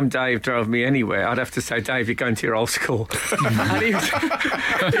 every time Dave drove me anywhere, I'd have to say, Dave, you're going to your old school. And he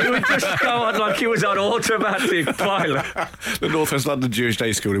would just go on like he was on automatic pilot. The North West London Jewish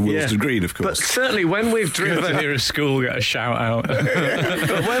Day School in Willesden Green, of course. But certainly when we've Good driven... to hear a school get a shout out.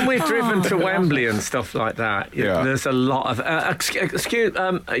 But when we've driven to Wembley and stuff like that, there's a lot of... excuse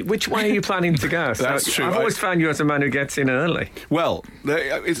which way are you planning to go? That's true. I've always found you as a man who gets in early. Well,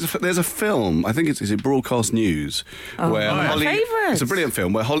 there's a film, I think is it Broadcast News, where Holly... favourites. It's a brilliant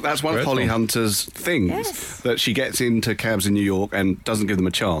film where that's one of Holly Hunter's things, that she gets into cabs in New York and doesn't give them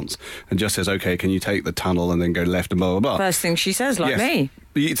a chance and just says, OK, can you take the tunnel and then go left and blah, blah, blah. First thing she says, like me.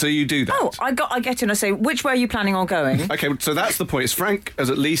 So you do that? Oh, I get in and I say, which way are you planning on going? OK, so that's the point. Frank has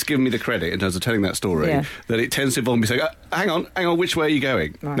at least given me the credit in terms of telling that story, that it tends to involve me saying, hang on, which way are you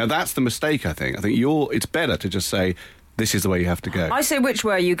going? Right. Now, that's the mistake, I think. I think it's better to just say, this is the way you have to go. I say, which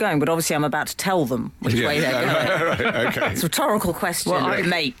way are you going? But obviously I'm about to tell them which way they're going. Right, OK. It's a rhetorical question,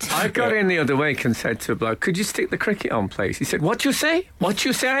 mate. I got in the other week and said to a bloke, could you stick the cricket on, please? He said, what you say? What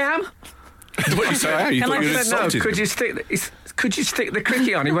you say I am? What you say? You thought you said, no, insulted could you stick the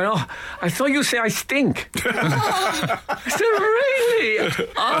cricket on? He went, oh, I thought you say I stink. I said, really?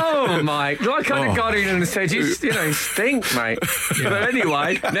 Oh, my. I kind of got in and said, you stink, mate. Yeah. But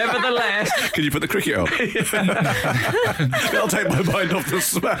anyway, nevertheless. Can you put the cricket on? I'll take my mind off the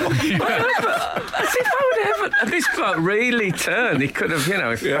smell. As if I would ever. This bloke really turned. He could have,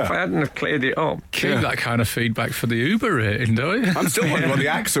 if I hadn't have cleared it up. Keep that kind of feedback for the Uber rating, don't you? I'm still wondering what the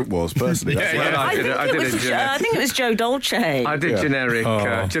accent was, personally. I think it was Joe Dolce. I did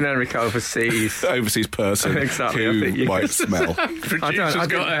generic overseas. Overseas person exactly, who might smell. Producer's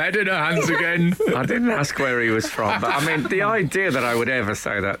got her head in her hands again. I didn't ask where he was from, but I mean, the idea that I would ever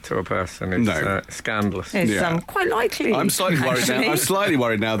say that to a person is scandalous. It's quite likely. I'm slightly worried now. I'm slightly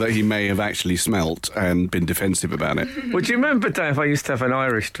worried now that he may have actually smelt and been defensive about it. Would you remember, Dave, I used to have an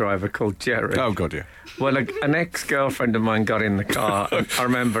Irish driver called Jerry? Oh, God, yeah. Well, an ex-girlfriend of mine got in the car, I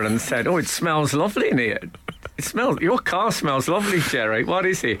remember, and said, oh, it smells lovely in here. Your car smells lovely, Jerry. What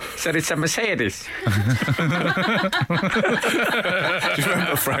is it? Said it's a Mercedes. Do you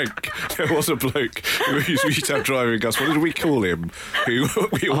remember, Frank? There was a bloke who we used to have driving with us. What did we call him? Who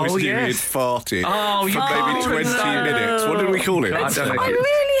we always knew he'd farted for maybe 20 minutes. What did we call him? I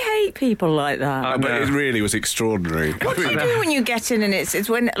really hate people like that. But it really was extraordinary. What do you do when you get in and it's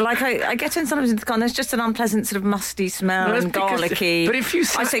when, like, I get in sometimes into the car and there's just an unpleasant sort of musty smell and garlicky. But if you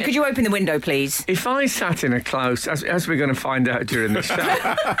I say, could you open the window, please? If I sat in a close, as we're going to find out during the show,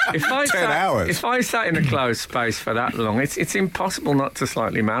 if I sat in a closed space for that long, it's impossible not to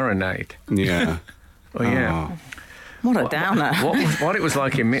slightly marinate. Yeah. Well, yeah. What a downer. What it was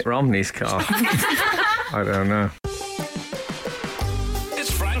like in Mitt Romney's car, I don't know.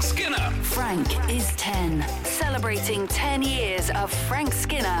 It's Frank Skinner. Frank is 10. Celebrating 10 years of Frank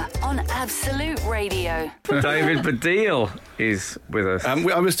Skinner on Absolute Radio. David Baddiel is with us.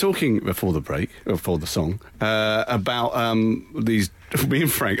 I was talking before the break, before the song, about these. Me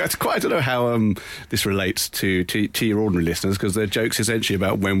and Frank, I don't know how this relates to your ordinary listeners, because they're jokes essentially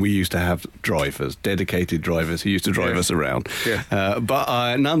about when we used to have drivers, dedicated drivers who used to drive us around. Yeah.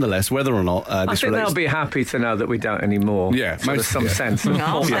 But nonetheless, whether or not I think they'll be happy to know that we don't anymore. Yeah, so there's some sense of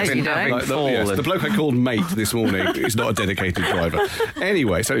the bloke I called mate this morning is not a dedicated driver.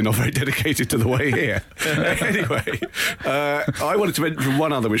 Anyway, certainly not very dedicated to the way here. Anyway, I wanted to mention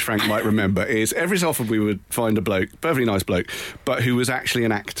one other which Frank might remember is every so often we would find a bloke, perfectly nice bloke, but who was actually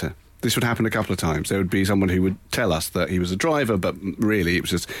an actor. This would happen a couple of times. There would be someone who would tell us that he was a driver, but really it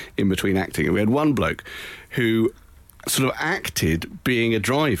was just in between acting. And we had one bloke who sort of acted being a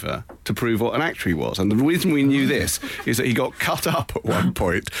driver to prove what an actor he was. And the reason we knew this is that he got cut up at one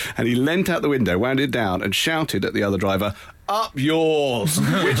point and he leant out the window, wound it down and shouted at the other driver, "Up yours,"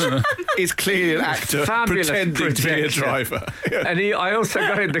 which is clearly an actor pretending to be a driver. Yeah. And I also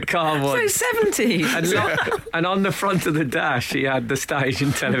got in the car once. So 70s. And on the front of the dash, he had the stage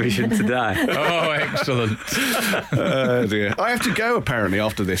and television today. Oh, excellent. Oh, dear. I have to go, apparently,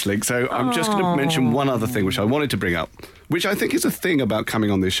 after this link, so I'm just going to mention one other thing which I wanted to bring up, which I think is a thing about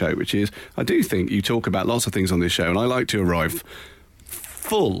coming on this show, which is I do think you talk about lots of things on this show, and I like to arrive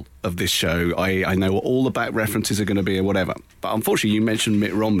full of this show. I know what all the back references are going to be or whatever. But unfortunately, you mentioned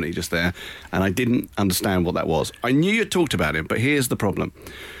Mitt Romney just there, and I didn't understand what that was. I knew you talked about him, but here's the problem.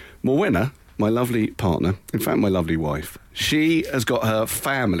 Morwenna, my lovely partner, in fact, my lovely wife, she has got her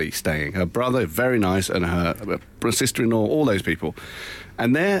family staying. Her brother, very nice, and her sister-in-law, all those people.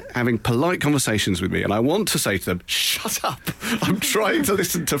 And they're having polite conversations with me, and I want to say to them, shut up. I'm trying to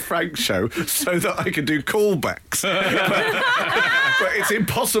listen to Frank's show so that I can do callbacks. But it's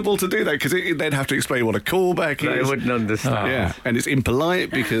impossible to do that, because they'd have to explain what a callback is. They wouldn't understand. Yeah, and it's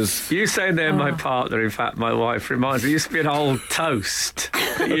impolite because... You saying they're my partner, in fact, my wife, reminds me, there used to be an old toast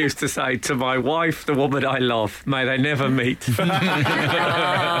that used to say, to my wife, the woman I love, may they never meet.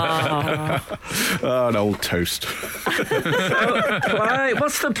 Oh, an old toast.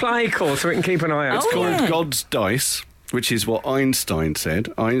 What's the play called so we can keep an eye out? It's called God's Dice, which is what Einstein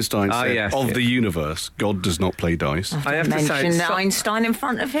said. Einstein said, the universe, God does not play dice. I have to say... Einstein in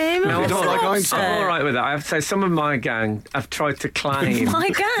front of him? No, not like Einstein. I'm all right with that. I have to say, some of my gang have tried to claim... My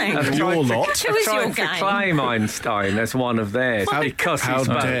gang? Your lot? Who is your gang? To claim Einstein as one of theirs because he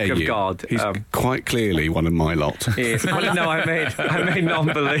spoke of God. He's quite clearly one of my lot. Yes. Well, no, I mean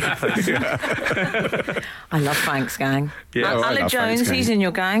non-believers. I love Frank's gang. Yeah, Alun Jones, he's in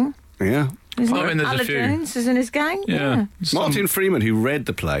your gang. Yeah. Isn't I mean, there's a Alan few. Jones is in his gang? Yeah. Martin Freeman, who read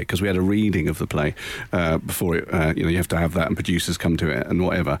the play, because we had a reading of the play before it, you have to have that and producers come to it and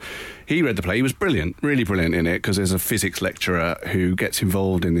whatever. He read the play. He was brilliant, really brilliant in it, because there's a physics lecturer who gets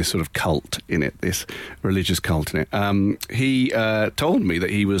involved in this sort of cult in it, this religious cult in it. He told me that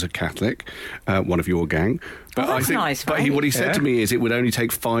he was a Catholic, one of your gang. But that's nice, But right? what he said to me is it would only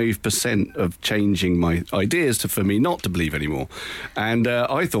take 5% of changing my ideas for me not to believe anymore. And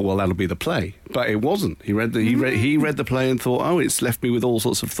I thought, well, that'll be the play. But it wasn't. He read the play and thought, oh, it's left me with all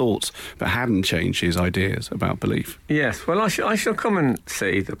sorts of thoughts, but hadn't changed his ideas about belief. Yes, well, I shall come and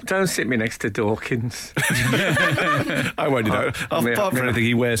see them. Don't sit me next to Dawkins. I won't do that. Apart from anything,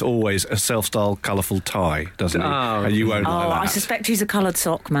 he wears always a self-styled, colourful tie, doesn't he? Oh, and you won't like that. I suspect he's a coloured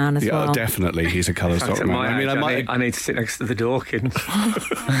sock man as well. Oh, definitely, he's a coloured sock man. I need to sit next to the Dawkins.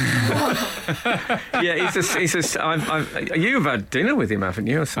 Yeah, you've had dinner with him, haven't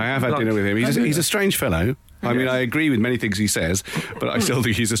you? I have had dinner with him. He's a strange fellow. I mean, I agree with many things he says, but I still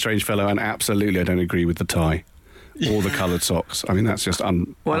think he's a strange fellow, and absolutely I don't agree with the tie. Or the coloured socks. I mean, that's just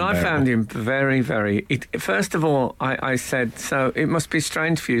Well, I found him very, very... first of all, I said, so it must be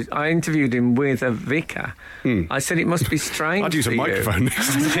strange for you. I interviewed him with a vicar. I said, it must be strange I'd use a microphone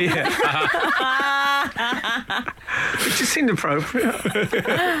next time. It just seemed appropriate.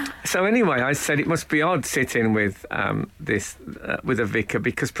 So anyway, I said, it must be odd sitting with with a vicar,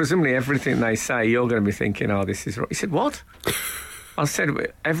 because presumably everything they say, you're going to be thinking, oh, this is wrong. He said, what? I said,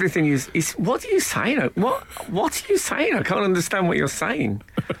 everything is... What are you saying? What are you saying? I can't understand what you're saying.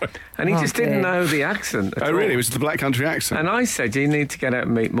 And he just didn't know the accent at all. Really? It was the Black Country accent? And I said, you need to get out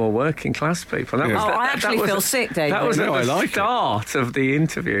and meet more working class people. I actually feel sick, David. That was at the start of the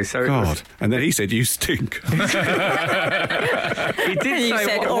interview. So God. And then he said, you stink. He did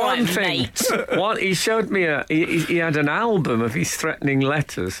say one thing. He showed me he had an album of his threatening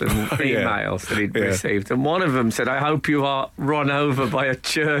letters and emails that he'd received, and one of them said, I hope you are run over by a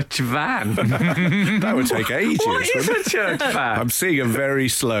church van. That would take ages. What is a church van? I'm seeing a very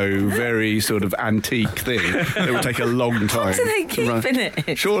slow, very sort of antique thing. It would take a long time. What do they keep in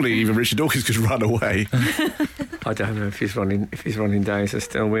it? Surely even Richard Dawkins could run away. I don't know if his running days are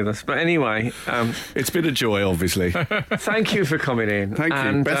still with us. But anyway... it's been a joy, obviously. Thank you for coming in. Thank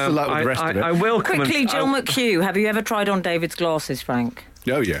you. Best of luck with the rest of it. I will come Quickly, Jill McHugh, have you ever tried on David's glasses, Frank?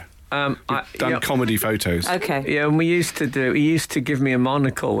 Oh, yeah. Done comedy photos. Okay. Yeah, and he used to give me a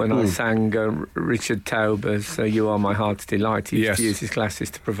monocle when I sang Richard Tauber's You Are My Heart's Delight. He used to use his glasses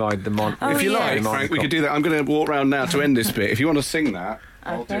to provide the monocle. If you like, Frank, we could do that. I'm going to walk round now to end this bit. If you want to sing that,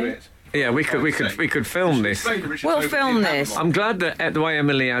 I'll do it. Yeah, we could film this. We'll film this. I'm glad that the way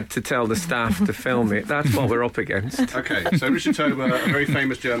Emily had to tell the staff to film it. That's what we're up against. Okay, so Richard Tauber, a very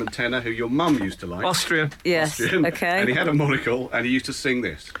famous German tenor who your mum used to like. Austrian. Yes. Austrian. Okay. And he had a monocle, and he used to sing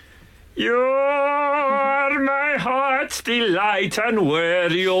this. You're my heart's delight, and where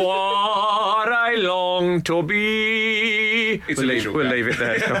you are, I long to be. We'll leave it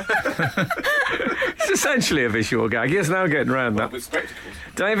there. It's essentially a visual gag. Yes, now getting around that. With spectacles.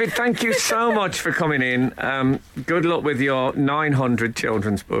 David, thank you so much for coming in. Good luck with your 900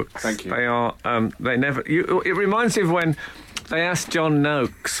 children's books. Thank you. They are. It reminds me of when they asked John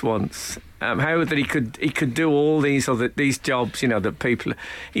Noakes once how that he could do all these jobs, that people.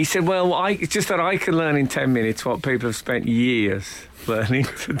 He said, "Well, it's just that I can learn in 10 minutes what people have spent years learning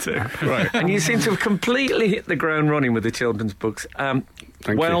to do." Right. And you seem to have completely hit the ground running with the children's books.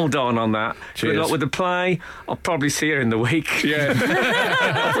 Well done on that. Cheers. Good luck with the play. I'll probably see you in the week. Yeah.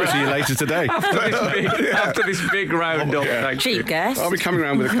 I'll see you later today. After this big round-up. Yeah. Cheap guess. I'll be coming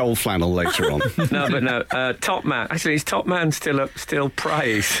around with a cold flannel later on. No. Top Man. Actually, is Top Man still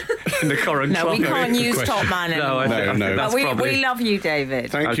praise in the current No, we climate? can't use Top Man anymore. No. That's But probably... we love you, David.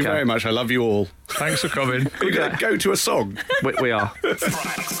 Thank you very much. I love you all. Thanks for coming. We're going to go to a song. We are.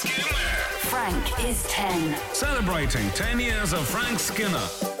 Frank is 10. Celebrating 10 years of Frank Skinner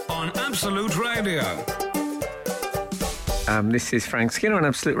on Absolute Radio. This is Frank Skinner on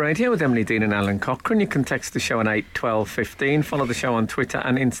Absolute Radio with Emily Dean and Alan Cochrane. You can text the show on 81215. Follow the show on Twitter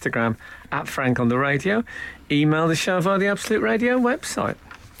and Instagram at Frank on the Radio. Email the show via the Absolute Radio website.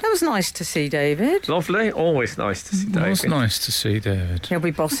 That was nice to see David. Lovely. Always nice to see David. It was nice to see David. He'll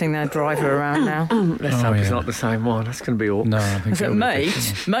be bossing their driver around now. Let's hope it's not the same one. That's going to be awkward. No, I think Is it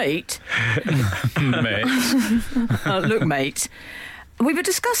mate? Mate. Look, mate. We were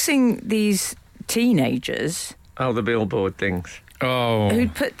discussing these teenagers Oh, the billboard things. Oh.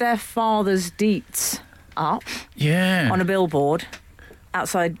 who'd put their father's deets up Yeah. on a billboard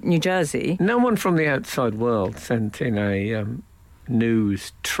outside New Jersey. No one from the outside world sent in a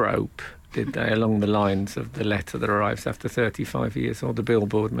news trope, did they, along the lines of the letter that arrives after 35 years or the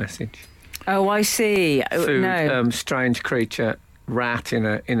billboard message? Oh, I see. Food, No. strange creature, rat in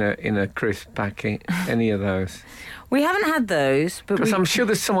a crisp packet. Any of those? We haven't had those, but Because I'm sure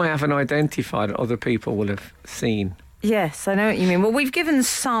there's some I haven't identified that other people will have seen. Yes, I know what you mean. Well, we've given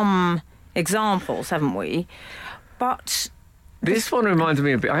some examples, haven't we? But This one reminded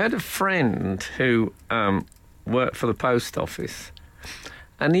me a bit. I had a friend who worked for the post office,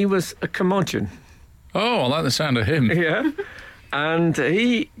 and he was a curmudgeon. Oh, I like the sound of him. Yeah. And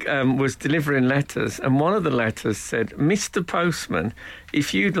he was delivering letters, and one of the letters said, "Mr. Postman,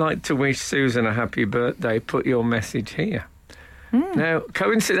 if you'd like to wish Susan a happy birthday, put your message here." Now,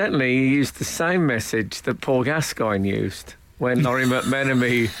 coincidentally, he used the same message that Paul Gascoigne used when Laurie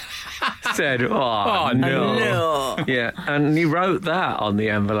McMenemy said, oh, no. Yeah, and he wrote that on the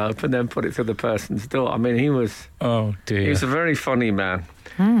envelope and then put it to the person's door. I mean, he was... Oh, dear. He was a very funny man.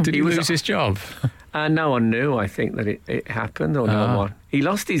 Did he lose his job? No one knew, I think, that it happened, or no one. He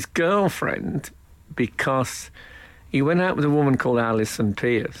lost his girlfriend because he went out with a woman called Alison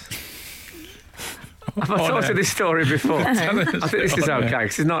Pierce. Have I told you this story before? I think this is okay,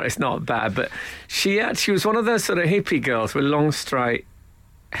 because it's not bad, but she was one of those sort of hippie girls with long, straight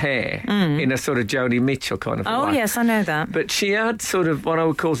hair in a sort of Joni Mitchell kind of Oh, way. yes, I know that. But she had sort of what I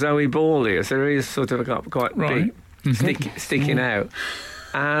would call Zoe Ball ears. Her ears sort of got quite big, sticking out.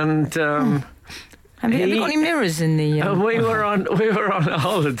 And... Have you got any mirrors in the... we were on a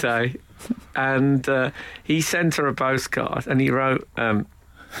holiday, and he sent her a postcard, and he wrote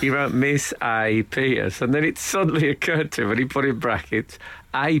Miss A. Pierce, and then it suddenly occurred to him, and he put in brackets,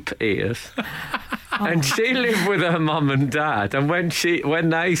 Ape Ears. And she lived with her mum and dad, and when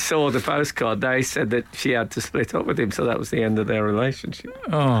they saw the postcard, they said that she had to split up with him, so that was the end of their relationship.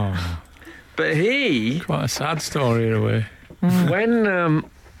 Oh. But Quite a sad story in a way.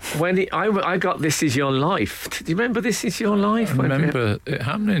 When I got This Is Your Life. Do you remember This Is Your Life? I remember it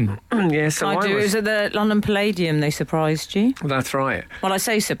happening. Yeah, so I do. It was at the London Palladium they surprised you. That's right. Well, I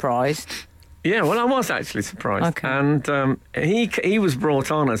say surprised. Yeah, well, I was actually surprised. Okay. And he was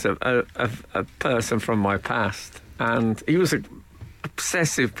brought on as a person from my past, and he was an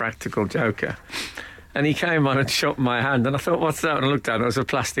obsessive practical joker. And he came on and shook my hand, and I thought, what's that? And I looked down, there was a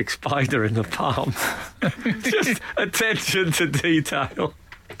plastic spider in the palm. Just attention to detail.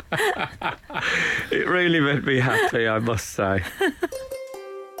 It really made me happy, I must say.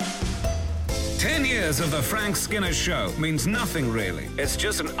 10 years of the Frank Skinner Show means nothing really. It's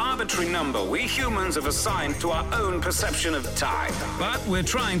just an arbitrary number we humans have assigned to our own perception of time. But we're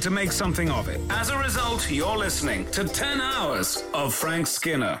trying to make something of it. As a result, you're listening to 10 hours of Frank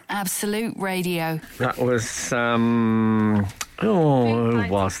Skinner. Absolute Radio. That was, who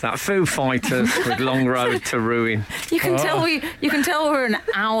was that? Foo Fighters with Long Road to Ruin. You can tell we're an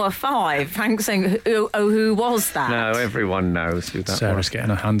hour 5. Frank's saying, who was that? No, everyone knows who that Sarah's was. getting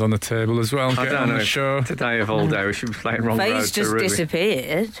her hand on the table as well. I don't on know. the show. Today of all day, she was playing Wrong Road Faye's to just Ruin.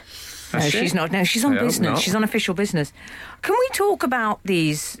 disappeared. No, Has she? she's not. No, she's on I hope business. not. She's on official business. Can we talk about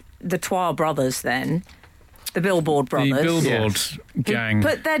the Twa brothers then? The Billboard brothers. The Billboard gang.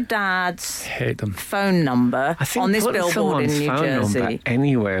 Put their dad's Hate them. phone number I think on this putting billboard in someone's New phone Jersey. number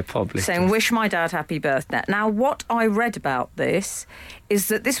anywhere public. Saying, wish my dad happy birthday. Now, what I read about this is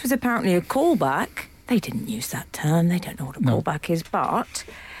that this was apparently a callback. They didn't use that term. They don't know what a callback is, but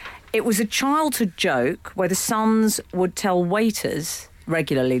it was a childhood joke where the sons would tell waiters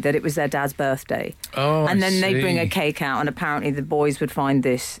regularly that it was their dad's birthday. Oh, and then I they'd bring a see. cake out, and apparently the boys would find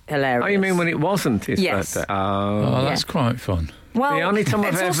this hilarious. Oh, you mean when it wasn't his Yes. birthday? Oh, that's quite fun. Well, The only time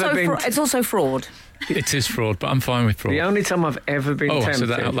I've it's ever also been- it's also fraud. It is fraud, but I'm fine with fraud. The only time I've ever been I tempted... said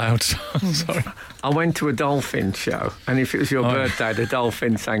that out loud. Sorry. I went to a dolphin show, and if it was your birthday, the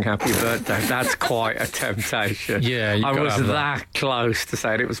dolphin sang happy birthday. That's quite a temptation. Yeah, you've I got to was have that close to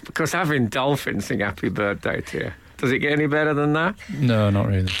say it. It was because having dolphins sing happy birthday to you. Does it get any better than that? No, not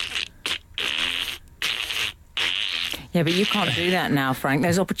really. Yeah, but you can't do that now, Frank.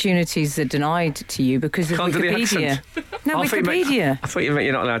 Those opportunities are denied to you because of Can't do the Wikipedia. accent. No, I thought you meant- Wikipedia. I thought you meant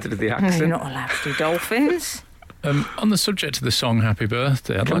you're not allowed to do the No, accent. you're not allowed to do dolphins. On the subject of the song Happy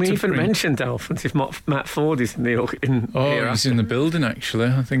Birthday, I'd Can like we to even bring... mention dolphins if Matt Ford is in here? he's in the building, actually.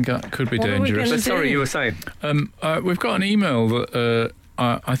 I think that could be What are we dangerous. gonna But sorry, do? you were saying? We've got an email that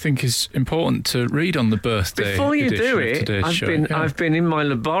I think is important to read on the birthday Before you edition do of it, today's show. Yeah. I've been in my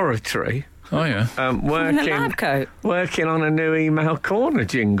laboratory Oh, yeah. In a lab coat. working on a new email corner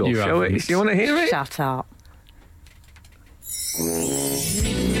jingle. You Shall we? haven't. Do you want to hear it? Shut up.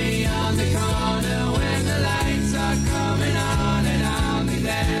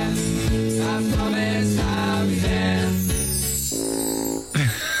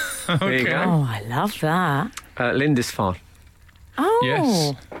 There you go. Oh, I love that. Lindisfarne. Oh.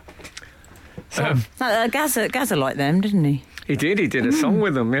 Yes. Gazza liked them, didn't he? He did a song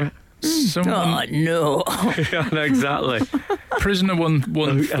with them, yeah. Oh, no. Yeah, no, exactly. Prisoner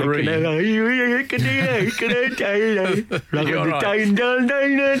 113.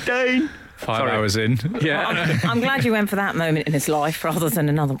 You're 5 hours in. Yeah. I'm glad you went for that moment in his life rather than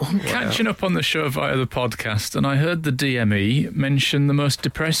another one. Catching up on the show via the podcast, and I heard the DME mention the most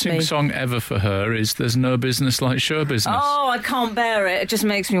depressing song ever for her is There's No Business Like Show Business. Oh, I can't bear it. It just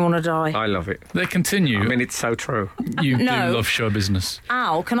makes me want to die. I love it. They continue. I mean, it's so true. You do love show business.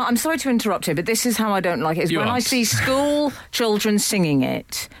 Al, I'm sorry to interrupt you, but this is how I don't like it. Is when I see school children singing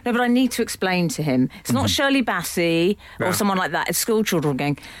it. No, but I need to explain to him. It's not Shirley Bassey or someone like that. It's school children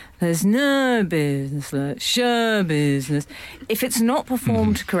going, there's no business like show business. If it's not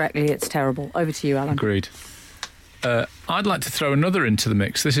performed correctly, it's terrible. Over to you, Alan. Agreed. I'd like to throw another into the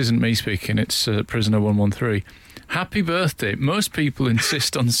mix. This isn't me speaking, it's Prisoner 113. Happy birthday. Most people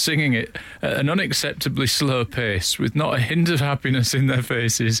insist on singing it at an unacceptably slow pace with not a hint of happiness in their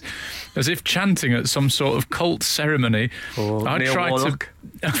faces, as if chanting at some sort of cult ceremony.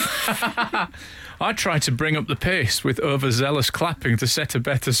 I try to bring up the pace with overzealous clapping to set a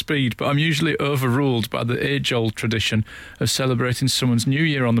better speed, but I'm usually overruled by the age-old tradition of celebrating someone's new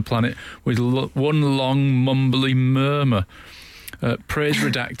year on the planet with one long mumbly murmur. Praise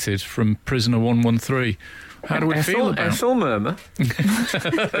redacted from Prisoner 113. How do we feel about Ethel Murmur,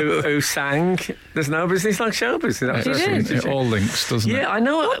 who sang There's No Business Like Show Business? It all links, doesn't it? Yeah, I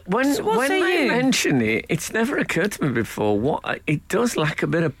know. When they mention it, it's never occurred to me before. It does lack a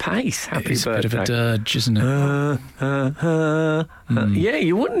bit of pace. Happy birthday. It's a bit of a dirge, isn't it? Yeah,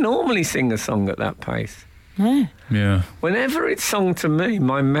 you wouldn't normally sing a song at that pace. Yeah. Whenever it's sung to me,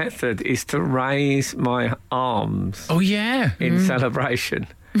 my method is to raise my arms. Oh, yeah. In celebration.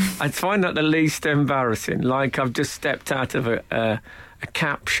 I find that the least embarrassing, like I've just stepped out of a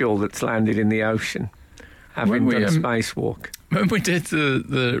capsule that's landed in the ocean, having done a spacewalk. When we did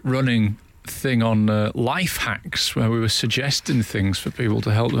the running thing on life hacks, where we were suggesting things for people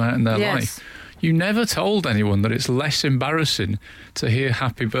to help them out in their life, you never told anyone that it's less embarrassing to hear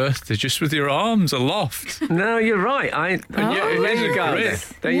happy birthday just with your arms aloft. No, you're right. There you go.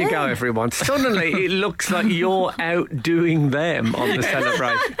 There you go, everyone. Suddenly it looks like you're outdoing them on the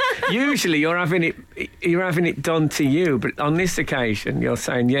celebration. Usually you're having it done to you, but on this occasion you're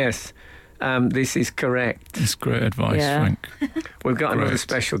saying, yes, this is correct. That's great advice, Frank. We've got another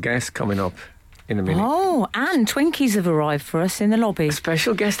special guest coming up in a minute. Oh, and Twinkies have arrived for us in the lobby. A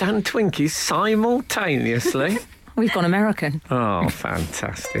special guest and Twinkies simultaneously. We've gone American. Oh,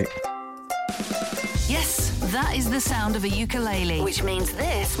 fantastic. Yes, that is the sound of a ukulele, which means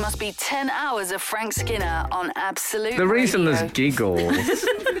this must be 10 hours of Frank Skinner on Absolute The reason Radio. there's giggles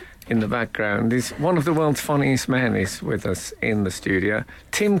in the background is one of the world's funniest men is with us in the studio,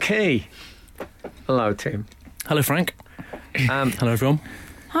 Tim Key. Hello, Tim. Hello, Frank. Hello, everyone.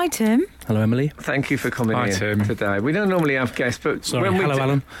 Hi, Tim. Hello, Emily. Thank you for coming in Tim. today. We don't normally have guests, but hello,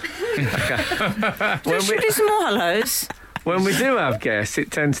 Alan. Should we do some more hellos? When we do have guests, it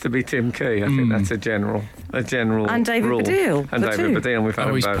tends to be Tim Key. I think that's a general and David rule. Baddiel. And David Baddiel. We've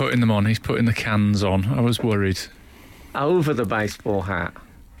had he's both. putting them on. He's putting the cans on. I was worried. Over the baseball hat.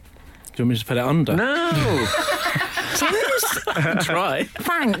 Do you want me to put it under? No. Try.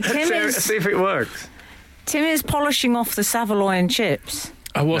 Frank, See if it works. Tim is polishing off the Savoy and chips.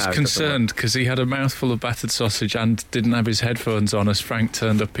 I was concerned because he had a mouthful of battered sausage and didn't have his headphones on as Frank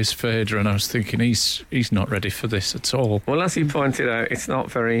turned up his fader, and I was thinking he's not ready for this at all. Well, as he pointed out, it's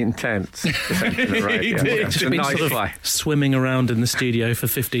not very intense. It's Just a been nice sort of play. swimming around in the studio for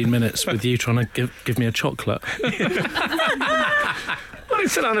 15 minutes with you trying to give me a chocolate. Well,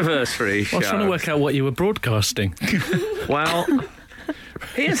 it's an anniversary show. I was trying to work out what you were broadcasting. Well,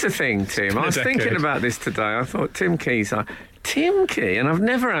 here's the thing, Tim. I was thinking about this today. I thought Tim Key's Tim Key, and I've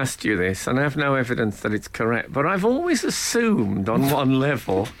never asked you this, and I have no evidence that it's correct, but I've always assumed on one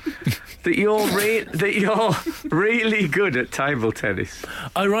level that you're really good at table tennis.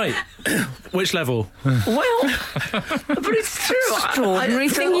 Oh, right. Which level? Well, but it's true. Extraordinary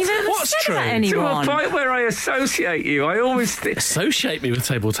thing you've ever said about anyone. To a point where I associate you, I always think... Associate me with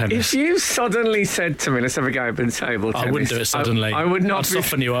table tennis? If you suddenly said to me, let's have a go at table tennis... I wouldn't do it suddenly. I would not I'd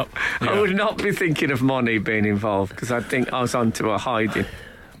soften you up. I would not be thinking of money being involved, because I think I was onto a hiding.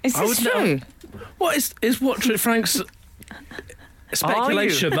 Is this true? What is Frank's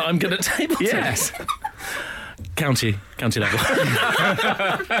speculation that I'm good at table tennis? County level.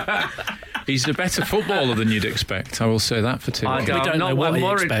 He's a better footballer than you'd expect. I will say that for Tim. We don't know what he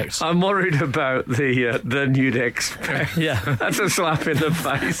expects. I'm worried about the you'd expect. Yeah. That's a slap in the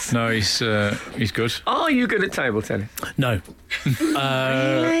face. No, he's good. Are you good at table tennis? No.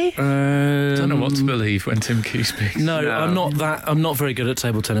 Really? Don't know what to believe when Tim Key speaks. No, I'm not very good at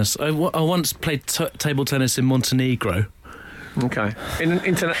table tennis. I once played table tennis in Montenegro. Okay.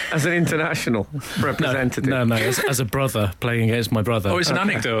 As an international representative? No, as a brother playing against my brother. Oh, it's an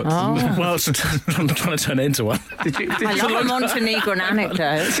anecdote. Oh. Well, I'm trying to turn it into one. I love a Montenegrin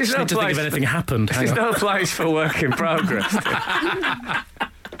anecdote. This is I no need to think place. if anything happened. This is no place for work in progress.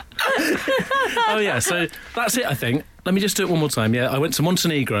 Oh, yeah, so that's it, I think. Let me just do it one more time. Yeah, I went to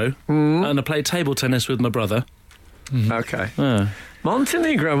Montenegro and I played table tennis with my brother. Okay.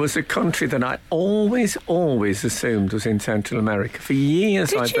 Montenegro was a country that I always assumed was in Central America. For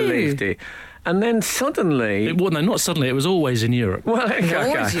years I believed it. And then suddenly... not suddenly, it was always in Europe. Well,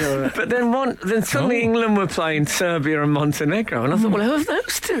 okay. Europe. But then suddenly England were playing Serbia and Montenegro, and I thought, well, how have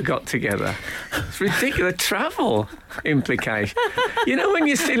those two got together? It's ridiculous travel implication. You know, when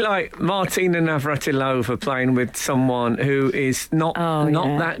you see like Martina Navratilova playing with someone who is not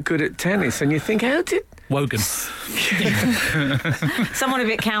that good at tennis, and you think, how did... Wogan. Someone a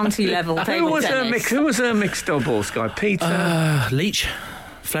bit county level table tennis. Who was her mixed doubles guy? Peter? Leach?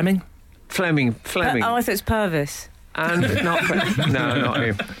 Fleming? Fleming. Oh, I thought it was Purvis. And not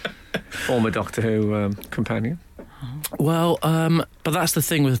him. Former Doctor Who companion. Well, but that's the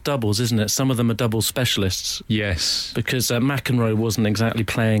thing with doubles, isn't it? Some of them are double specialists. Yes. Because McEnroe wasn't exactly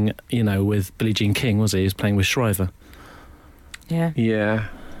playing, with Billie Jean King, was he? He was playing with Shriver. Yeah. Yeah,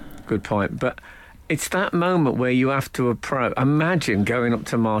 good point. But it's that moment where you have to imagine going up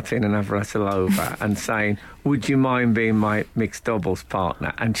to Martina Navratilova and saying, would you mind being my mixed doubles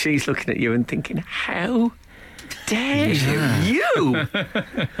partner? And she's looking at you and thinking, how dare you?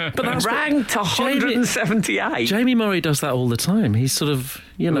 But that's ranked 178. Jamie Murray does that all the time. He's sort of,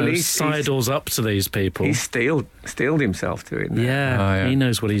 sidles up to these people. He's steeled himself to it now. Yeah, he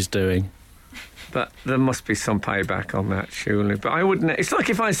knows what he's doing. But there must be some payback on that, surely. But I wouldn't... It's like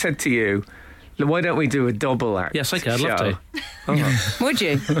if I said to you, why don't we do a double act? Yes, okay, I'd love to. Oh. Would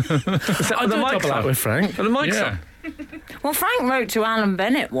you? I'd do a double act with Frank. The mic's on. Well, Frank wrote to Alan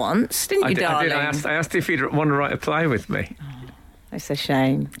Bennett once, didn't you, darling? I did. I asked if he'd want to write a play with me. It's a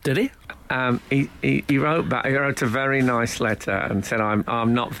shame. Did he? He wrote back. He wrote a very nice letter and said,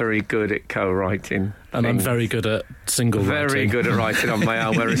 "I'm not very good at co-writing, and I'm very good at single writing. Very good at writing on my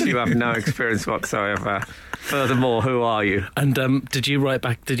own, whereas you have no experience whatsoever. Furthermore, who are you?" And did you write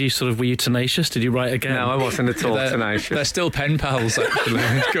back? Were you tenacious? Did you write again? No, I wasn't at all tenacious. They're still pen pals, actually.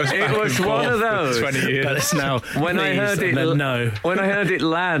 It was one of those. 20 years. But it's now. When I heard it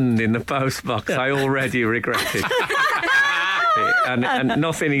land in the post box, I already regretted. And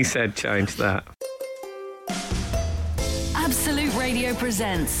nothing he said changed that. Absolute Radio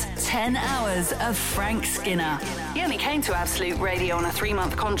presents 10 hours of Frank Skinner. He only came to Absolute Radio on a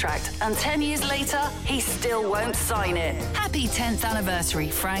 3-month contract, and 10 years later, he still won't sign it. Happy 10th anniversary,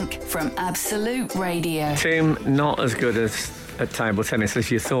 Frank, from Absolute Radio. Tim, not as good at table tennis as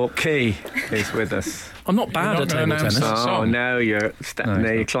you thought. Key is with us. I'm not bad at table tennis. Oh, now you're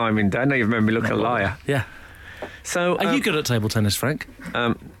climbing down. Now you've made me look a liar. Yeah. So, are you good at table tennis, Frank?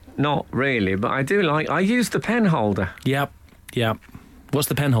 Not really, but I do like... I use the pen holder. Yep. What's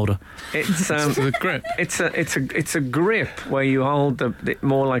the pen holder? It's the grip. It's a grip where you hold it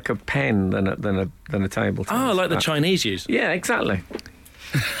more like a pen than a table tennis. Oh, like the Chinese use. Yeah, exactly.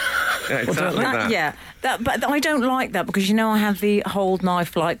 Exactly that. Yeah, but I don't like that because I have the hold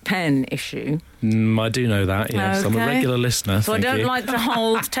knife like pen issue. I do know that. Yes, okay. I'm a regular listener. So I don't like to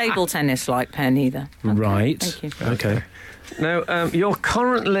hold table tennis like pen either. Okay. Right. Thank you. Okay. Now you're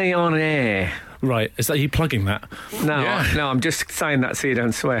currently on air. Right, is that you plugging that? No, I'm just saying that so you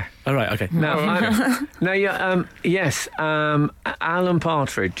don't swear. Oh, right, okay. Yes, Alan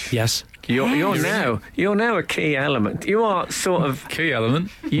Partridge. Yes. You're now a key element. You are sort of key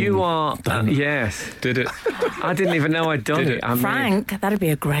element. You are yes. Did it? I didn't even know I'd done it. Frank, that'd be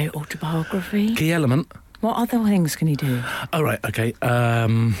a great autobiography. Key element. What other things can he do? Oh, right, okay.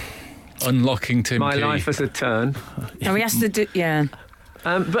 Unlocking Tim My Key. life as a turn. Oh, he has to do. Yeah.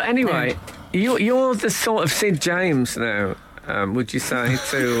 But anyway, you're the sort of Sid James now, would you say,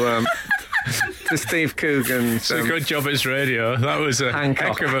 to Steve Coogan's... It's a good job it's radio. That was a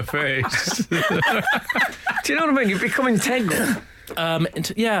Hancock. heck of a face. Do you know what I mean? You've become integral.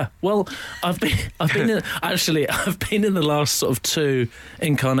 Yeah, well, I've been in the last sort of 2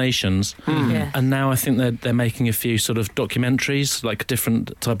 incarnations, and now I think they're making a few sort of documentaries, like a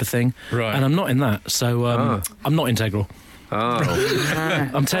different type of thing, right? And I'm not in that, so I'm not integral.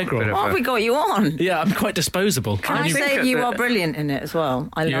 I'm Tegral. What have we got you on? Yeah, I'm quite disposable. Can I say you are brilliant in it as well?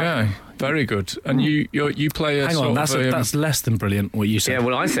 I love it. Very good. And you play a Hang on, that's less than brilliant, what you said. Yeah,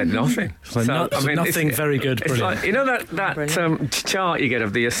 well, I said nothing. Nothing very good, it's brilliant. like, you know that chart you get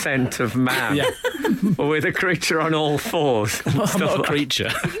of the ascent of man? Yeah. With a creature on all fours. I'm not a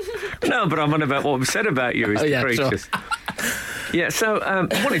creature. No, but I'm on about what was said about you as creatures. Sure. Yeah, so,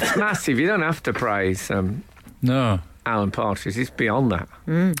 well, it's massive. You don't have to praise Alan Partridge. It's beyond that.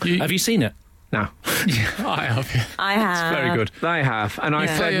 Have you seen it? No. I have. Yeah. I have. It's very good. They have. And I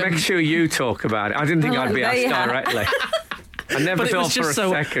said, make sure you talk about it. I didn't think I'd be asked directly. I never thought for a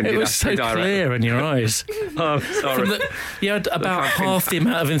second it was so clear in your eyes. Oh, sorry. You had about half the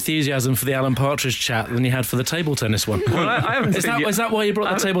amount of enthusiasm for the Alan Partridge chat than you had for the table tennis one. Well, I haven't is that why you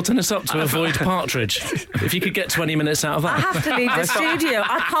brought the table tennis up, to avoid Partridge? If you could get 20 minutes out of that. I have to leave the studio.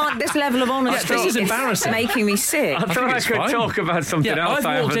 I can't. This level of honesty this is embarrassing. Making me sick. I thought I could talk about something else.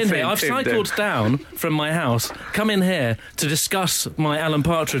 I've walked in here. I've cycled down from my house, come in here to discuss my Alan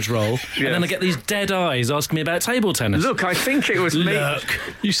Partridge role, and then I get these dead eyes asking me about table tennis. Look, I think it was me.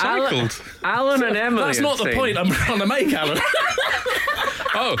 You cycled. Alan and Emily. That's not the point I'm trying to make, Alan.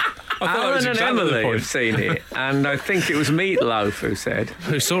 Alan and Emily have seen it, and I think it was Meatloaf who said.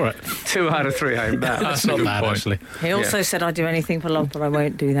 Who saw it? 2 out of 3 ain't bad. That's not bad, actually. He also said, I'd do anything for love, but I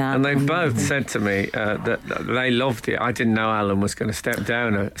won't do that. And they both said to me that they loved it. I didn't know Alan was going to step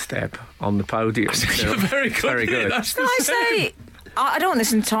down a step on the podium. You're very good. Very good. Can I say... I don't want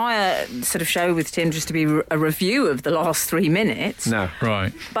this entire sort of show with Tim just to be a review of the last 3 minutes. No.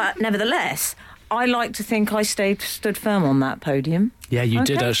 Right. But nevertheless, I like to think I stood firm on that podium. Yeah, you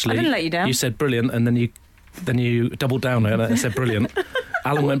did actually. I didn't let you down. You said brilliant, and then you doubled down on it and said brilliant.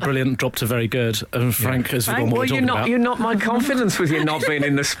 Alan went brilliant, dropped to very good, and Frank has forgotten what we're talking about. You're not my confidence with you not being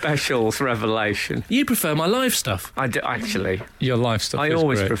in the specials revelation. You prefer my live stuff. I do, actually. Your live stuff I is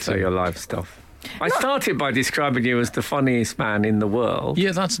always great, prefer your live stuff. I started by describing you as the funniest man in the world.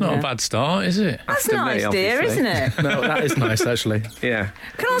 Yeah, that's not a bad start, is it? That's After nice, me, dear, obviously. isn't it? No, that is nice, actually. Yeah.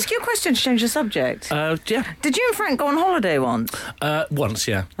 Can I ask you a question to change the subject? Yeah. Did you and Frank go on holiday once? Once,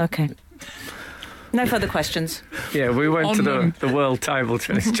 yeah. Okay. No further questions. Yeah, we went to the World Table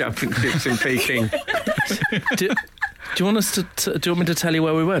Tennis Championships in Peking. Do you want us to? Do you want me to tell you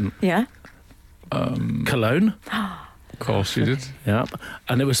where we went? Yeah. Cologne. Of course you did. Yeah,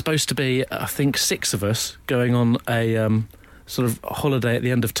 and it was supposed to be, I think, 6 of us going on a sort of holiday at the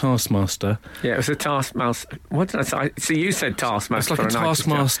end of Taskmaster. Yeah, it was a Taskmaster. What did I say? So you said Taskmaster. It's like a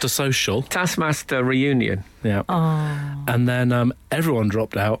Taskmaster social. Taskmaster reunion. Yeah. Oh. And then everyone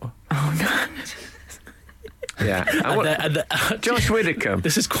dropped out. Oh no. Yeah. Josh Widdicombe.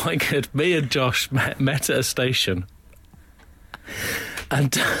 This is quite good. Me and Josh met at a station.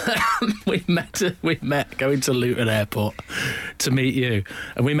 And we met going to Luton Airport to meet you.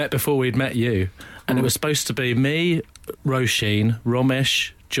 And we met before we'd met you. And it was supposed to be me, Roisin,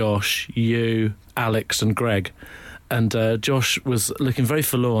 Romesh, Josh, you, Alex and Greg. And Josh was looking very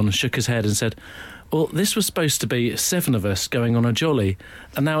forlorn, shook his head and said, well, this was supposed to be 7 of us going on a jolly,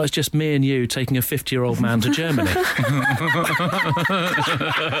 and now it's just me and you taking a 50-year-old man to Germany.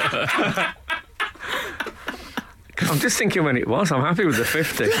 I'm just thinking when it was. I'm happy with the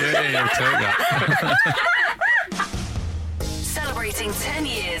 50. Yeah, take that. Celebrating 10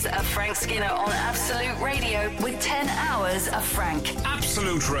 years of Frank Skinner on Absolute Radio with 10 hours of Frank.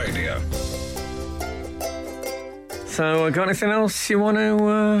 Absolute Radio. So, got anything else you want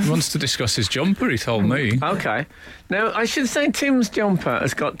to... He wants to discuss his jumper, he told me. OK. Now, I should say Tim's jumper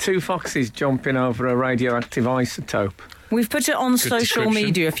has got 2 foxes jumping over a radioactive isotope. We've put it on social description.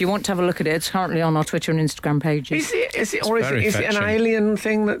 media. If you want to have a look at it, it's currently on our Twitter and Instagram pages. Is it an alien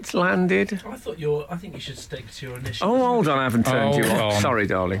thing that's landed? I think you should stick to your initial. Oh, hold on, I haven't turned you on. Sorry,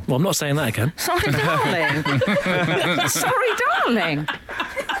 darling. Well, I'm not saying that again. Sorry, darling. Sorry, darling.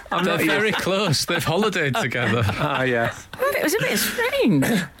 They're very close. They've holidayed together. Ah, yes. It was a bit strange.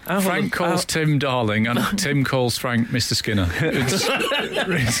 Frank calls Tim darling and Tim calls Frank Mr. Skinner.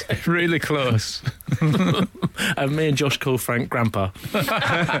 It's really close. And me and Josh call Frank Grandpa.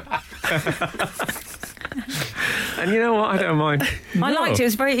 And you know what? I don't mind. I liked it. It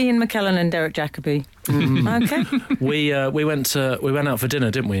was very Ian McKellen and Derek Jacobi. Okay. We went out for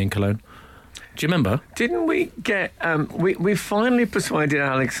dinner, didn't we, in Cologne? Do you remember? Didn't we get... we finally persuaded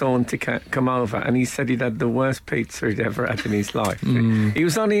Alex Horn to come over, and he said he'd had the worst pizza he'd ever had in his life. He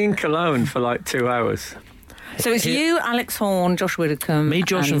was only in Cologne for like 2 hours. So it's you, Alex Horn, Josh Widdicombe... Me,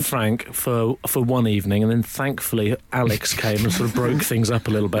 Josh and Frank for one evening, and then thankfully Alex came and sort of broke things up a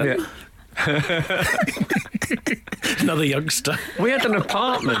little bit. Yeah. Another youngster. We had an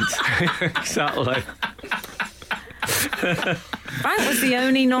apartment. Exactly. Frank was the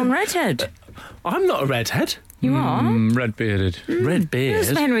only non-redhead. I'm not a redhead. You are? Red bearded. Red beard. It was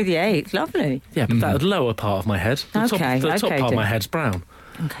Henry VIII. Lovely. Yeah, but that lower part of my head. The top part of my head's brown.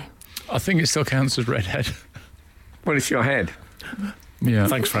 Okay. I think it still counts as redhead. Well, it's your head. Yeah.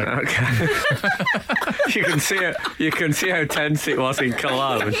 Thanks, Frank. Okay. You can see how tense it was in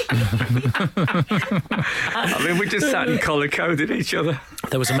Cologne. I mean, we just sat and colour-coded each other.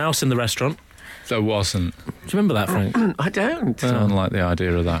 There was a mouse in the restaurant. There wasn't. Do you remember that, Frank? I don't. I don't like the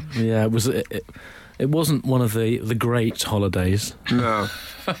idea of that. Yeah, it was. It wasn't one of the great holidays. No.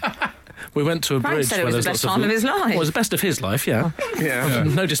 We went to a Frank bridge said it where was there's the lots best time of his life. Well, it was the best of his life, yeah. Yeah.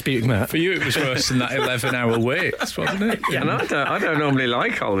 No disputing that. For you, it was worse than that 11-hour wait, wasn't it? Yeah, and I don't normally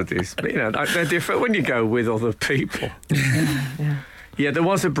like holidays, but they're different when you go with other people. Yeah, there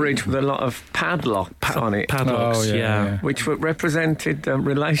was a bridge with a lot of padlocks on it. Padlocks, yeah. Which represented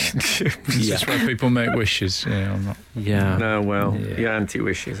relationships. Just where people make wishes. Yeah, I'm not. Yeah. No, well, you're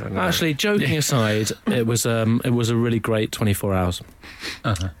anti-wishes, I know. Actually, joking aside, it was a really great 24 hours.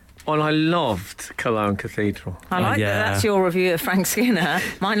 Uh-huh. Well, I loved Cologne Cathedral. I like that. That's your review of Frank Skinner.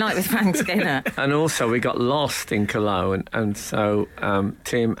 My night with Frank Skinner. And also, we got lost in Cologne, and so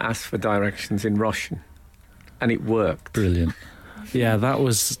Tim asked for directions in Russian, and it worked. Brilliant. Yeah, that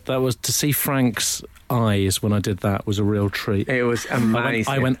was to see Frank's eyes when I did that was a real treat. It was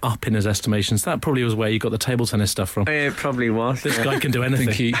amazing. I went up in his estimations. That probably was where you got the table tennis stuff from. It probably was. This guy can do I anything.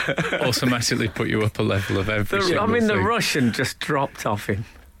 think he automatically put you up a level of every single thing. the Russian just dropped off him.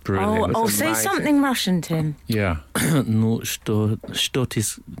 Brilliant. Oh, say something Russian, Tim. Yeah. Ну, что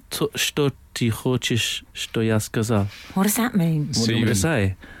ты хочешь, что я сказал? What does that mean? What do you want me to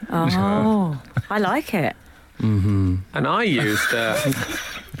say? Oh, I like it. Mm-hmm. And I used...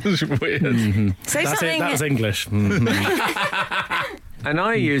 It's weird. Mm-hmm. Say That's something... it. That was English. Mm-hmm. And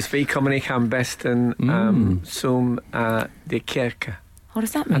I used Vi kommer ich am besten zum die Kirche. What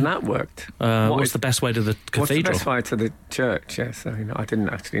does that mean? And that worked. What's the best way to the cathedral? What's the best way to the church? Yes, I didn't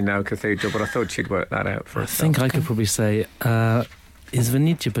actually know cathedral, but I thought she'd work that out for us. I think I could probably say,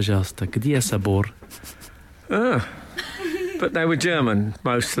 извините, пожалуйста, где собор? But they were German,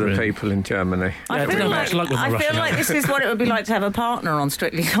 most of the people in Germany. I feel like this is what it would be like to have a partner on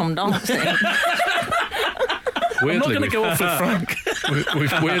Strictly Come Dancing. Weirdly, I'm not going to go off with Frank.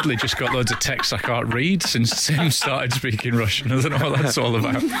 We've weirdly just got loads of texts I can't read since Tim started speaking Russian. I don't know what that's all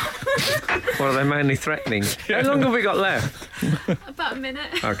about. Well, are they mainly threatening? How long have we got left? About a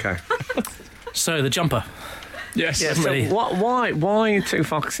minute. Okay. So, the jumper. Yes. Yeah, so why Two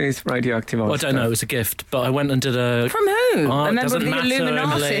Foxes Radioactive Oyster? Well, I don't know, it was a gift, but I went and did a... From who? Oh, a member doesn't of the matter,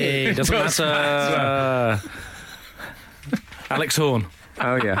 Illuminati? Emily. Doesn't matter. Alex Horn.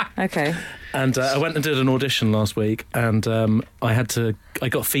 Oh, yeah. Okay. And I went and did an audition last week, and I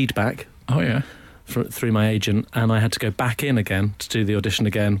got feedback. Oh, yeah. Through my agent, and I had to go back in again to do the audition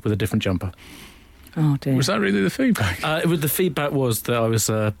again with a different jumper. Oh, dear. Was that really the feedback? The feedback was that I was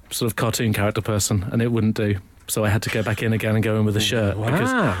a sort of cartoon character person, and it wouldn't do. So I had to go back in again and go in with a shirt. Wow.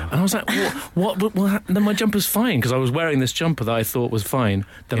 And I was like, what then my jumper's fine, because I was wearing this jumper that I thought was fine.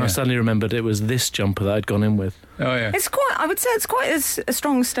 Then I suddenly remembered it was this jumper that I'd gone in with. Oh, yeah. I would say it's quite a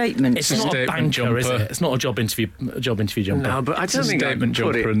strong statement. It's not a banker, jumper. Is it? It's not a job interview jumper. No, but I don't think statement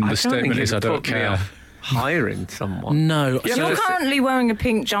jumper, and the statement is I don't care. Hiring someone. No. You're currently wearing a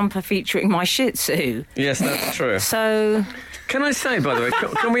pink jumper featuring my Shih Tzu. Yes, that's true. So... Can I say, by the way,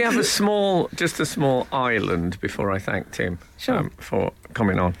 can we have a small island before I thank Tim for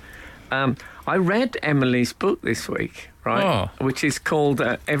coming on? I read Emily's book this week, right? Oh. Which is called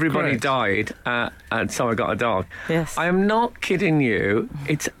Everybody Died, and So I Got a Dog. Yes. I am not kidding you.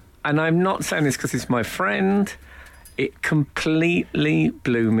 And I'm not saying this because it's my friend. It completely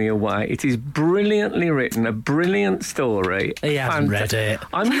blew me away. It is brilliantly written, a brilliant story. He hasn't read it.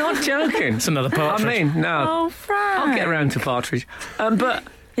 I'm not joking. It's another Partridge. I mean, no. Oh, Frank. I'll get around to Partridge. But...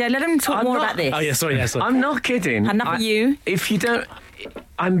 Yeah, let him talk more about this. Oh, yeah, sorry. I'm not kidding. Enough of you. If you don't...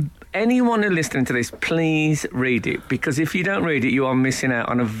 anyone who's listening to this, please read it. Because if you don't read it, you are missing out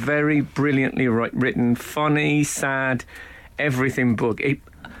on a very brilliantly written, funny, sad, everything book.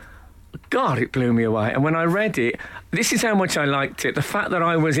 God, it blew me away. And when I read it, this is how much I liked it. The fact that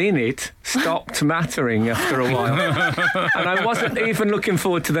I was in it stopped mattering after a while. And I wasn't even looking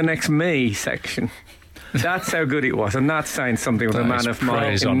forward to the next me section. That's how good it was. And that's saying something with a man of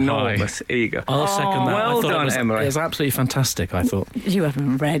my enormous ego. I'll second that. Well done, Emily. It was absolutely fantastic, I thought. You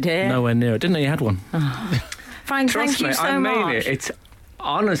haven't read it. Nowhere near it. Didn't know you had one. Frank, Trust thank you me, so I much. mean it. It's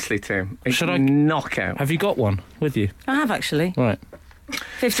honestly, Tim, it's Should I- knockout. Have you got one with you? I have, actually. Right.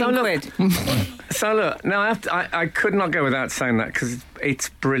 15 quid. So look, now I could not go without saying that because It's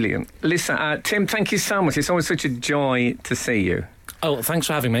brilliant. Listen, Tim, thank you so much. It's always such a joy to see you. Oh, thanks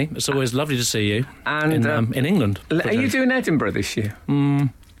for having me. It's always lovely to see you. And in England. Are you doing Edinburgh this year?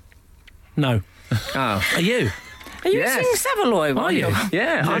 No. Oh. Are you? Are you singing Savaloy? Are you?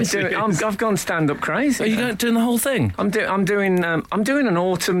 Yeah, I've gone stand-up crazy. Are you doing the whole thing? I'm doing an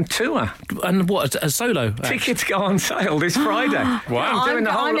autumn tour. And what, a solo? Tickets go on sale this Friday. Wow.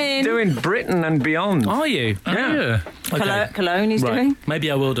 I'm doing Britain and beyond. Are you? Yeah. Okay. Cologne he's doing? Maybe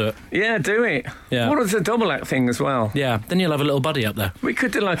I will do it. Yeah, do it. Yeah. What is a double act thing as well? Yeah, then you'll have a little buddy up there. We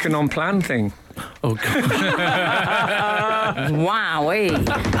could do like an on-plan thing. Oh, God. Wowee.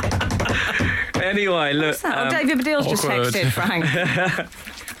 Anyway, look. David Baddiel's just texted Frank.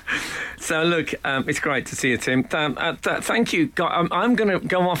 So, look, it's great to see you, Tim. Thank you. I'm going to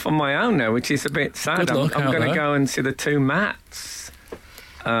go off on my own now, which is a bit sad. Good luck I'm going to there. go and see the two Matts.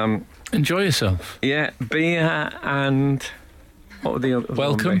 Enjoy yourself. Yeah, beer and... What were the other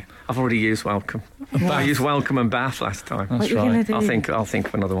Welcome. I've already used welcome. I used welcome and bath last time. That's right. I'll think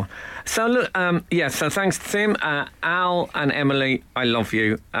of another one. So look, so thanks to Tim, Al and Emily. I love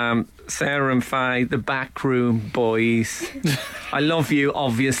you. Sarah and Faye, the backroom boys. I love you.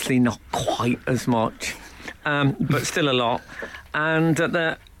 Obviously, not quite as much, but still a lot. And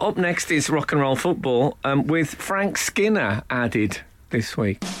up next is rock and roll football with Frank Skinner added this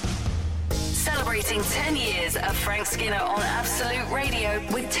week. Celebrating 10 years of Frank Skinner on Absolute Radio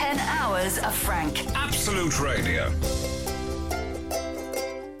with 10 hours of Frank. Absolute Radio.